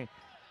out the paint.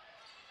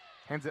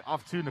 Hands it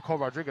off to Nicole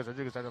Rodriguez.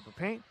 Rodriguez drives out the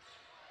paint.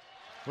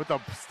 With a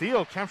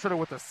steal. Cam Schroeder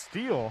with a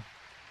steal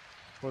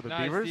for the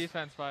Beavers. Nice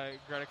defense by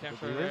Greta Cam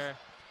Schroeder there.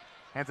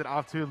 Hands it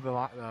off to the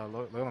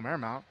Loyola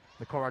Marymount.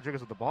 Nicole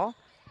Rodriguez with the ball.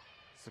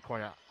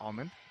 Sequoia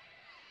Almond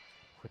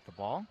with the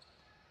ball.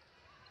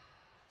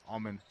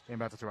 Almond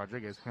inbounds to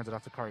Rodriguez. Hands it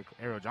off to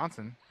Ariel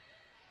Johnson.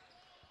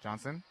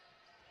 Johnson.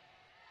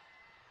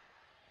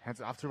 Hands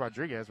it off to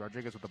Rodriguez.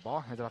 Rodriguez with the ball.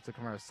 Hands it off to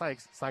Camara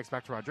Sykes. Sykes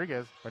back to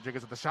Rodriguez.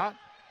 Rodriguez with the shot.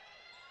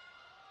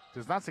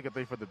 Does not take a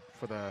three for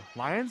the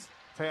Lions.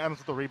 Tay Adams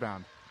with the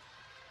rebound.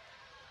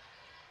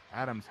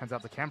 Adams hands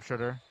out to Cam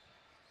Schroeder.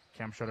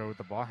 Cam Schroeder with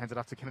the ball. Hands it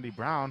off to Kennedy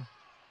Brown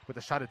with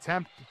the shot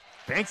attempt.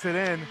 Banks it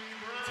in.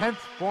 10th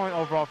point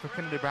overall for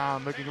Kennedy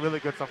Brown. Looking really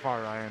good so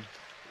far, Ryan.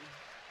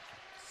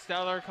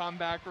 Stellar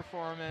comeback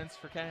performance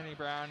for Kennedy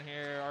Brown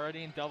here.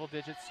 Already in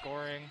double-digit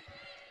scoring.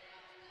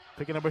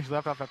 Picking up where she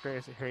left off after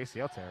her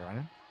ACL tear,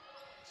 Ryan.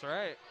 That's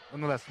right.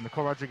 Nonetheless,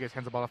 Nicole Rodriguez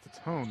hands the ball off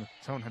to Tone.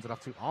 Tone hands it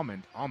off to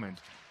Almond. Almond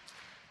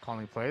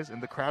calling plays,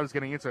 and the crowd is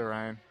getting into it,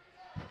 Ryan.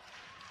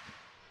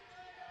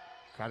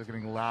 Crowd is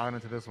getting loud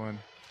into this one.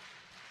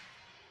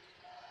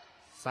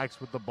 Sykes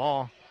with the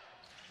ball.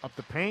 Up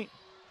the paint.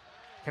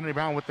 Kennedy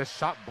Brown with the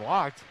shot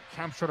blocked.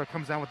 Cam Schroeder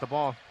comes down with the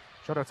ball.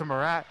 Schroeder to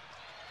Murat.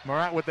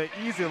 Murat with the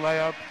easy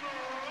layup.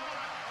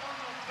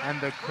 And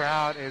the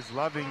crowd is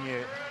loving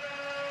it.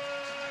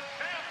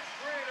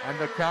 And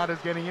the crowd is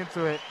getting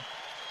into it.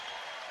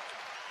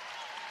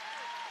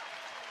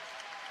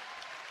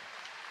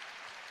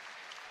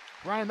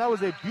 Ryan, that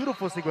was a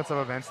beautiful sequence of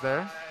events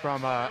there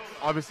from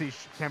obviously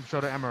Cam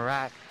Schroeder and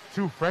Murat,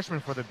 two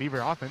freshmen for the Beaver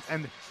offense.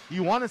 And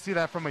you want to see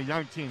that from a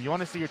young team. You want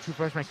to see your two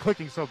freshmen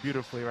clicking so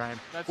beautifully, Ryan.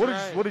 That's what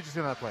right. What did you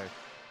see in that play?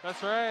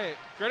 That's right.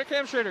 Greta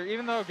Cam Schroeder,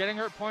 even though getting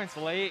her points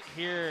late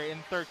here in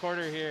the third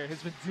quarter here,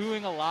 has been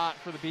doing a lot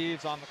for the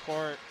Beavs on the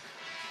court.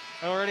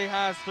 Already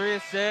has 3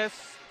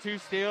 assists, 2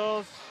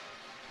 steals.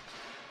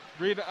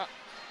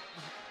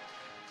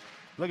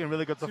 Looking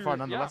really good so far,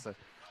 nonetheless. Yeah.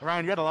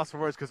 Ryan, you had a loss for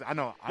words because I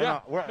know.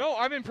 No,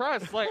 I'm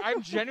impressed. Like,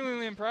 I'm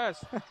genuinely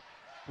impressed.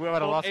 We're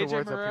at a loss for AJ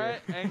words Murat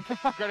up here. and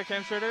Greta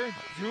Cam Schroeder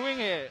doing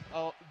it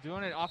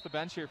off the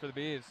bench here for the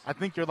Beavs. I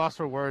think your loss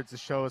for words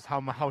shows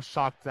how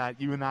shocked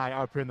that you and I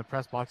are up here in the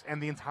press box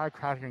and the entire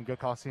crowd here in Good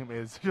Coliseum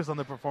is just on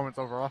the performance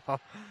overall.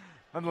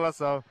 Nonetheless,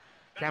 though,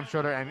 Cam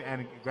Schroeder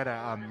and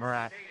Greta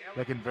Murat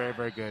looking very,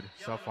 very good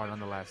so far,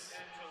 nonetheless.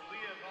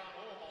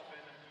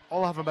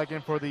 Olhoffen back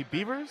in for the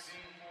Beavers.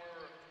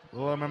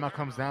 Loyola Marymount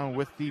comes down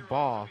with the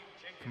ball.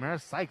 Camara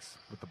Sykes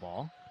with the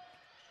ball.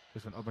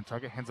 There's an open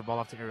target. Hands the ball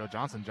off to Ariel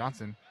Johnson.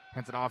 Johnson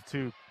hands it off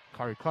to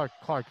Kari Clark.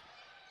 Clark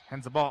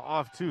hands the ball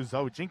off to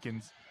Zoe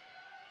Jenkins.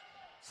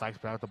 Sykes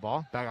back with the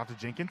ball. Back off to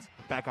Jenkins.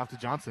 Back off to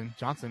Johnson.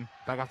 Johnson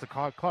back off to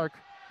Clark.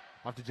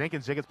 Off to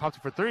Jenkins. Jenkins pops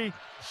it for 3.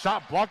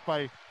 Shot blocked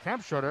by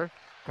Cam Schroeder.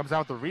 Comes out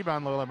with the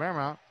rebound. Loyola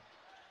Marymount.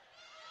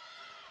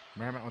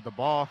 Marymount with the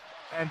ball.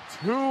 And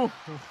 2.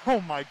 Oh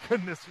my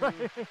goodness. Right?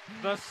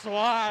 The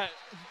SWAT.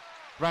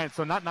 Right,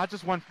 so not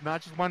just one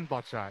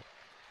block shot,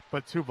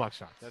 but 2 block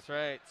shots. That's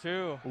right,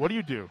 2. What do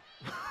you do?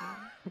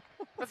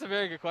 That's a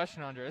very good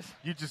question, Andres.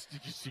 You just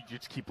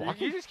keep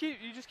blocking. You just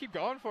keep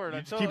going for it.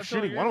 You just keep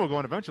shooting. One will go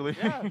in eventually.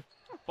 Yeah,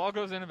 ball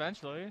goes in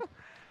eventually.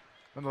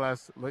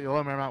 Nonetheless,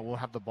 Loyola Marymount will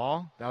have the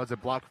ball. That was a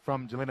block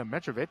from Jelena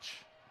Mitrovic.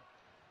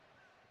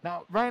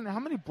 Now, Ryan, how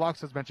many blocks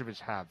does Mitrovic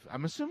have?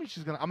 I'm assuming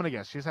I'm gonna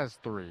guess she has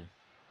 3,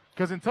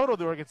 because in total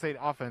the Oregon State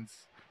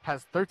offense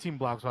has 13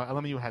 blocks while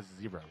LMU has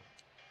 0.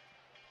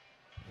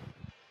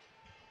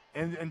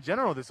 In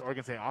general, this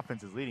Oregon State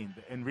offense is leading.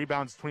 In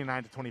rebounds,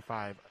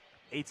 29-25,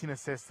 18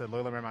 assists to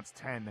Loyola Marymount's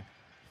 10,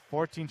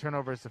 14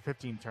 turnovers to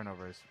 15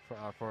 turnovers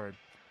for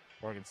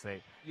Oregon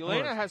State.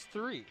 Elena has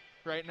 3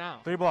 right now.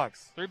 3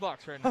 blocks. 3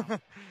 blocks right now.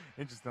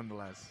 Interesting,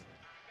 nonetheless.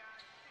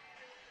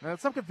 Now,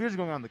 some confusion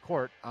going on in the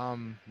court.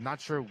 Not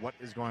sure what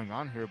is going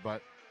on here,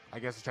 but I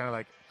guess it's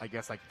trying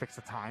to fix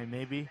the time,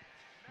 maybe.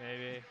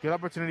 Maybe. Good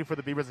opportunity for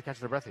the Beavers to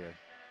catch their breath here.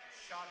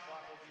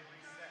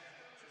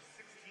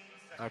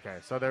 Okay,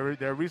 so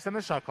they're resetting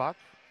the shot clock.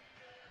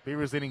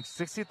 Beavers leading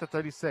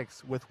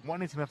 60-36 with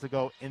 1:18 left to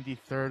go in the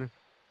third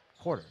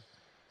quarter.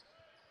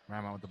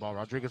 Marymount with the ball.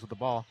 Rodriguez with the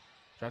ball.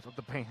 Drives up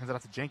the paint. Hands it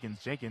off to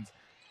Jenkins. Jenkins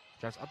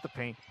drives up the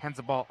paint. Hands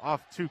the ball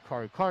off to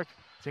Kari Clark.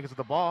 Jenkins with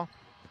the ball.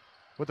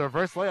 With the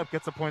reverse layup,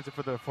 gets a point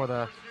for the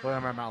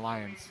Loyola Marymount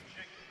Lions.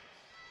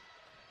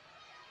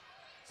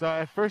 So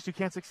at first you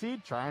can't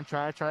succeed. Try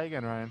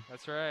again, Ryan.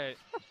 That's right.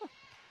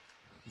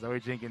 Zoe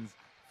Jenkins.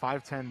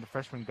 5'10", the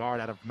freshman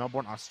guard out of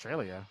Melbourne,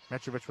 Australia.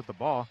 Mitrovic with the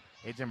ball.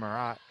 AJ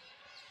Murat.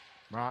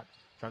 Murat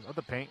drives up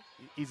the paint.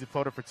 Easy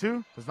floater for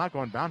 2. Does not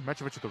go inbound.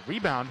 Mitrovic with the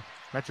rebound.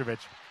 Mitrovic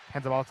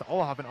hands the ball to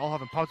Olhoffen.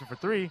 Olhoffen pops it for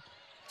 3.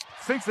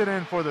 Sinks it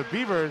in for the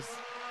Beavers.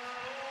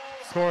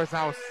 Score is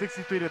now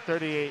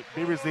 63-38.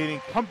 Beavers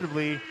leading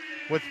comfortably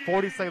with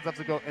 40 seconds left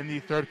to go in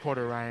the third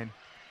quarter, Ryan.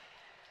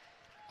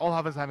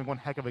 Olhoffen's having one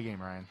heck of a game,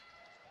 Ryan.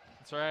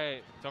 That's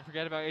right. Don't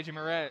forget about AJ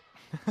Murat,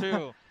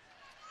 too.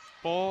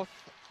 Both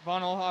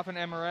Von Olhoffen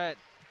and Murat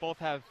both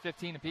have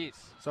 15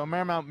 apiece. So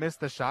Marymount missed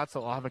the shot,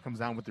 so Olhaven comes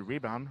down with the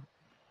rebound.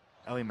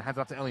 Ellie hands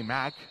off to Ellie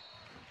Mack.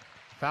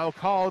 Foul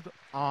called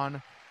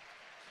on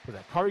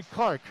Kari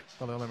Clark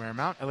for Loyola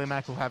Marymount. Ellie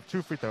Mack will have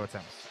 2 free throw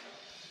attempts.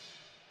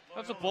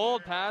 That's a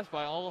bold pass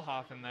by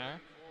Olhaven there.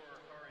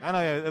 I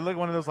know, yeah, it looked like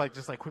one of those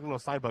just quick little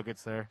side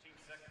buckets there.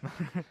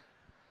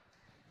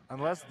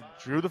 Unless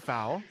drew the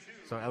foul,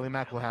 so Ellie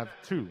Mack will have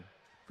 2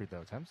 free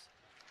throw attempts.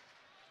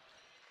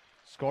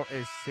 Score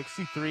is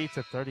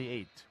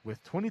 63-38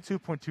 with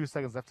 22.2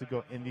 seconds left to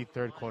go in the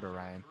third quarter,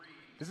 Ryan.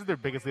 This is their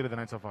biggest lead of the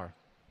night so far.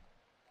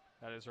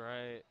 That is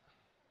right.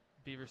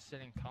 Beavers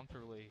sitting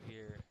comfortably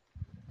here.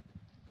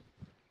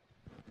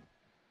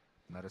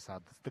 Notice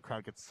how the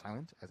crowd gets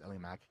silent as Ellie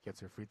Mack gets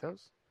her free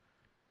throws.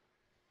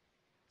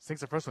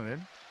 Sinks the first one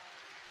in.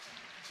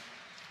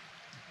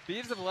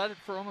 Beavs have led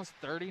for almost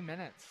 30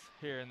 minutes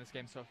here in this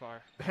game so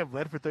far. They have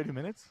led for 30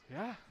 minutes?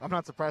 Yeah. I'm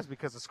not surprised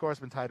because the score has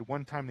been tied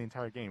one time the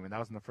entire game, and that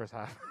was in the first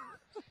half.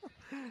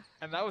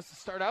 And that was to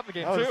start out the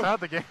game, too. too. To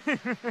start the game.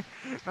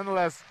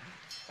 Nonetheless,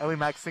 Ellie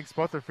Mack sinks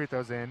both her free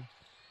throws in.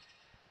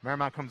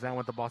 Marymount comes down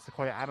with the ball.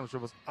 Sequoia Adams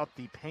dribbles up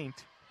the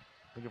paint,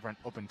 looking for an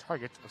open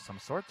target of some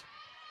sort.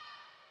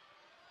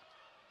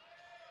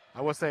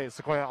 I will say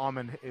Sequoia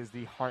Almond is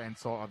the heart and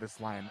soul of this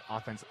Lion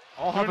offense.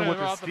 Olhaven with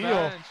the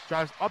steal,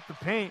 drives up the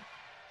paint,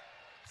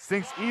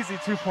 sinks easy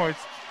 2 points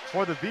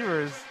for the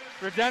Beavers.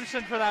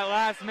 Redemption for that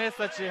last miss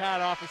that she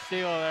had off the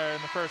steal there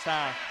in the first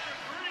half.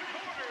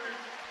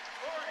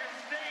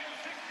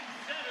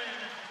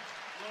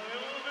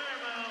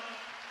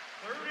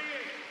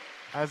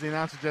 As the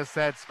announcer just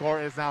said, score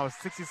is now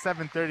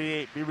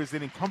 67-38. Beavers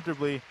leading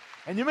comfortably.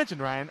 And you mentioned,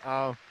 Ryan,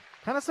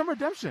 kind of some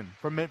redemption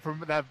from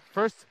that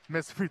first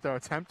missed free throw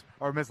attempt,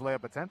 or missed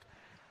layup attempt.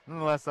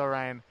 Nonetheless, though,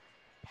 Ryan,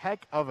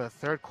 heck of a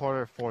third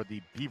quarter for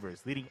the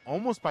Beavers, leading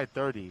almost by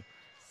 30,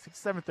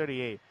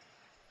 67-38.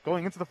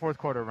 Going into the fourth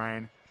quarter,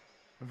 Ryan,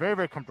 very,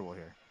 very comfortable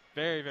here.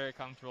 Very, very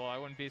comfortable. I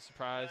wouldn't be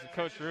surprised if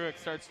Coach Ruick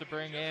starts to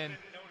bring in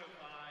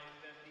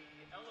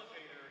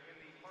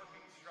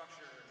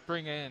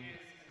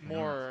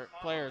more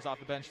players off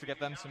the bench to get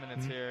them some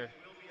minutes here.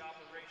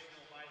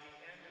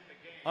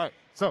 All right,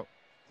 so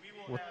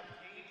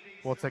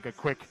we'll take a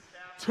quick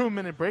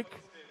 2-minute break.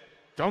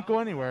 Don't go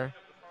anywhere.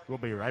 We'll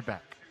be right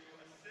back.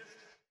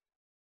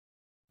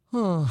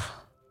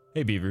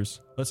 Hey Beavers,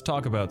 let's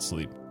talk about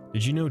sleep.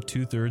 Did you know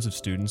 2/3 of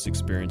students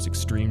experience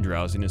extreme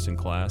drowsiness in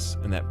class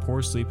and that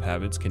poor sleep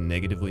habits can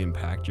negatively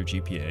impact your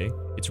GPA?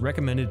 It's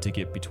recommended to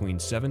get between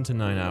 7 to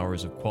 9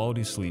 hours of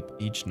quality sleep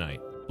each night.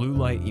 Blue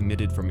light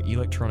emitted from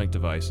electronic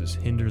devices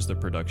hinders the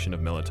production of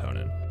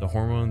melatonin, the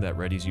hormone that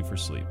readies you for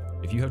sleep.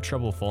 If you have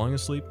trouble falling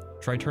asleep,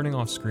 try turning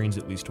off screens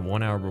at least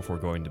 1 hour before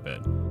going to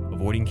bed,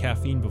 avoiding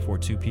caffeine before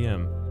 2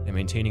 p.m., and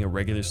maintaining a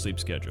regular sleep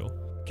schedule.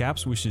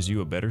 CAPS wishes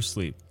you a better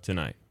sleep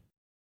tonight.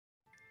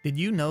 Did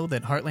you know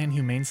that Heartland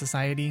Humane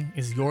Society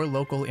is your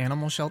local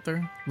animal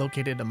shelter,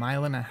 located 1.5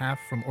 miles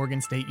from Oregon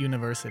State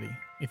University?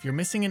 If you're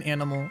missing an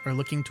animal or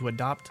looking to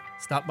adopt,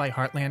 stop by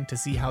Heartland to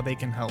see how they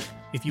can help.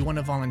 If you want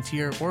to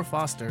volunteer or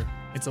foster,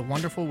 it's a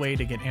wonderful way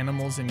to get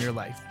animals in your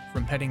life.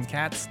 From petting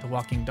cats to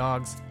walking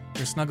dogs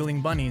or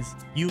snuggling bunnies,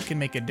 you can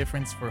make a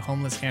difference for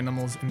homeless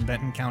animals in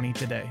Benton County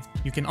today.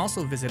 You can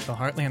also visit the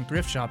Heartland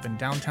Thrift Shop in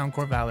downtown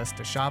Corvallis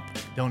to shop,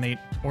 donate,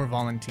 or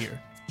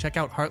volunteer. Check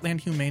out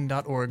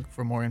heartlandhumane.org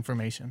for more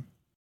information.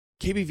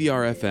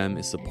 KBVR-FM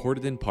is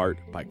supported in part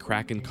by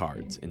Kraken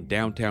Cards in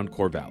downtown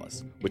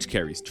Corvallis, which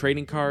carries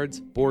trading cards,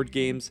 board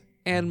games,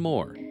 and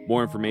more.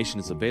 More information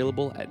is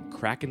available at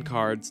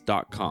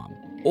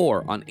krakencards.com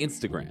or on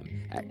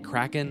Instagram at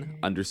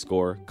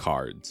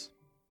kraken_cards.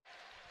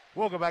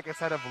 Welcome back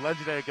inside of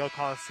legendary Gill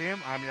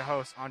Coliseum. I'm your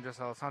host, Andres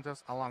Los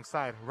Santos,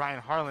 alongside Ryan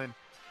Harlan.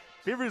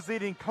 Beavers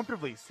leading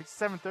comfortably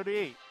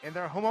 67-38 in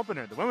their home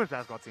opener, the women's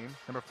basketball team,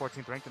 number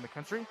 14th ranked in the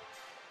country.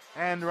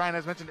 And Ryan,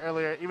 as mentioned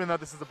earlier, even though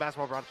this is a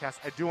basketball broadcast,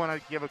 I do want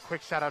to give a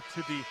quick shout out to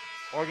the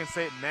Oregon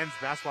State men's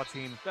basketball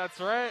team. That's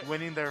right.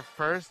 Winning their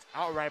first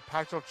outright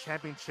Pac-12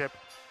 championship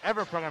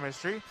ever in program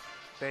history.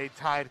 They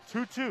tied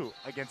 2-2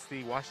 against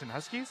the Washington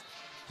Huskies,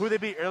 who they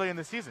beat earlier in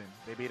the season.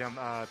 They beat them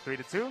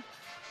 3-2.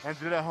 And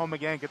to do it at home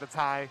again, get the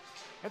tie.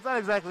 It's not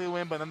exactly a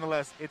win, but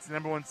nonetheless, it's the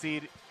number 1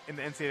 seed in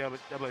the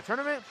NCAA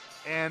tournament,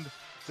 and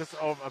just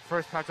a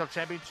first Pac-12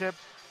 championship.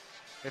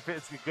 If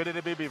it's good,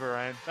 it'll be Beaver,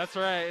 Ryan. That's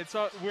right. It's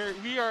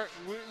we are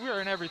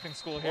an everything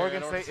school here.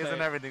 Oregon State is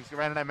an everything school.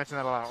 Ryan and I mentioned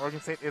that a lot.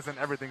 Oregon State is an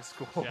everything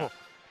school. Yeah.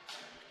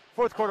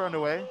 Fourth quarter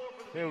underway.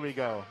 Here we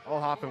go.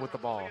 Olhaven with the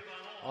ball.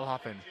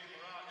 Olhaven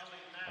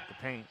up the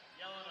paint.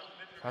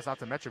 Pass out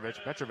to Metrovic.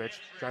 Metrovic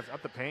drives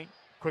up the paint.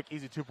 Quick,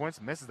 easy 2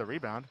 points. Misses the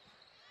rebound.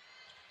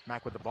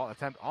 Mack with the ball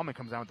attempt. Almond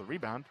comes down with the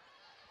rebound.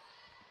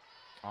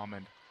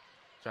 Almond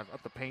drives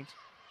up the paint.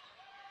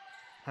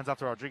 Hands off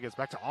to Rodriguez.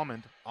 Back to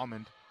Almond.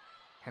 Almond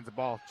hands the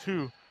ball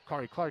to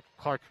Kari Clark.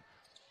 Clark,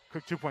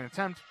 quick 2-point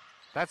attempt.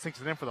 That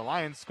sinks it in for the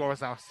Lions. Score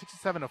is now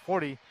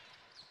 67-40.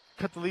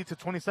 Cut the lead to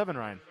 27,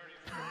 Ryan.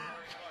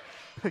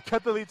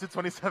 Cut the lead to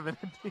 27.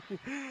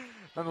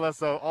 Nonetheless,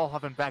 though,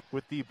 Olhaven back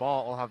with the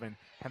ball. Olhaven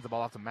hands the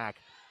ball off to Mack.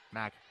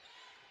 Mack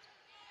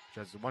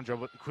Just one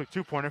dribble, quick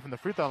two-pointer from the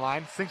free throw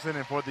line. Sinks it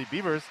in for the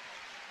Beavers.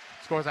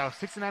 Scores out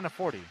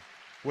 69-40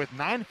 with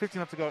 9:15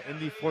 left to go in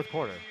the fourth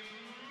quarter.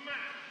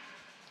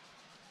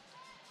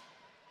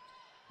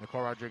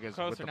 Nicole Rodriguez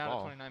with the now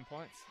ball. To 29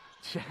 points.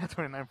 Yeah,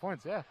 29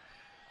 points, yeah.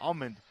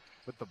 Almond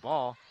with the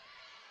ball.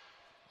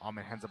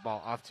 Almond hands the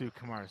ball off to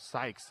Kamar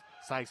Sykes.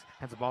 Sykes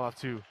hands the ball off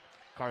to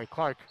Kari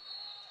Clark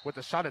with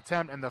the shot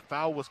attempt, and the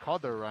foul was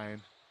called there,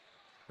 Ryan.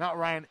 Not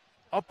Ryan,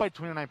 up by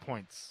 29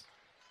 points.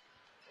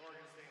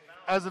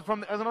 As an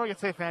Oregon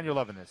State fan, you're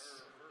loving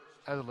this.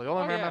 As a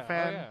Loyola Marymount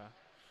fan,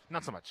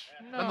 not so much.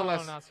 No,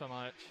 Nonetheless, not so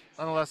much.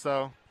 Nonetheless,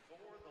 though,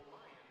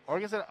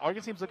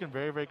 Oregon team's looking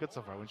very, very good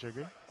so far. Wouldn't you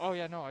agree? Oh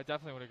yeah, no, I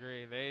definitely would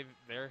agree.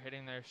 They're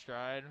hitting their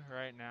stride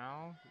right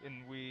now,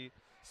 and we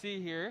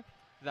see here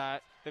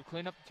that they've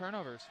cleaned up the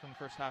turnovers from the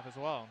first half as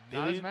well.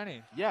 Not as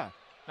many. Yeah.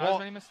 Not as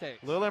many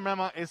mistakes. Loyola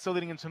Marymount is still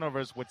leading in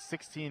turnovers with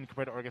 16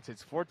 compared to Oregon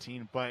State's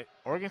 14, but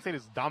Oregon State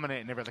is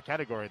dominant in every other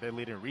category. They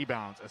lead in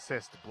rebounds,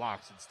 assists,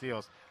 blocks, and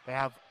steals. They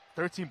have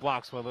 13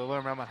 blocks, while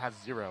Loyola Marymount has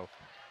 0.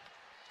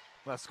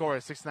 The score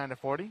is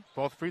 69-40.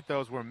 Both free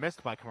throws were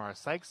missed by Kamara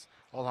Sykes.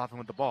 Oldhoffen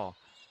with the ball.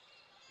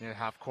 Near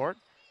half court,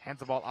 hands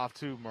the ball off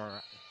to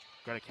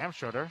Greta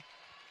Kampschroeder.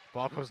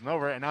 Ball goes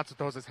nowhere, and announcer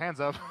throws his hands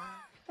up.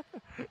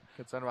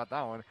 Concerned about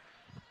that one.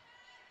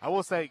 I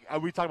will say,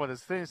 we talked about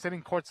this.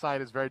 Sitting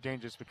courtside is very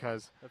dangerous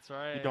because that's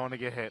right. You don't want to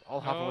get hit.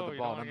 Oldhoffen with the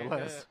ball,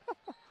 nonetheless.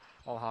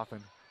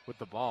 Oldhoffen with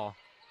the ball.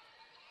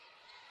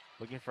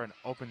 Looking for an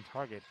open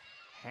target.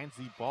 Hands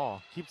the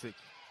ball. Keeps it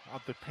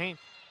out the paint.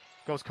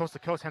 Goes coast to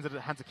coast. Hands it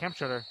to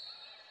Kampschroeder.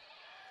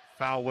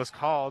 Foul was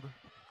called.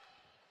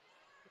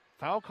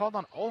 Foul called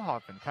on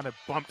Oldhoffen. Kind of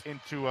bumped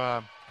into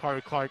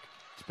Kari Clark.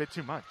 It's a bit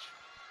too much.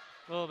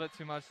 A little bit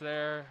too much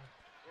there.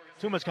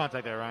 Too much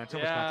contact there, Ryan. Too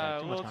much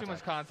contact. A little too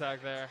much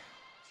contact there.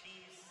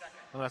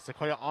 Unless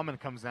Sequoia Almond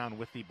comes down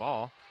with the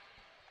ball.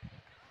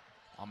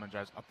 Almond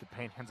drives up the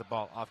paint, hands the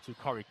ball off to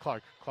Kari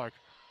Clark. Clark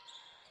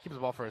keeps the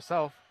ball for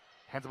herself.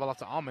 Hands the ball off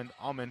to Almond.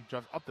 Almond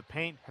drives up the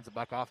paint, hands it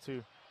back off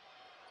to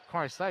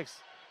Kari Sykes.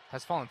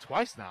 Has fallen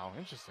twice now.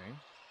 Interesting.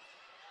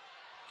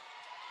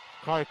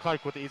 Kari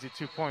Clark with the easy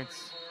 2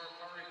 points.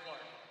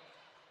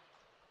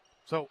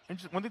 So,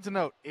 one thing to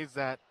note is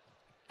that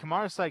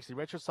Kamara Sykes, the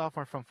redshirt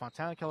sophomore from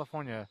Fontana,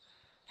 California,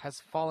 has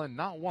fallen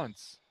not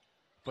once,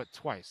 but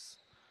twice.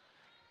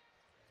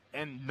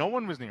 And no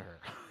one was near her.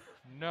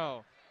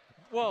 No.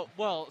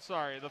 Well,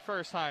 sorry. The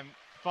first time,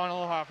 Von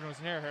Oldhoffen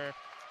was near her,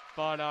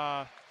 but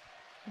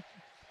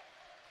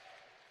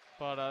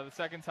the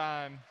second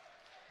time,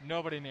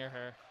 nobody near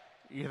her.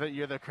 You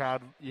hear the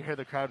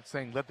crowd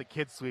saying, "Let the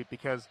kids sweep,"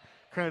 because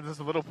currently there's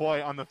a little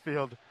boy on the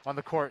field, on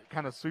the court,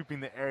 kind of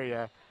sweeping the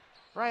area.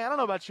 Ryan, I don't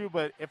know about you,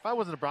 but if I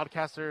wasn't a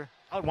broadcaster,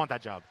 I would want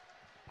that job.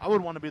 I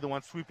would want to be the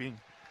one sweeping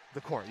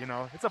the court. You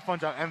know, it's a fun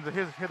job. And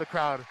hear the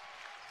crowd.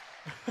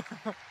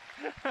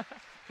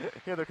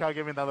 Hear the crowd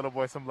giving that little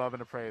boy some love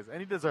and a praise, and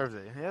he deserves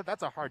it. Yeah,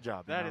 that's a hard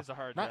job. That is a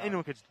hard job. Not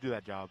anyone could do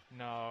that job.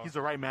 No. He's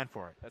the right man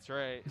for it. That's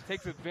right. It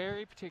takes a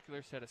very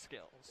particular set of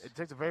skills. It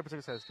takes a very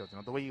particular set of skills. You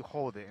know, the way you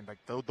hold it and like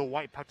the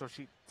white pectoral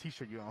sheet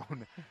T-shirt you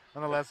own.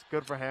 Nonetheless,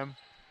 good for him.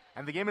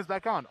 And the game is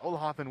back on.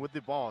 Oldhoffen with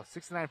the ball.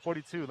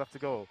 69-42 left to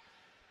go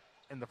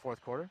in the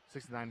fourth quarter.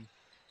 69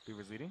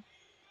 Beavers leading.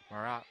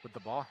 Marat with the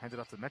ball. Hands it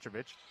off to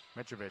Mitrovic.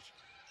 Mitrovic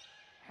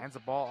hands the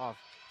ball off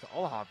to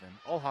Oldhoffen.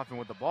 Oldhoffen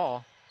with the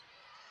ball.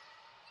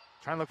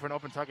 Trying to look for an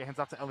open target. Hands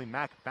off to Ellie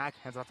Mack. Mack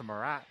hands off to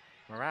Marat.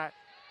 Marat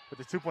with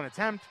the 2-point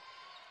attempt.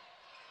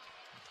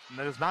 And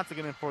that is not to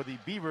get in for the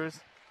Beavers.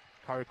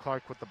 Kari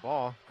Clark with the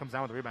ball. Comes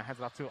down with the rebound. Hands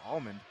it off to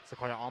Almond.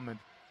 Sequoia Almond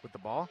with the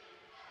ball.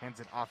 Hands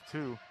it off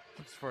to.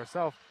 Keeps it for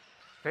herself.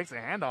 Fakes a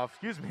handoff.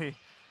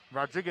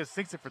 Rodriguez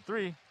sinks it for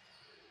 3.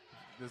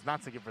 Does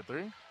not sink it for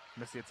 3.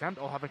 Missed the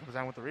attempt. Oldhoffen comes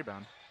down with the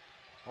rebound.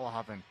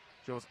 Oldhoffen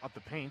drills up the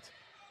paint.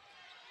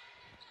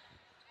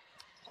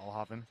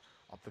 Oldhoffen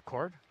up the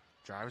court.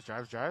 Drives.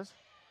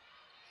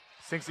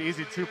 Sinks the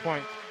easy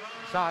 2-point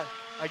shot.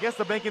 I guess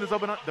the bank is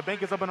open. The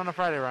bank is open on a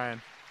Friday,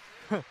 Ryan.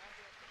 A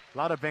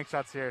lot of bank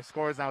shots here.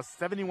 Score is now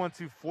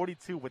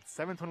 71-42 with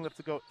 7:20 left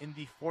to go in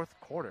the fourth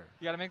quarter.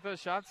 You got to make those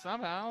shots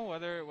somehow,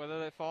 whether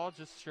they fall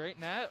just straight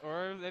net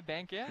or they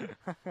bank in.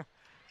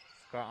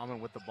 Scott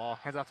Almond with the ball.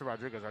 Hands off to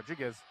Rodriguez.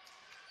 Rodriguez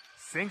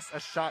sinks a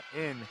shot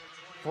in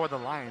for the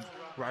Lions.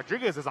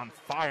 Rodriguez is on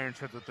fire in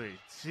terms of 3.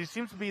 She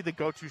seems to be the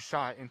go-to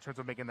shot in terms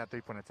of making that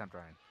 3-point attempt,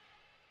 Ryan.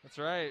 That's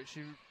right.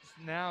 She's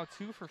now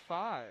 2 for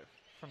 5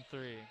 from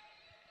 3.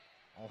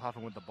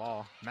 Oldhoffen with the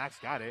ball. Max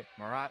got it.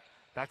 Marat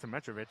back to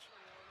Mitrovic.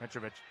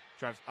 Mitrovic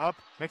drives up,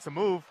 makes a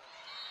move,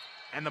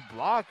 and the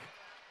block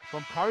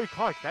from Kari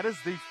Clark. That is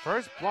the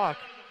first block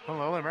from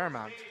Loyola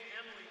Marymount.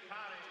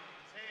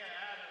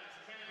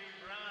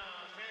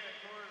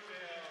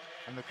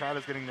 And the crowd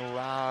is getting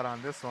loud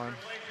on this one.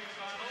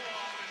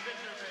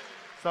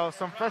 So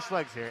some fresh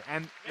legs here,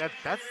 and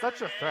that's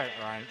such a threat,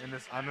 Ryan,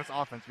 on this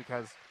offense,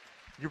 because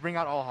you bring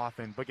out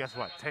Oldhoffen, but guess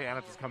what? Tay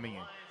Adams is coming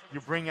in. You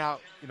bring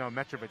out,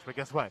 Mitrovic, but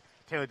guess what?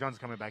 Taylor Jones is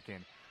coming back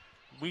in.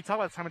 We talk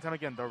about this time and time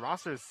again. The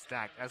roster is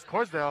stacked. As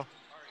Corsdale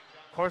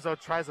Corzo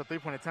tries a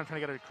three-point attempt,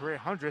 trying to get a career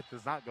 100th.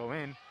 Does not go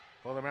in.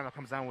 Loyola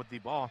comes down with the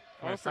ball.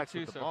 0 for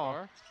 2 so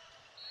far.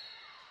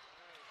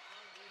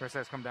 First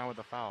has come down with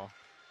the foul.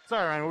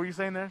 Sorry, Ryan, what were you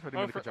saying there?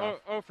 0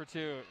 for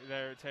 2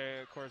 there.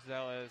 Terry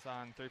Corzell is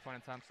on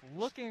three-point attempts.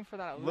 Looking for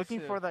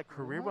that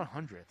career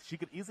 100th. She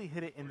could easily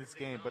hit it in this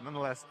game, but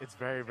nonetheless, it's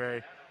very,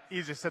 very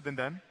easier said than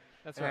done.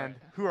 That's right. And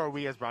who are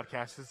we as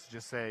broadcasters to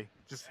just say,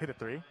 just hit a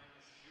three?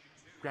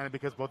 Granted,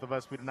 because both of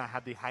us, we do not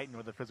have the height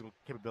nor the physical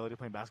capability of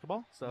playing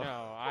basketball. So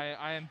no,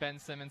 I am Ben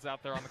Simmons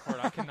out there on the court.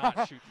 I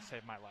cannot shoot to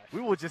save my life.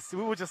 We will just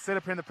sit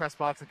up here in the press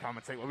box and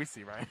commentate what we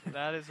see, right?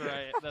 That is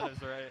right. That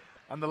is right.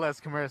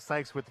 Nonetheless, Kamara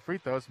Sykes with the free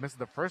throws misses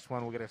the first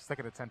one. We'll get a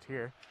second attempt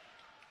here.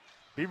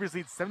 Beavers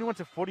lead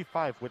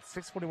 71-45 with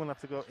 6:41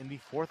 left to go in the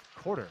fourth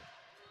quarter.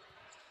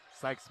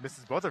 Sykes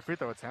misses both her free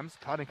throw attempts.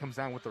 Cotton comes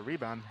down with the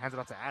rebound, hands it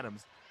off to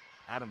Adams.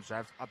 Adams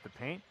drives up the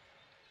paint,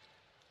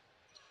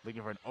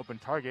 looking for an open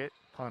target,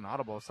 calling an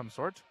audible of some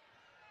sort.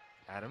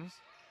 Adams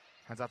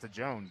hands out to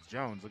Jones.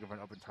 Jones looking for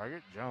an open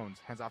target. Jones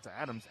hands off to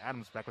Adams.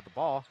 Adams back with the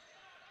ball.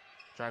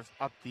 Drives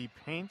up the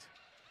paint.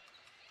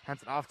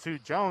 Hands it off to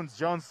Jones.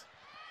 Jones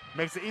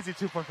makes it easy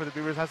 2-point for the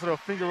Beavers. Has a little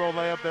finger roll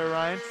layup there,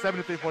 Ryan.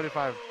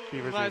 73-45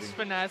 Beavers Nice leading.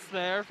 finesse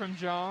there from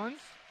Jones.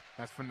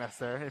 Nice finesse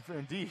there,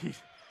 indeed.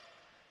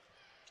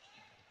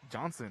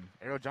 Johnson,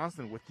 Ariel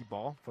Johnson with the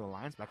ball for the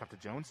Lions. Back up to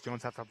Jones.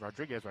 Jones has to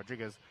Rodriguez.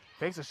 Rodriguez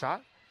fakes a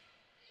shot.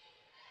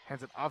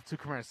 Hands it off to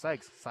Kamara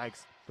Sykes.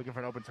 Sykes looking for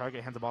an open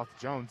target. Hands the ball to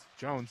Jones.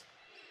 Jones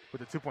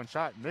with a 2-point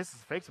shot. Misses.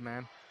 Fakes a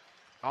man.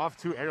 Off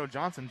to Ariel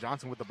Johnson.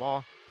 Johnson with the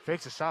ball.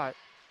 Fakes a shot.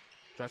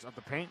 Drives up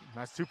the paint.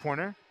 Nice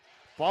 2-pointer.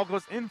 Ball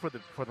goes in for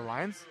the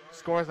Lions.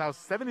 Score is now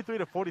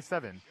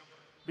 73-47.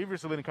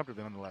 Beavers are leading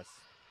comfortably nonetheless.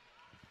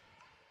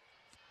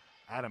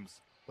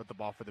 Adams with the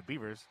ball for the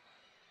Beavers.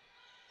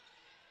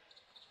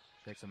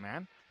 Takes a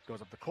man.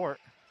 Goes up the court.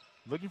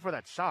 Looking for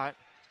that shot.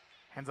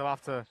 Hands it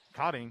off to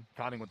Cotting.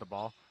 Cotting with the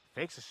ball.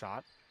 Fakes a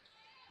shot.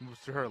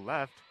 Moves to her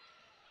left.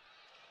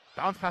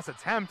 Bounce pass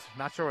attempt.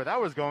 Not sure where that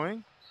was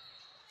going.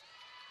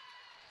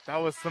 That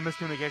was some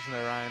miscommunication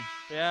there, Ryan.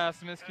 Yeah,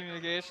 some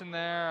miscommunication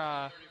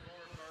there.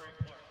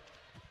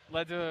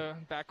 Led to a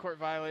backcourt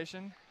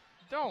violation.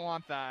 Don't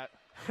want that.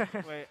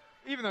 Wait,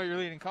 even though you're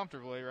leading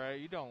comfortably, right?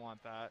 You don't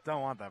want that.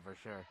 Don't want that for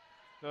sure.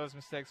 Those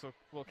mistakes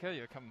will kill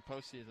you come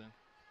postseason.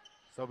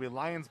 So it'll be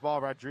Lions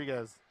ball.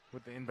 Rodriguez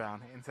with the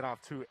inbound. Hands it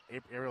off to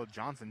Ariel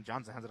Johnson.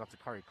 Johnson hands it off to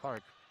Kari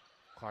Clark.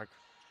 Clark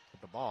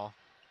with the ball.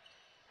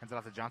 Hands it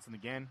off to Johnson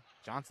again.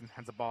 Johnson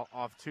hands the ball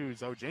off to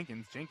Zoe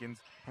Jenkins. Jenkins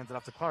hands it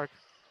off to Clark.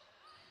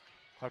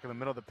 Clark in the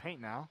middle of the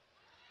paint now.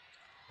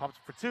 Pops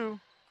for two.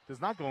 Does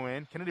not go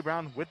in. Kennedy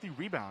Brown with the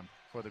rebound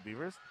for the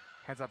Beavers.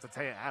 Hands out to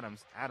Taya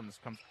Adams. Adams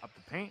comes up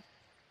the paint.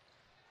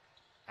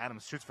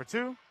 Adams shoots for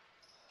two.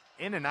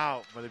 In and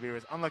out for the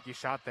Beavers. Unlucky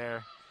shot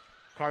there.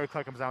 Kari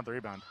Clark comes down with the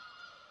rebound.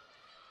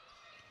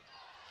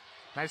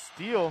 Nice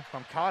steal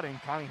from Cotting.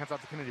 Cotting hands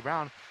out to Kennedy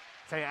Brown.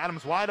 Taya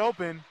Adams wide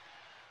open.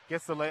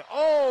 Gets the lay.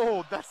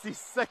 Oh, that's the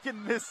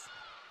second miss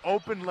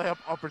open layup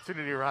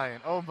opportunity,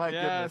 Ryan. Oh, my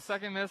goodness. Yeah,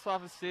 second miss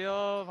off a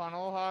steal. Von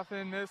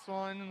Oelhoffen missed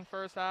one in the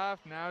first half.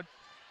 Now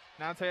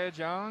Taya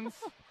Jones.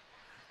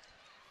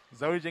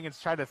 Zoe Jenkins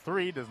tried a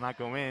three. Does not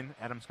go in.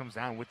 Adams comes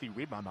down with the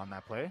rebound on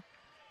that play.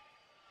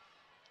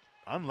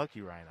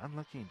 Unlucky, Ryan.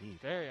 Unlucky indeed.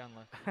 Very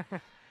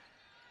unlucky.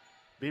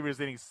 Beavers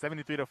leading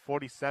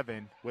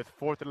 73-47 with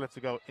 4:30 left to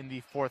go in the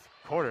fourth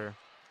quarter.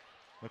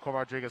 Nicole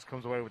Rodriguez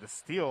comes away with a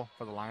steal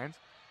for the Lions.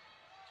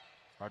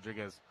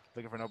 Rodriguez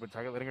looking for an open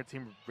target, letting her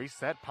team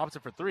reset, pops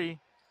it for three,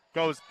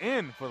 goes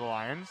in for the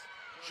Lions.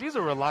 She's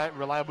a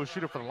reliable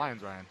shooter for the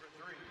Lions, Ryan.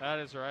 That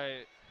is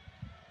right.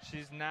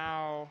 She's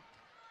now...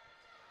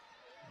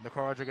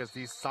 Nicole Rodriguez,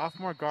 the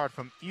sophomore guard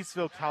from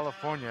Eastville,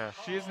 California.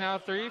 She is now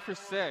 3 for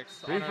 6.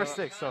 3 for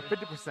 6, so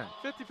 50%.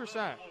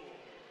 50%.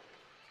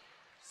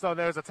 So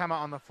there's a timeout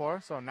on the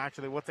floor, so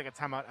naturally we'll take a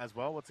timeout as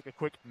well. We'll take a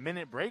quick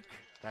minute break.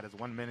 That is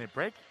 1 minute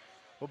break.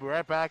 We'll be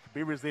right back.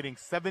 Beavers leading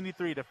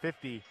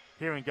 73-50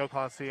 here in Gill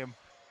Coliseum.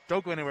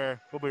 Don't go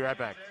anywhere. We'll be right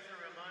back.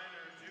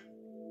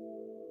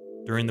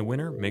 During the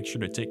winter, make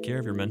sure to take care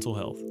of your mental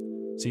health.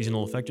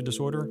 Seasonal affective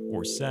disorder,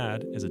 or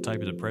SAD, is a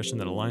type of depression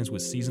that aligns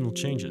with seasonal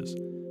changes.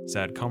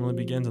 SAD commonly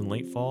begins in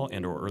late fall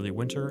and or early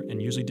winter and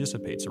usually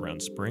dissipates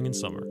around spring and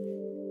summer.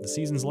 The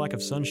season's lack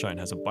of sunshine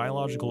has a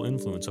biological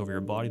influence over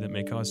your body that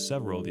may cause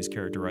several of these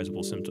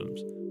characterizable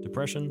symptoms: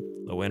 depression,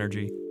 low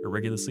energy,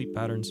 irregular sleep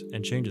patterns,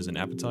 and changes in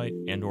appetite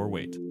and or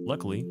weight.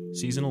 Luckily,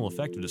 seasonal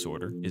affective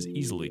disorder is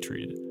easily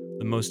treated.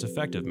 The most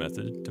effective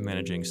method to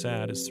managing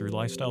SAD is through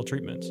lifestyle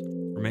treatments.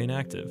 Remain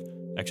active,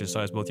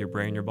 exercise both your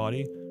brain and your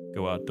body,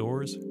 go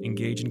outdoors,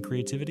 engage in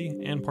creativity,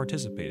 and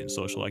participate in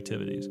social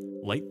activities.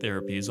 Light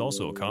therapy is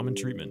also a common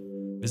treatment.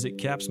 Visit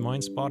CAP's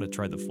Mind Spa to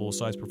try the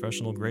full-size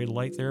professional-grade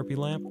light therapy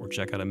lamp or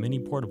check out a mini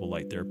portable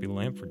light therapy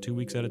lamp for 2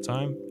 weeks at a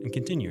time and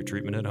continue your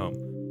treatment at home.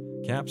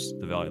 CAPS,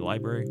 the Valley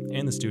Library,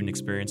 and the Student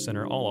Experience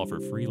Center all offer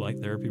free light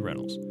therapy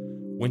rentals.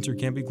 Winter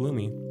can be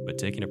gloomy, but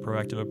taking a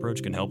proactive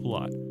approach can help a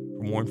lot.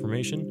 For more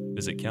information,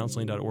 visit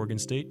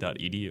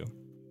counseling.oregonstate.edu.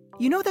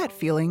 You know that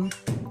feeling?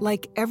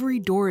 Like every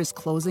door is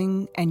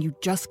closing and you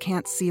just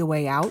can't see a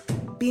way out?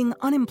 Being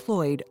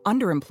unemployed,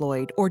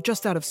 underemployed, or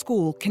just out of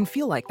school can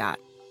feel like that.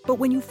 But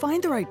when you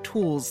find the right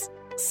tools,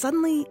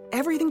 suddenly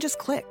everything just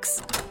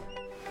clicks.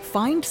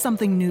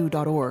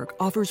 FindSomethingNew.org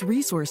offers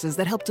resources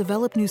that help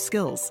develop new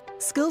skills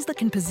that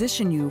can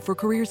position you for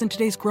careers in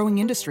today's growing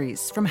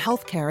industries, from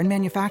healthcare and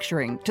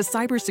manufacturing to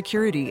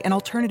cybersecurity and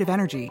alternative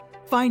energy.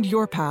 Find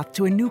your path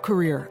to a new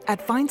career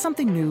at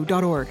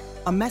FindSomethingNew.org.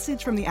 A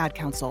message from the Ad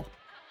Council.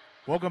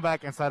 Welcome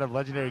back inside of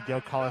legendary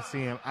Gale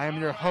Coliseum. I am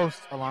your host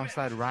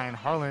alongside Ryan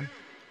Harlan.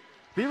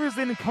 Beavers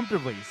leading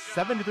comfortably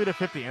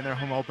 73-50 in their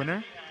home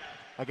opener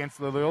against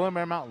the Loyola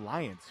Marymount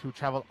Lions, who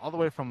traveled all the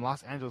way from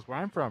Los Angeles, where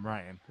I'm from,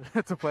 Ryan,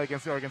 to play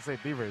against the Oregon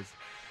State Beavers.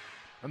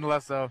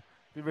 Nonetheless, though,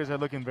 Beavers are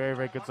looking very,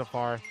 very good so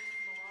far.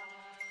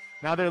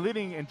 Now they're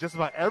leading in just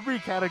about every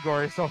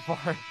category so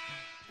far.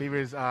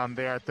 Beavers,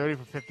 they are 30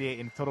 for 58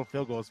 in total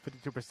field goals,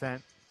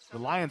 52%. The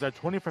Lions are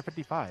 20 for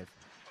 55.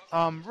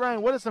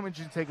 Ryan, what are some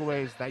interesting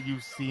takeaways that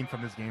you've seen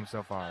from this game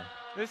so far?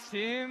 This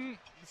team's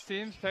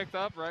picked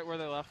up right where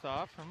they left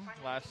off from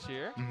last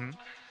year. Mm-hmm.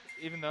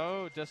 Even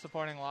though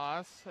disappointing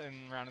loss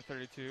in round of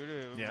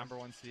 32 to number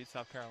 1 seed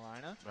South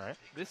Carolina. Right.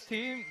 This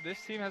team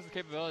has the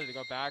capability to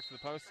go back to the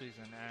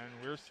postseason, and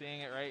we're seeing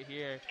it right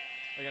here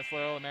against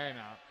Loyola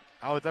Marymount.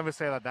 I would definitely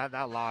say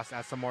that loss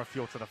adds some more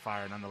fuel to the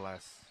fire,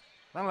 nonetheless.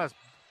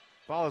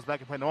 Ball is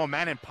back in play. Noah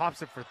Manning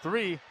pops it for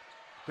 3.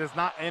 There's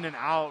not in and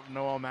out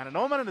Noah Manning.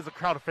 Noah Manning is a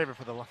crowd favorite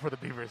for the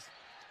Beavers.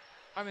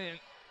 I mean,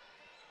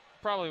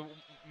 probably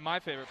my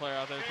favorite player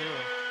out there, too.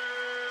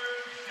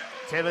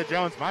 Taylor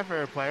Jones, my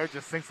favorite player,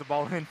 just sinks the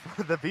ball in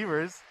for the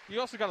Beavers. You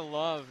also got to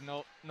love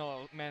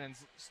Noah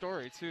Manning's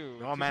story, too.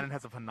 Noah Manning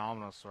has a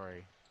phenomenal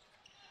story.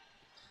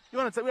 You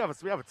want to? We have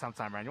a tough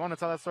time, Ryan. You want to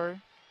tell that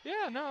story?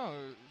 Yeah, no.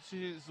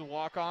 She's a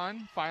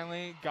walk-on.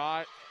 Finally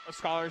got a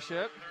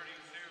scholarship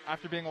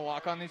after being a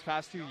walk-on these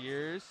past 2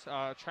 years.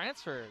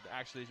 Transferred,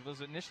 actually. She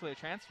was initially a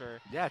transfer.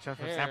 Yeah,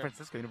 transferred from San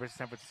Francisco,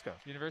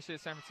 University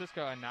of San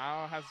Francisco, and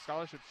now has a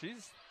scholarship.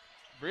 She's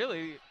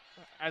really,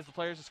 as the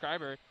players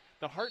describe her,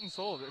 the heart and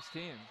soul of this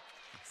team.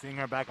 Seeing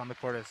her back on the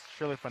court is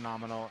surely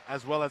phenomenal,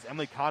 as well as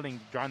Emily Cotting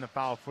drawing the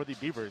foul for the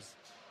Beavers.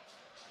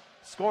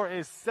 Score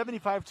is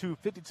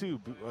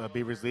 75-52,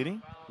 Beavers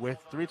leading, with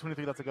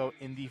 3:23 left to go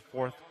in the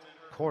fourth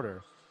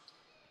quarter.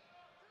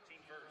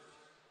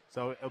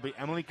 So it'll be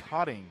Emily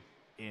Cotting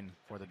in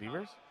for the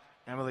Beavers.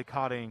 Emily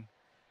Cotting,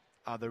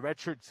 the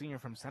redshirt senior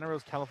from Santa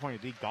Rosa, California,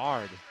 the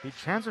guard. He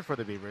transferred for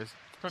the Beavers.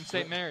 From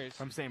St. Mary's.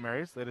 From St.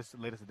 Mary's, latest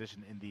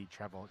addition in the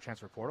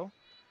transfer portal.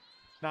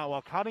 Now,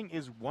 while Cotting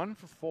is 1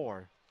 for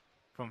 4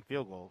 from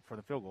field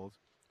goals,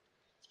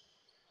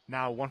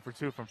 now 1 for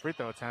 2 from free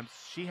throw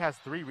attempts, she has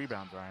 3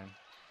 rebounds, Ryan.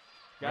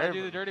 Got to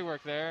do the dirty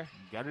work there.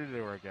 Got to do the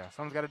dirty work, yeah.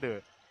 Someone's got to do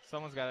it.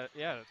 Someone's got to,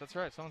 yeah, that's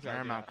right. Someone's got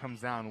to do it. Marymount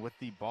comes down with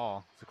the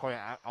ball.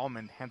 Sequoia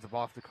Allman hands the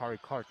ball off to Kari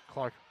Clark.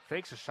 Clark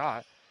fakes a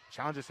shot,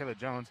 challenges Taylor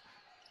Jones,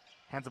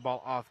 hands the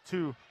ball off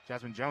to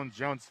Jasmine Jones.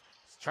 Jones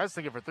tries to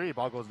take it for 3.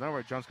 Ball goes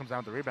nowhere. Jones comes down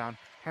with the rebound,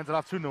 hands it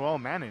off to Noelle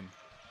Manning.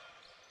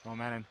 Noelle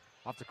Manning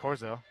off to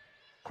Corzo.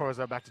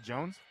 Corzo back to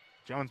Jones.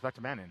 Jones back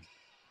to Manning.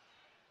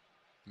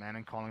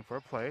 Manning calling for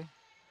a play.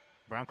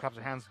 Brown claps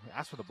her hands,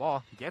 asks for the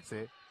ball, gets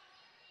it.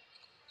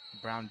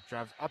 Brown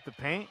drives up the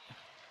paint,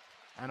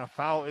 and a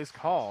foul is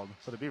called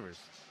for the Beavers.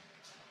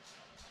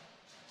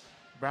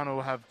 Brown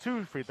will have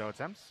 2 free throw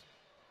attempts.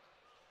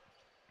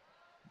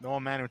 Noel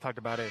Manning, we talked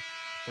about it.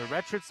 The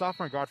redshirt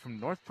sophomore guard from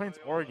North Plains,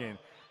 Oregon.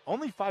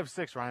 Only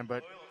 5'6", Ryan,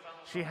 but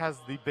she has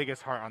the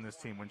biggest heart on this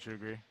team, wouldn't you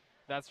agree?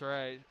 That's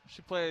right.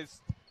 She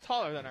plays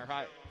taller than her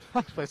height.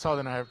 She plays taller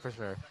than her height for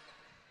sure.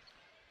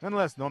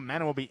 Nonetheless, Noel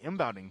Manning will be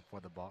inbounding for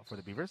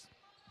the Beavers.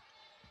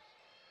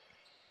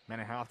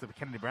 Manning off to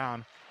Kennedy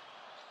Brown.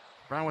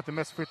 Brown with the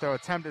missed free throw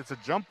attempt. It's a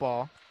jump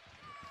ball.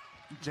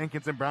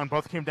 Jenkins and Brown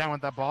both came down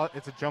with that ball.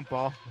 It's a jump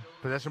ball.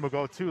 Possession will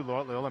go to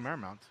Loyola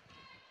Marymount.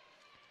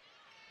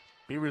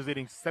 Beavers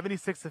leading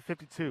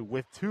 76-52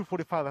 with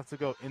 2:45 left to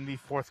go in the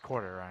fourth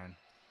quarter, Ryan.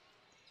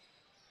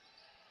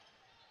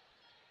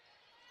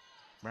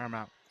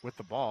 Marymount with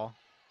the ball.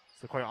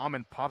 Sequoia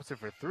Almond pops it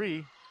for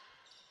 3.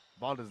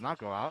 Ball does not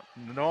go out.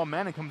 Noel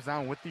Manning comes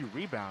down with the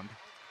rebound.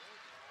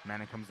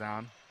 Manning comes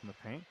down from the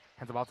paint.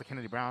 Hands the ball to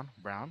Kennedy Brown.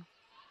 Brown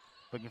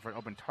looking for an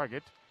open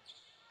target.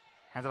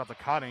 Hands it off to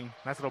Cotting.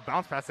 Nice little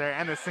bounce pass there,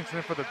 and it sinks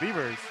in for the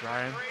Beavers,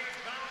 Ryan.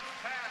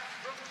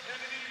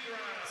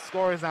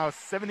 Score is now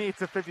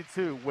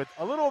 78-52 with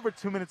a little over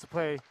 2 minutes to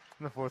play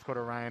in the fourth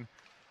quarter, Ryan.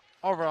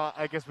 Overall,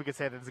 I guess we could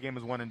say that this game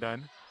is one and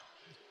done.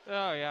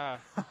 Oh, yeah.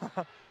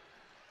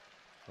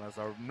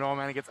 So Noel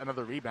Manning gets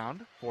another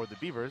rebound for the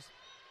Beavers.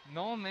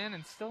 Noel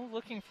Manning still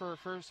looking for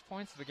first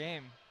points of the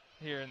game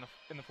here in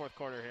the fourth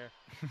quarter here.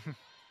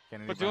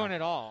 But doing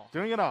it all.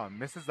 Doing it all.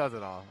 Mrs. does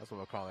it all. That's what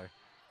we'll call her.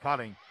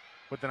 Cotting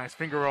with a nice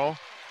finger roll.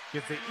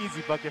 Gets an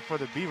easy bucket for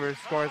the Beavers.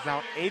 Score is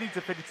now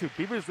 80-52.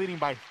 Beavers leading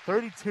by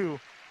 32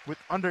 with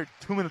under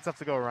 2 minutes left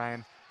to go,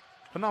 Ryan.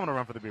 Phenomenal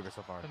run for the Beavers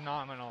so far.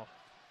 Phenomenal.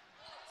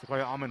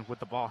 Sequoia Almond with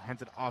the ball.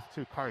 Hands it off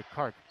to Kari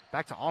Clark.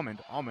 Back to Almond.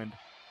 Almond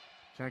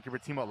trying to keep her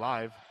team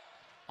alive.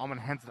 Allman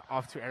hands it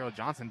off to Ariel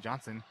Johnson.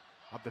 Johnson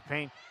up the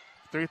paint.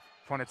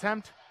 3-point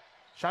attempt.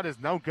 Shot is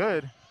no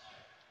good.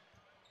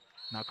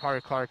 Now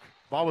Kari Clark.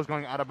 Ball was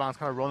going out of bounds,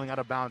 kind of rolling out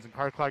of bounds. And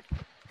Kari Clark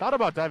thought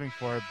about diving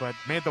for it, but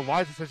made the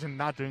wise decision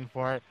not doing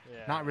for it,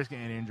 not risking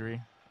any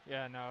injury.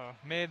 Yeah, no.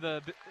 Made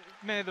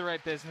the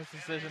right business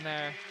decision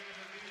there.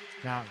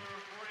 Now,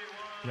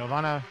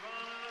 Giovanna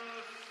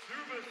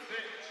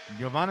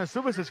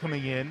Subasic is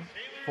coming in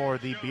for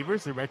the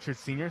Beavers, the redshirt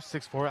senior,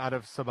 6'4", out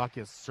of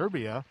Slovakia,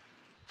 Serbia.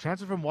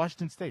 Transfer from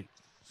Washington State.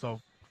 So,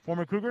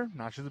 former Cougar,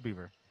 now she's a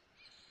Beaver.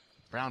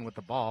 Brown with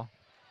the ball.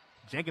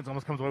 Jenkins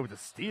almost comes away with a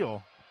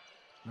steal.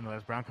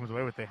 Nonetheless, Brown comes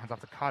away with it. Hands off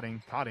to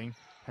Cotting. Cotting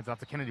hands off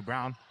to Kennedy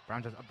Brown.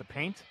 Brown just up the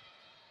paint.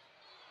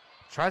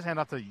 Tries to hand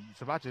off to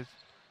Subasic.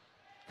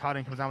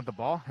 Cotting comes down with the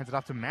ball. Hands it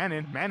off to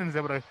Mannon. Mannon is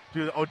able to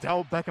do the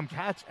Odell Beckham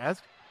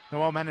catch-esque.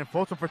 Noel Mannon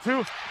floats him for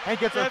two and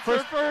gets her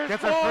first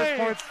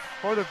points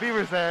for the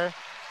Beavers there.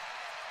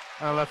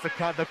 Unless the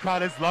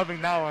crowd is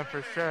loving that one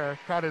for sure.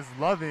 Crowd is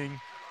loving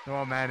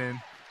Noel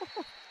Mannon.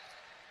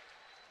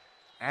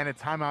 And a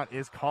timeout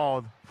is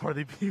called for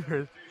the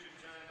Beavers.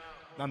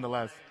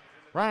 Nonetheless,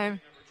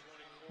 Ryan,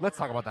 let's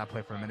talk about that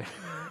play for a minute.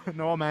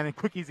 Noel Mannon,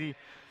 quick, easy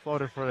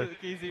floater for the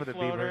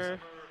Beavers.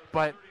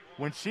 But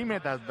when she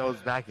made those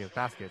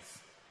baskets,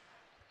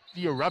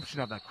 the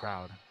eruption of that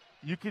crowd,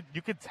 you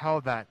could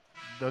tell that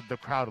the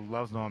crowd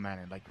loves Noel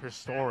Mannon. Like her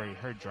story,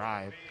 her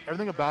drive,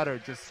 everything about her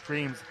just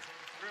screams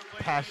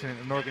passion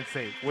in Oregon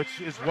State,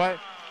 which is what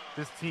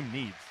this team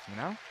needs, you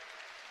know?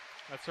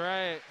 That's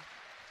right.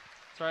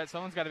 That's right.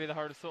 Someone's got to be the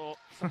heart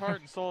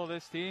and soul of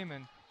this team,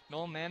 and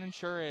Noel Mannon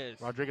sure is.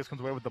 Rodriguez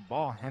comes away with the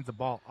ball, hands the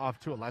ball off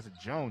to Eliza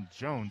Jones.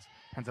 Jones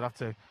hands it off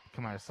to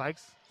Kamaya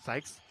Sykes.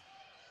 Sykes,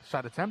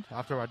 shot attempt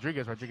after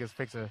Rodriguez. Rodriguez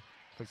fakes a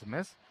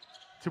miss.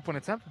 2-point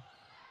attempt.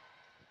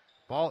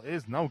 Ball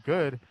is no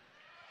good.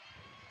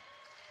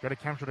 Greta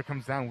Kamschroeder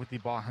comes down with the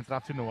ball, hands it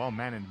off to Noel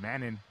Mannon.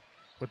 Mannon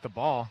with the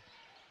ball.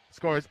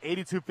 Scores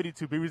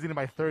 82-52. Beavers leading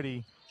by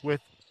 30 with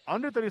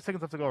under 30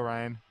 seconds left to go,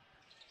 Ryan.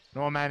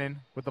 Noel Mannon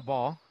with the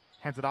ball.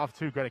 Hands it off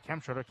to Greta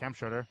Kamschroeder.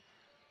 Kamschroeder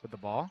with the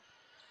ball.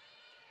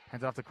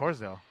 Hands it off to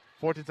Corsdale.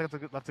 14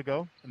 seconds left to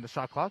go in the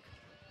shot clock.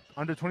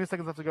 Under 20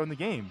 seconds left to go in the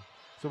game.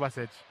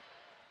 Subasic.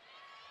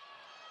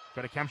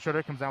 Greta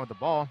Kamschroeder comes down with the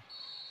ball.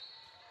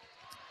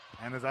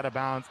 And is out of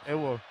bounds.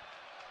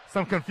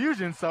 Some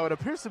confusion, so it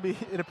appears to be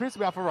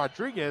off of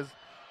Rodriguez,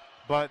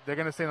 but they're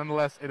going to say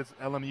nonetheless it is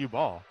LMU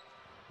ball.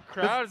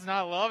 Crowd's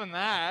not loving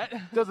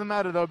that. Doesn't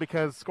matter, though,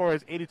 because score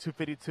is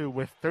 82-52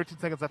 with 13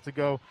 seconds left to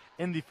go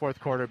in the fourth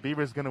quarter.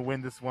 Beavers going to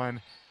win this one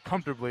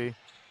comfortably.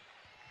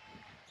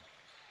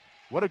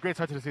 What a great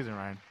start to the season,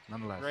 Ryan,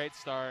 nonetheless. Great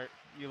start.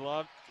 You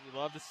love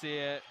to see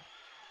it.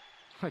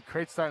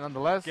 Great start,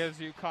 nonetheless.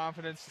 Gives you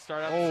confidence to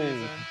start out the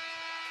season.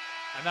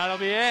 And that'll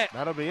be it.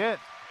 That'll be it.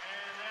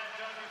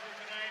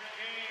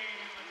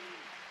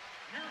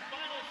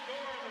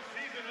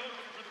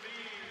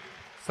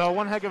 So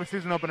one heck of a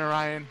season opener,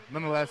 Ryan.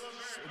 Nonetheless,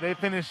 they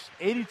finished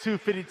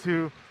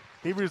 82-52.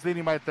 Beavers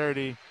leading by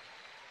 30.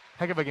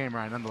 Heck of a game,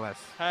 Ryan, nonetheless.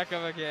 Heck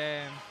of a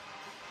game.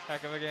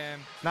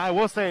 Now, I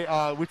will say,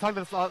 we talked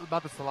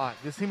about this a lot.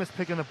 This team is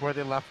picking up where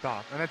they left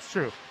off, and that's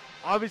true.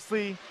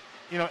 Obviously,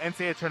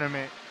 NCAA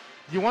tournament,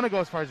 you want to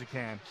go as far as you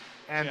can.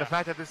 And the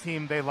fact that this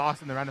team, they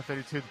lost in the round of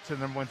 32 to the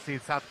number one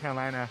seed, South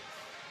Carolina,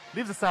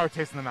 leaves a sour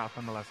taste in the mouth,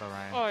 nonetheless,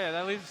 Ryan. Oh, yeah,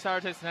 that leaves a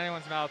sour taste in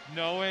anyone's mouth,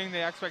 knowing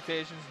the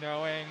expectations,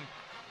 knowing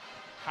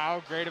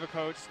how great of a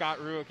coach Scott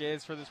Ruick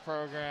is for this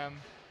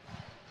program.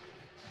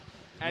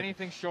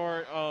 Anything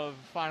short of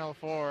Final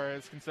Four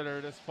is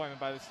considered a disappointment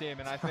by this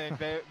team, and I think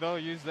they'll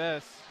use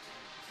this.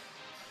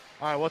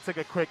 All right, we'll take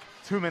a quick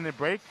 2-minute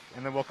break,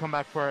 and then we'll come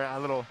back for a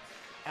little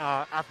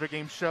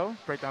after-game show,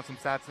 break down some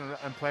stats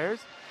and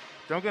players.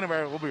 Don't get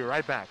anywhere. We'll be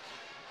right back.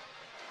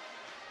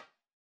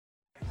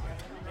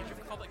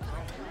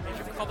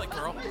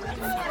 Girl. Of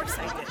course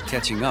I did.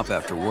 Catching up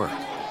after work.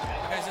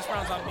 Guys, this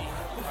round's on me.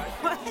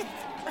 What?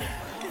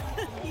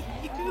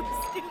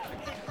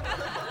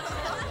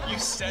 You stupid. You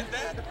said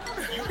that?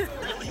 You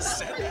really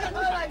said that?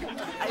 I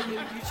knew you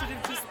should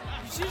have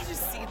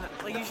just seen that.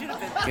 Like, you should have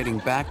been. Getting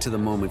back to the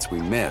moments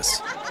we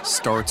miss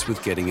starts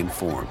with getting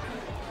informed.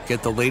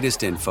 Get the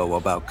latest info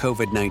about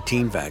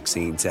COVID-19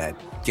 vaccines at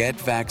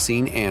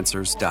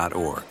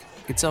getvaccineanswers.org.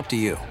 It's up to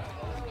you.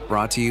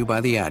 Brought to you by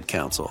the Ad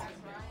Council.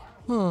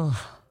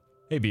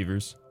 Hey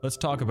Beavers, let's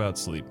talk about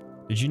sleep.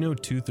 Did you know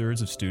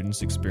 2/3 of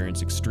students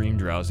experience extreme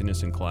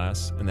drowsiness in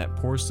class, and that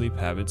poor sleep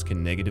habits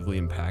can negatively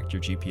impact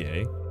your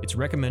GPA? It's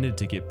recommended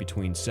to get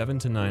between 7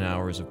 to 9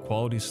 hours of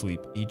quality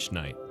sleep each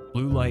night.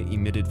 Blue light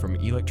emitted from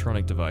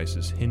electronic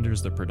devices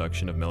hinders the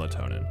production of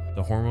melatonin,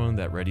 the hormone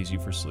that readies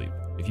you for sleep.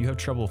 If you have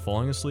trouble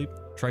falling asleep,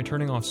 try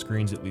turning off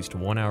screens at least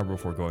 1 hour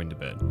before going to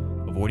bed,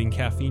 avoiding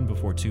caffeine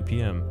before 2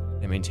 p.m.,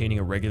 and maintaining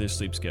a regular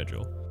sleep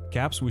schedule.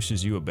 CAPS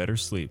wishes you a better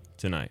sleep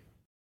tonight.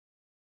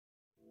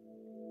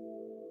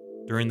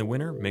 During the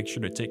winter, make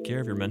sure to take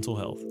care of your mental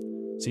health.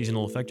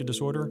 Seasonal affective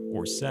disorder,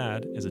 or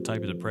SAD, is a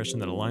type of depression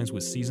that aligns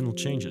with seasonal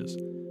changes.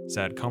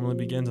 SAD commonly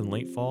begins in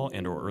late fall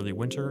and or early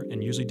winter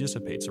and usually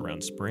dissipates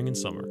around spring and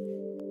summer.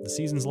 The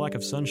season's lack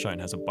of sunshine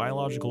has a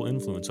biological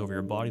influence over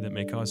your body that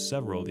may cause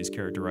several of these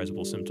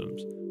characterizable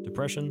symptoms: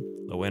 depression,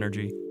 low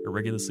energy,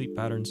 irregular sleep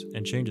patterns,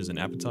 and changes in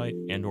appetite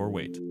and/or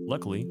weight.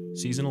 Luckily,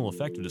 seasonal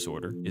affective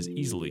disorder is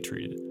easily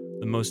treated.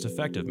 The most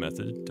effective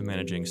method to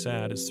managing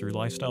SAD is through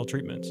lifestyle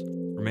treatments.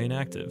 Remain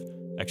active,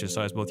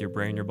 exercise both your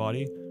brain and your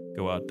body,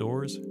 go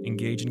outdoors,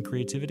 engage in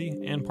creativity,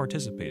 and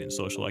participate in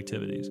social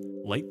activities.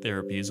 Light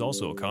therapy is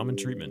also a common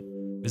treatment.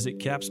 Visit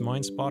CAP's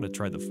Mind Spa to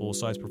try the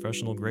full-size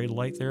professional-grade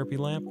light therapy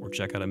lamp, or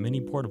check out a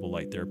mini portable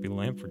light therapy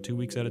lamp for 2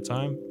 weeks at a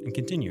time and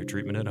continue your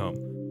treatment at home.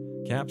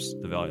 CAPS,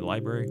 the Valley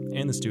Library,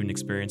 and the Student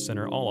Experience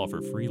Center all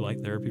offer free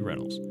light therapy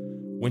rentals.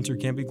 Winter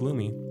can be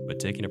gloomy, but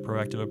taking a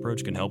proactive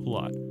approach can help a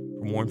lot.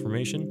 For more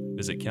information,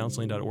 visit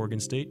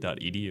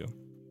counseling.oregonstate.edu.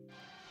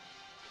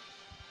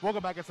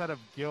 Welcome back inside of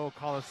Gill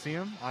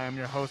Coliseum. I am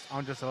your host,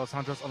 Andres Los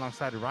Santos,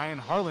 alongside Ryan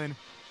Harlan.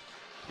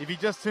 If you're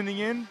just tuning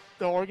in,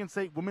 the Oregon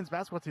State women's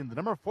basketball team, the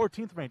number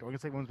 14th ranked Oregon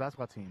State women's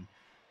basketball team,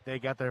 they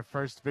got their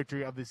first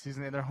victory of the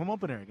season in their home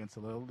opener against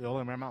the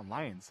Loyola Marymount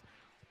Lions,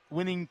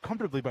 winning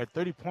comfortably by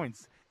 30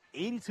 points,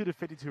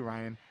 82-52,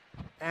 Ryan.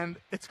 And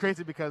it's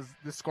crazy because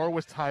the score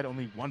was tied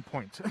only 1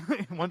 point,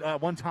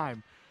 one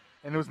time,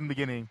 and it was in the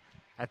beginning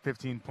at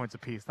 15 points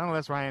apiece.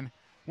 Nonetheless, Ryan,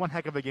 one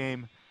heck of a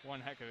game. One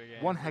heck of a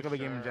game. One heck of a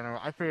game in general.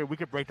 I figured we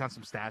could break down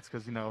some stats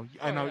because, I know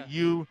yeah.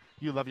 you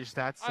love your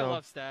stats. So I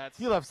love stats.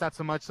 You love stats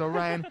so much. So,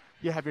 Ryan,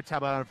 you have your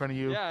tablet out in front of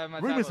you. Yeah, my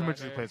read me some tablet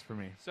interesting plays for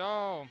me.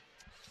 So,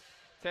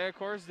 Taya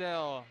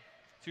Corsdale,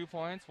 2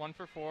 points, 1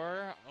 for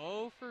 4,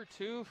 0 for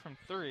 2 from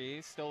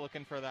 3. Still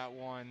looking for that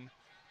one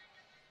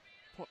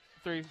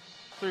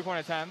three-point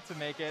attempt to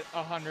make it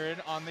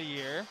 100 on the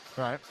year.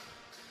 Right.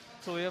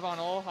 Talia von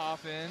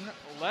Oelhoffen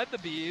led the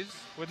Beavs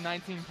with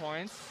 19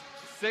 points,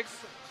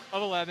 6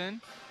 of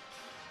 11.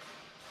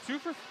 2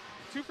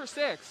 for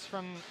 6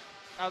 from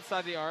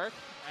outside the arc,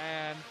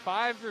 and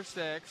 5 for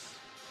 6,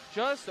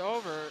 just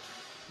over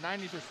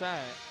 90%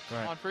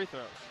 on free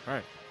throws.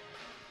 Right.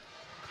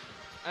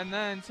 And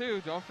then,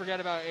 too, don't forget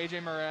about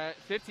A.J. Moret,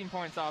 15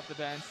 points off the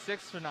bench,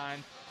 6 for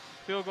 9.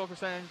 Field goal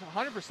percentage,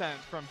 100%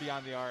 from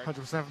beyond the arc.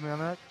 100% from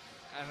beyond the arc?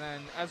 And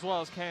then, as well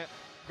as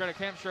Greta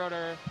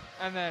Camp-Schroeder,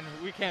 and then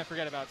we can't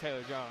forget about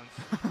Taylor Jones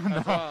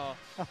as well.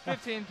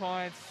 15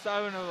 points,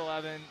 7 of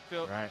 11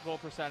 field goal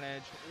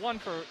percentage, 1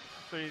 for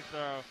free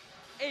throw,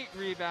 8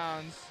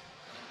 rebounds.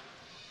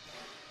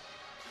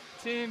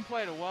 Team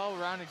played a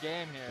well-rounded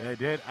game here. They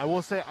did. I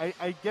will say,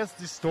 I guess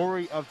the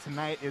story of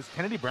tonight is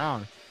Kennedy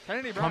Brown.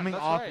 Coming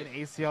off an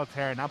ACL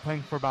tear, now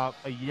playing for about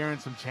a year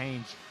and some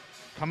change,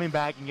 coming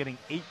back and getting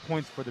 8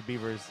 points for the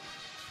Beavers.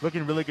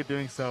 Looking really good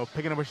doing so,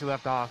 picking up where she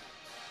left off.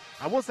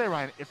 I will say,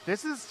 Ryan, if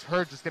this is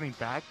her just getting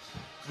back,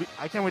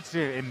 I can't wait to see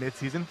her in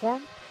mid-season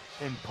form,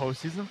 in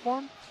postseason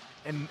form,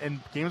 and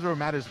games where it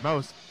matters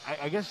most.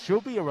 I guess she'll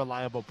be a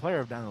reliable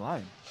player down the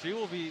line. She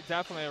will be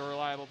definitely a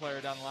reliable player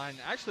down the line.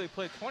 Actually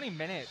played 20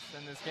 minutes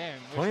in this game.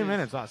 20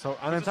 minutes, so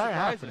an entire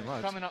half pretty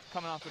much. Coming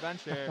off the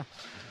bench here.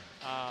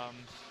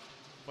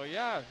 But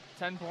yeah,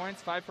 10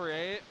 points, 5 for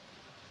 8,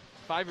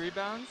 5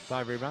 rebounds.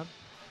 5 rebounds.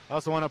 I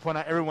also want to point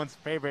out everyone's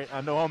favorite,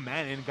 Noelle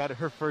Manning, got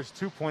her first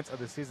 2 points of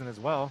the season as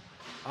well.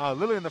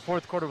 Literally in the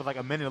fourth quarter with like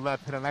a minute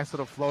left, hit a nice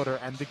little floater,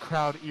 and the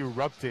crowd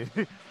erupted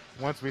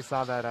once we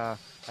saw that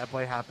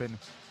play happen.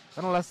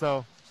 Nonetheless,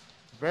 though,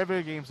 very,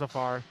 very good game so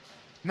far.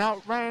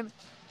 Now, Ryan,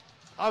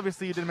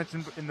 obviously you did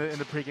mention in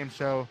the pregame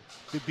show,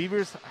 the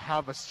Beavers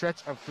have a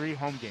stretch of 3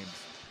 home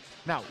games.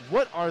 Now,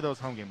 what are those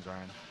home games,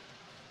 Ryan?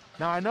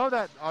 Now, I know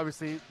that,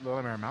 obviously,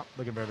 Loyola Marymount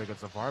looking very, very good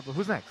so far, but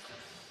who's next?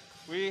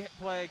 We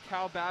play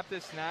Cal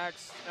Baptist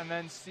next, and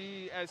then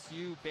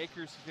CSU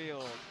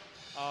Bakersfield.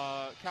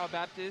 Cal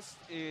Baptist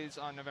is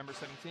on November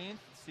 17th,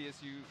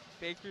 CSU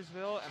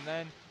Bakersfield, and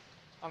then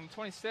on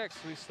the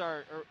 26th, we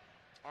start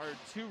our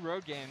 2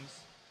 road games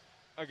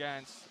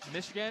against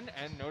Michigan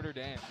and Notre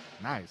Dame.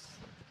 Nice.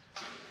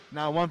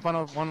 Now,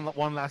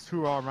 one last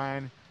hoorah,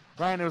 Ryan.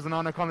 Ryan, it was an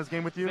honor calling this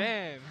game with you.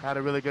 Same. Had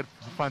a really good,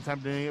 fun time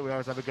doing it. We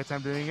always have a good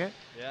time doing it.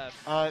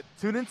 Yes.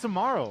 Tune in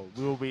tomorrow.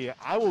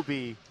 I will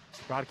be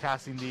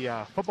broadcasting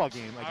the football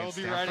game against I will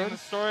be Stanford. writing the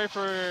story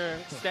for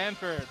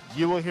Stanford.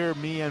 You will hear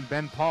me and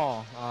Ben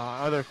Paul,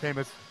 other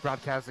famous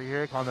broadcaster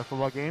here, calling the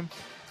football game.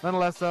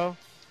 Nonetheless, though,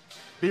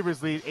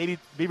 Beavers win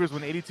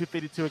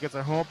 82-52 against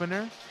our home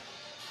opener.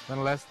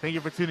 Nonetheless, thank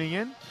you for tuning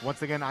in.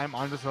 Once again, I'm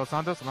Andres Los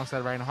Santos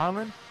alongside Ryan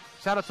Harlan.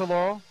 Shout out to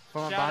Laurel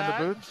from behind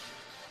the booth.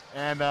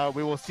 And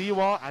we will see you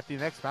all at the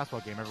next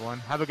basketball game, everyone.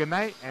 Have a good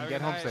night and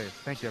get home safe.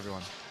 Thank you,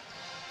 everyone.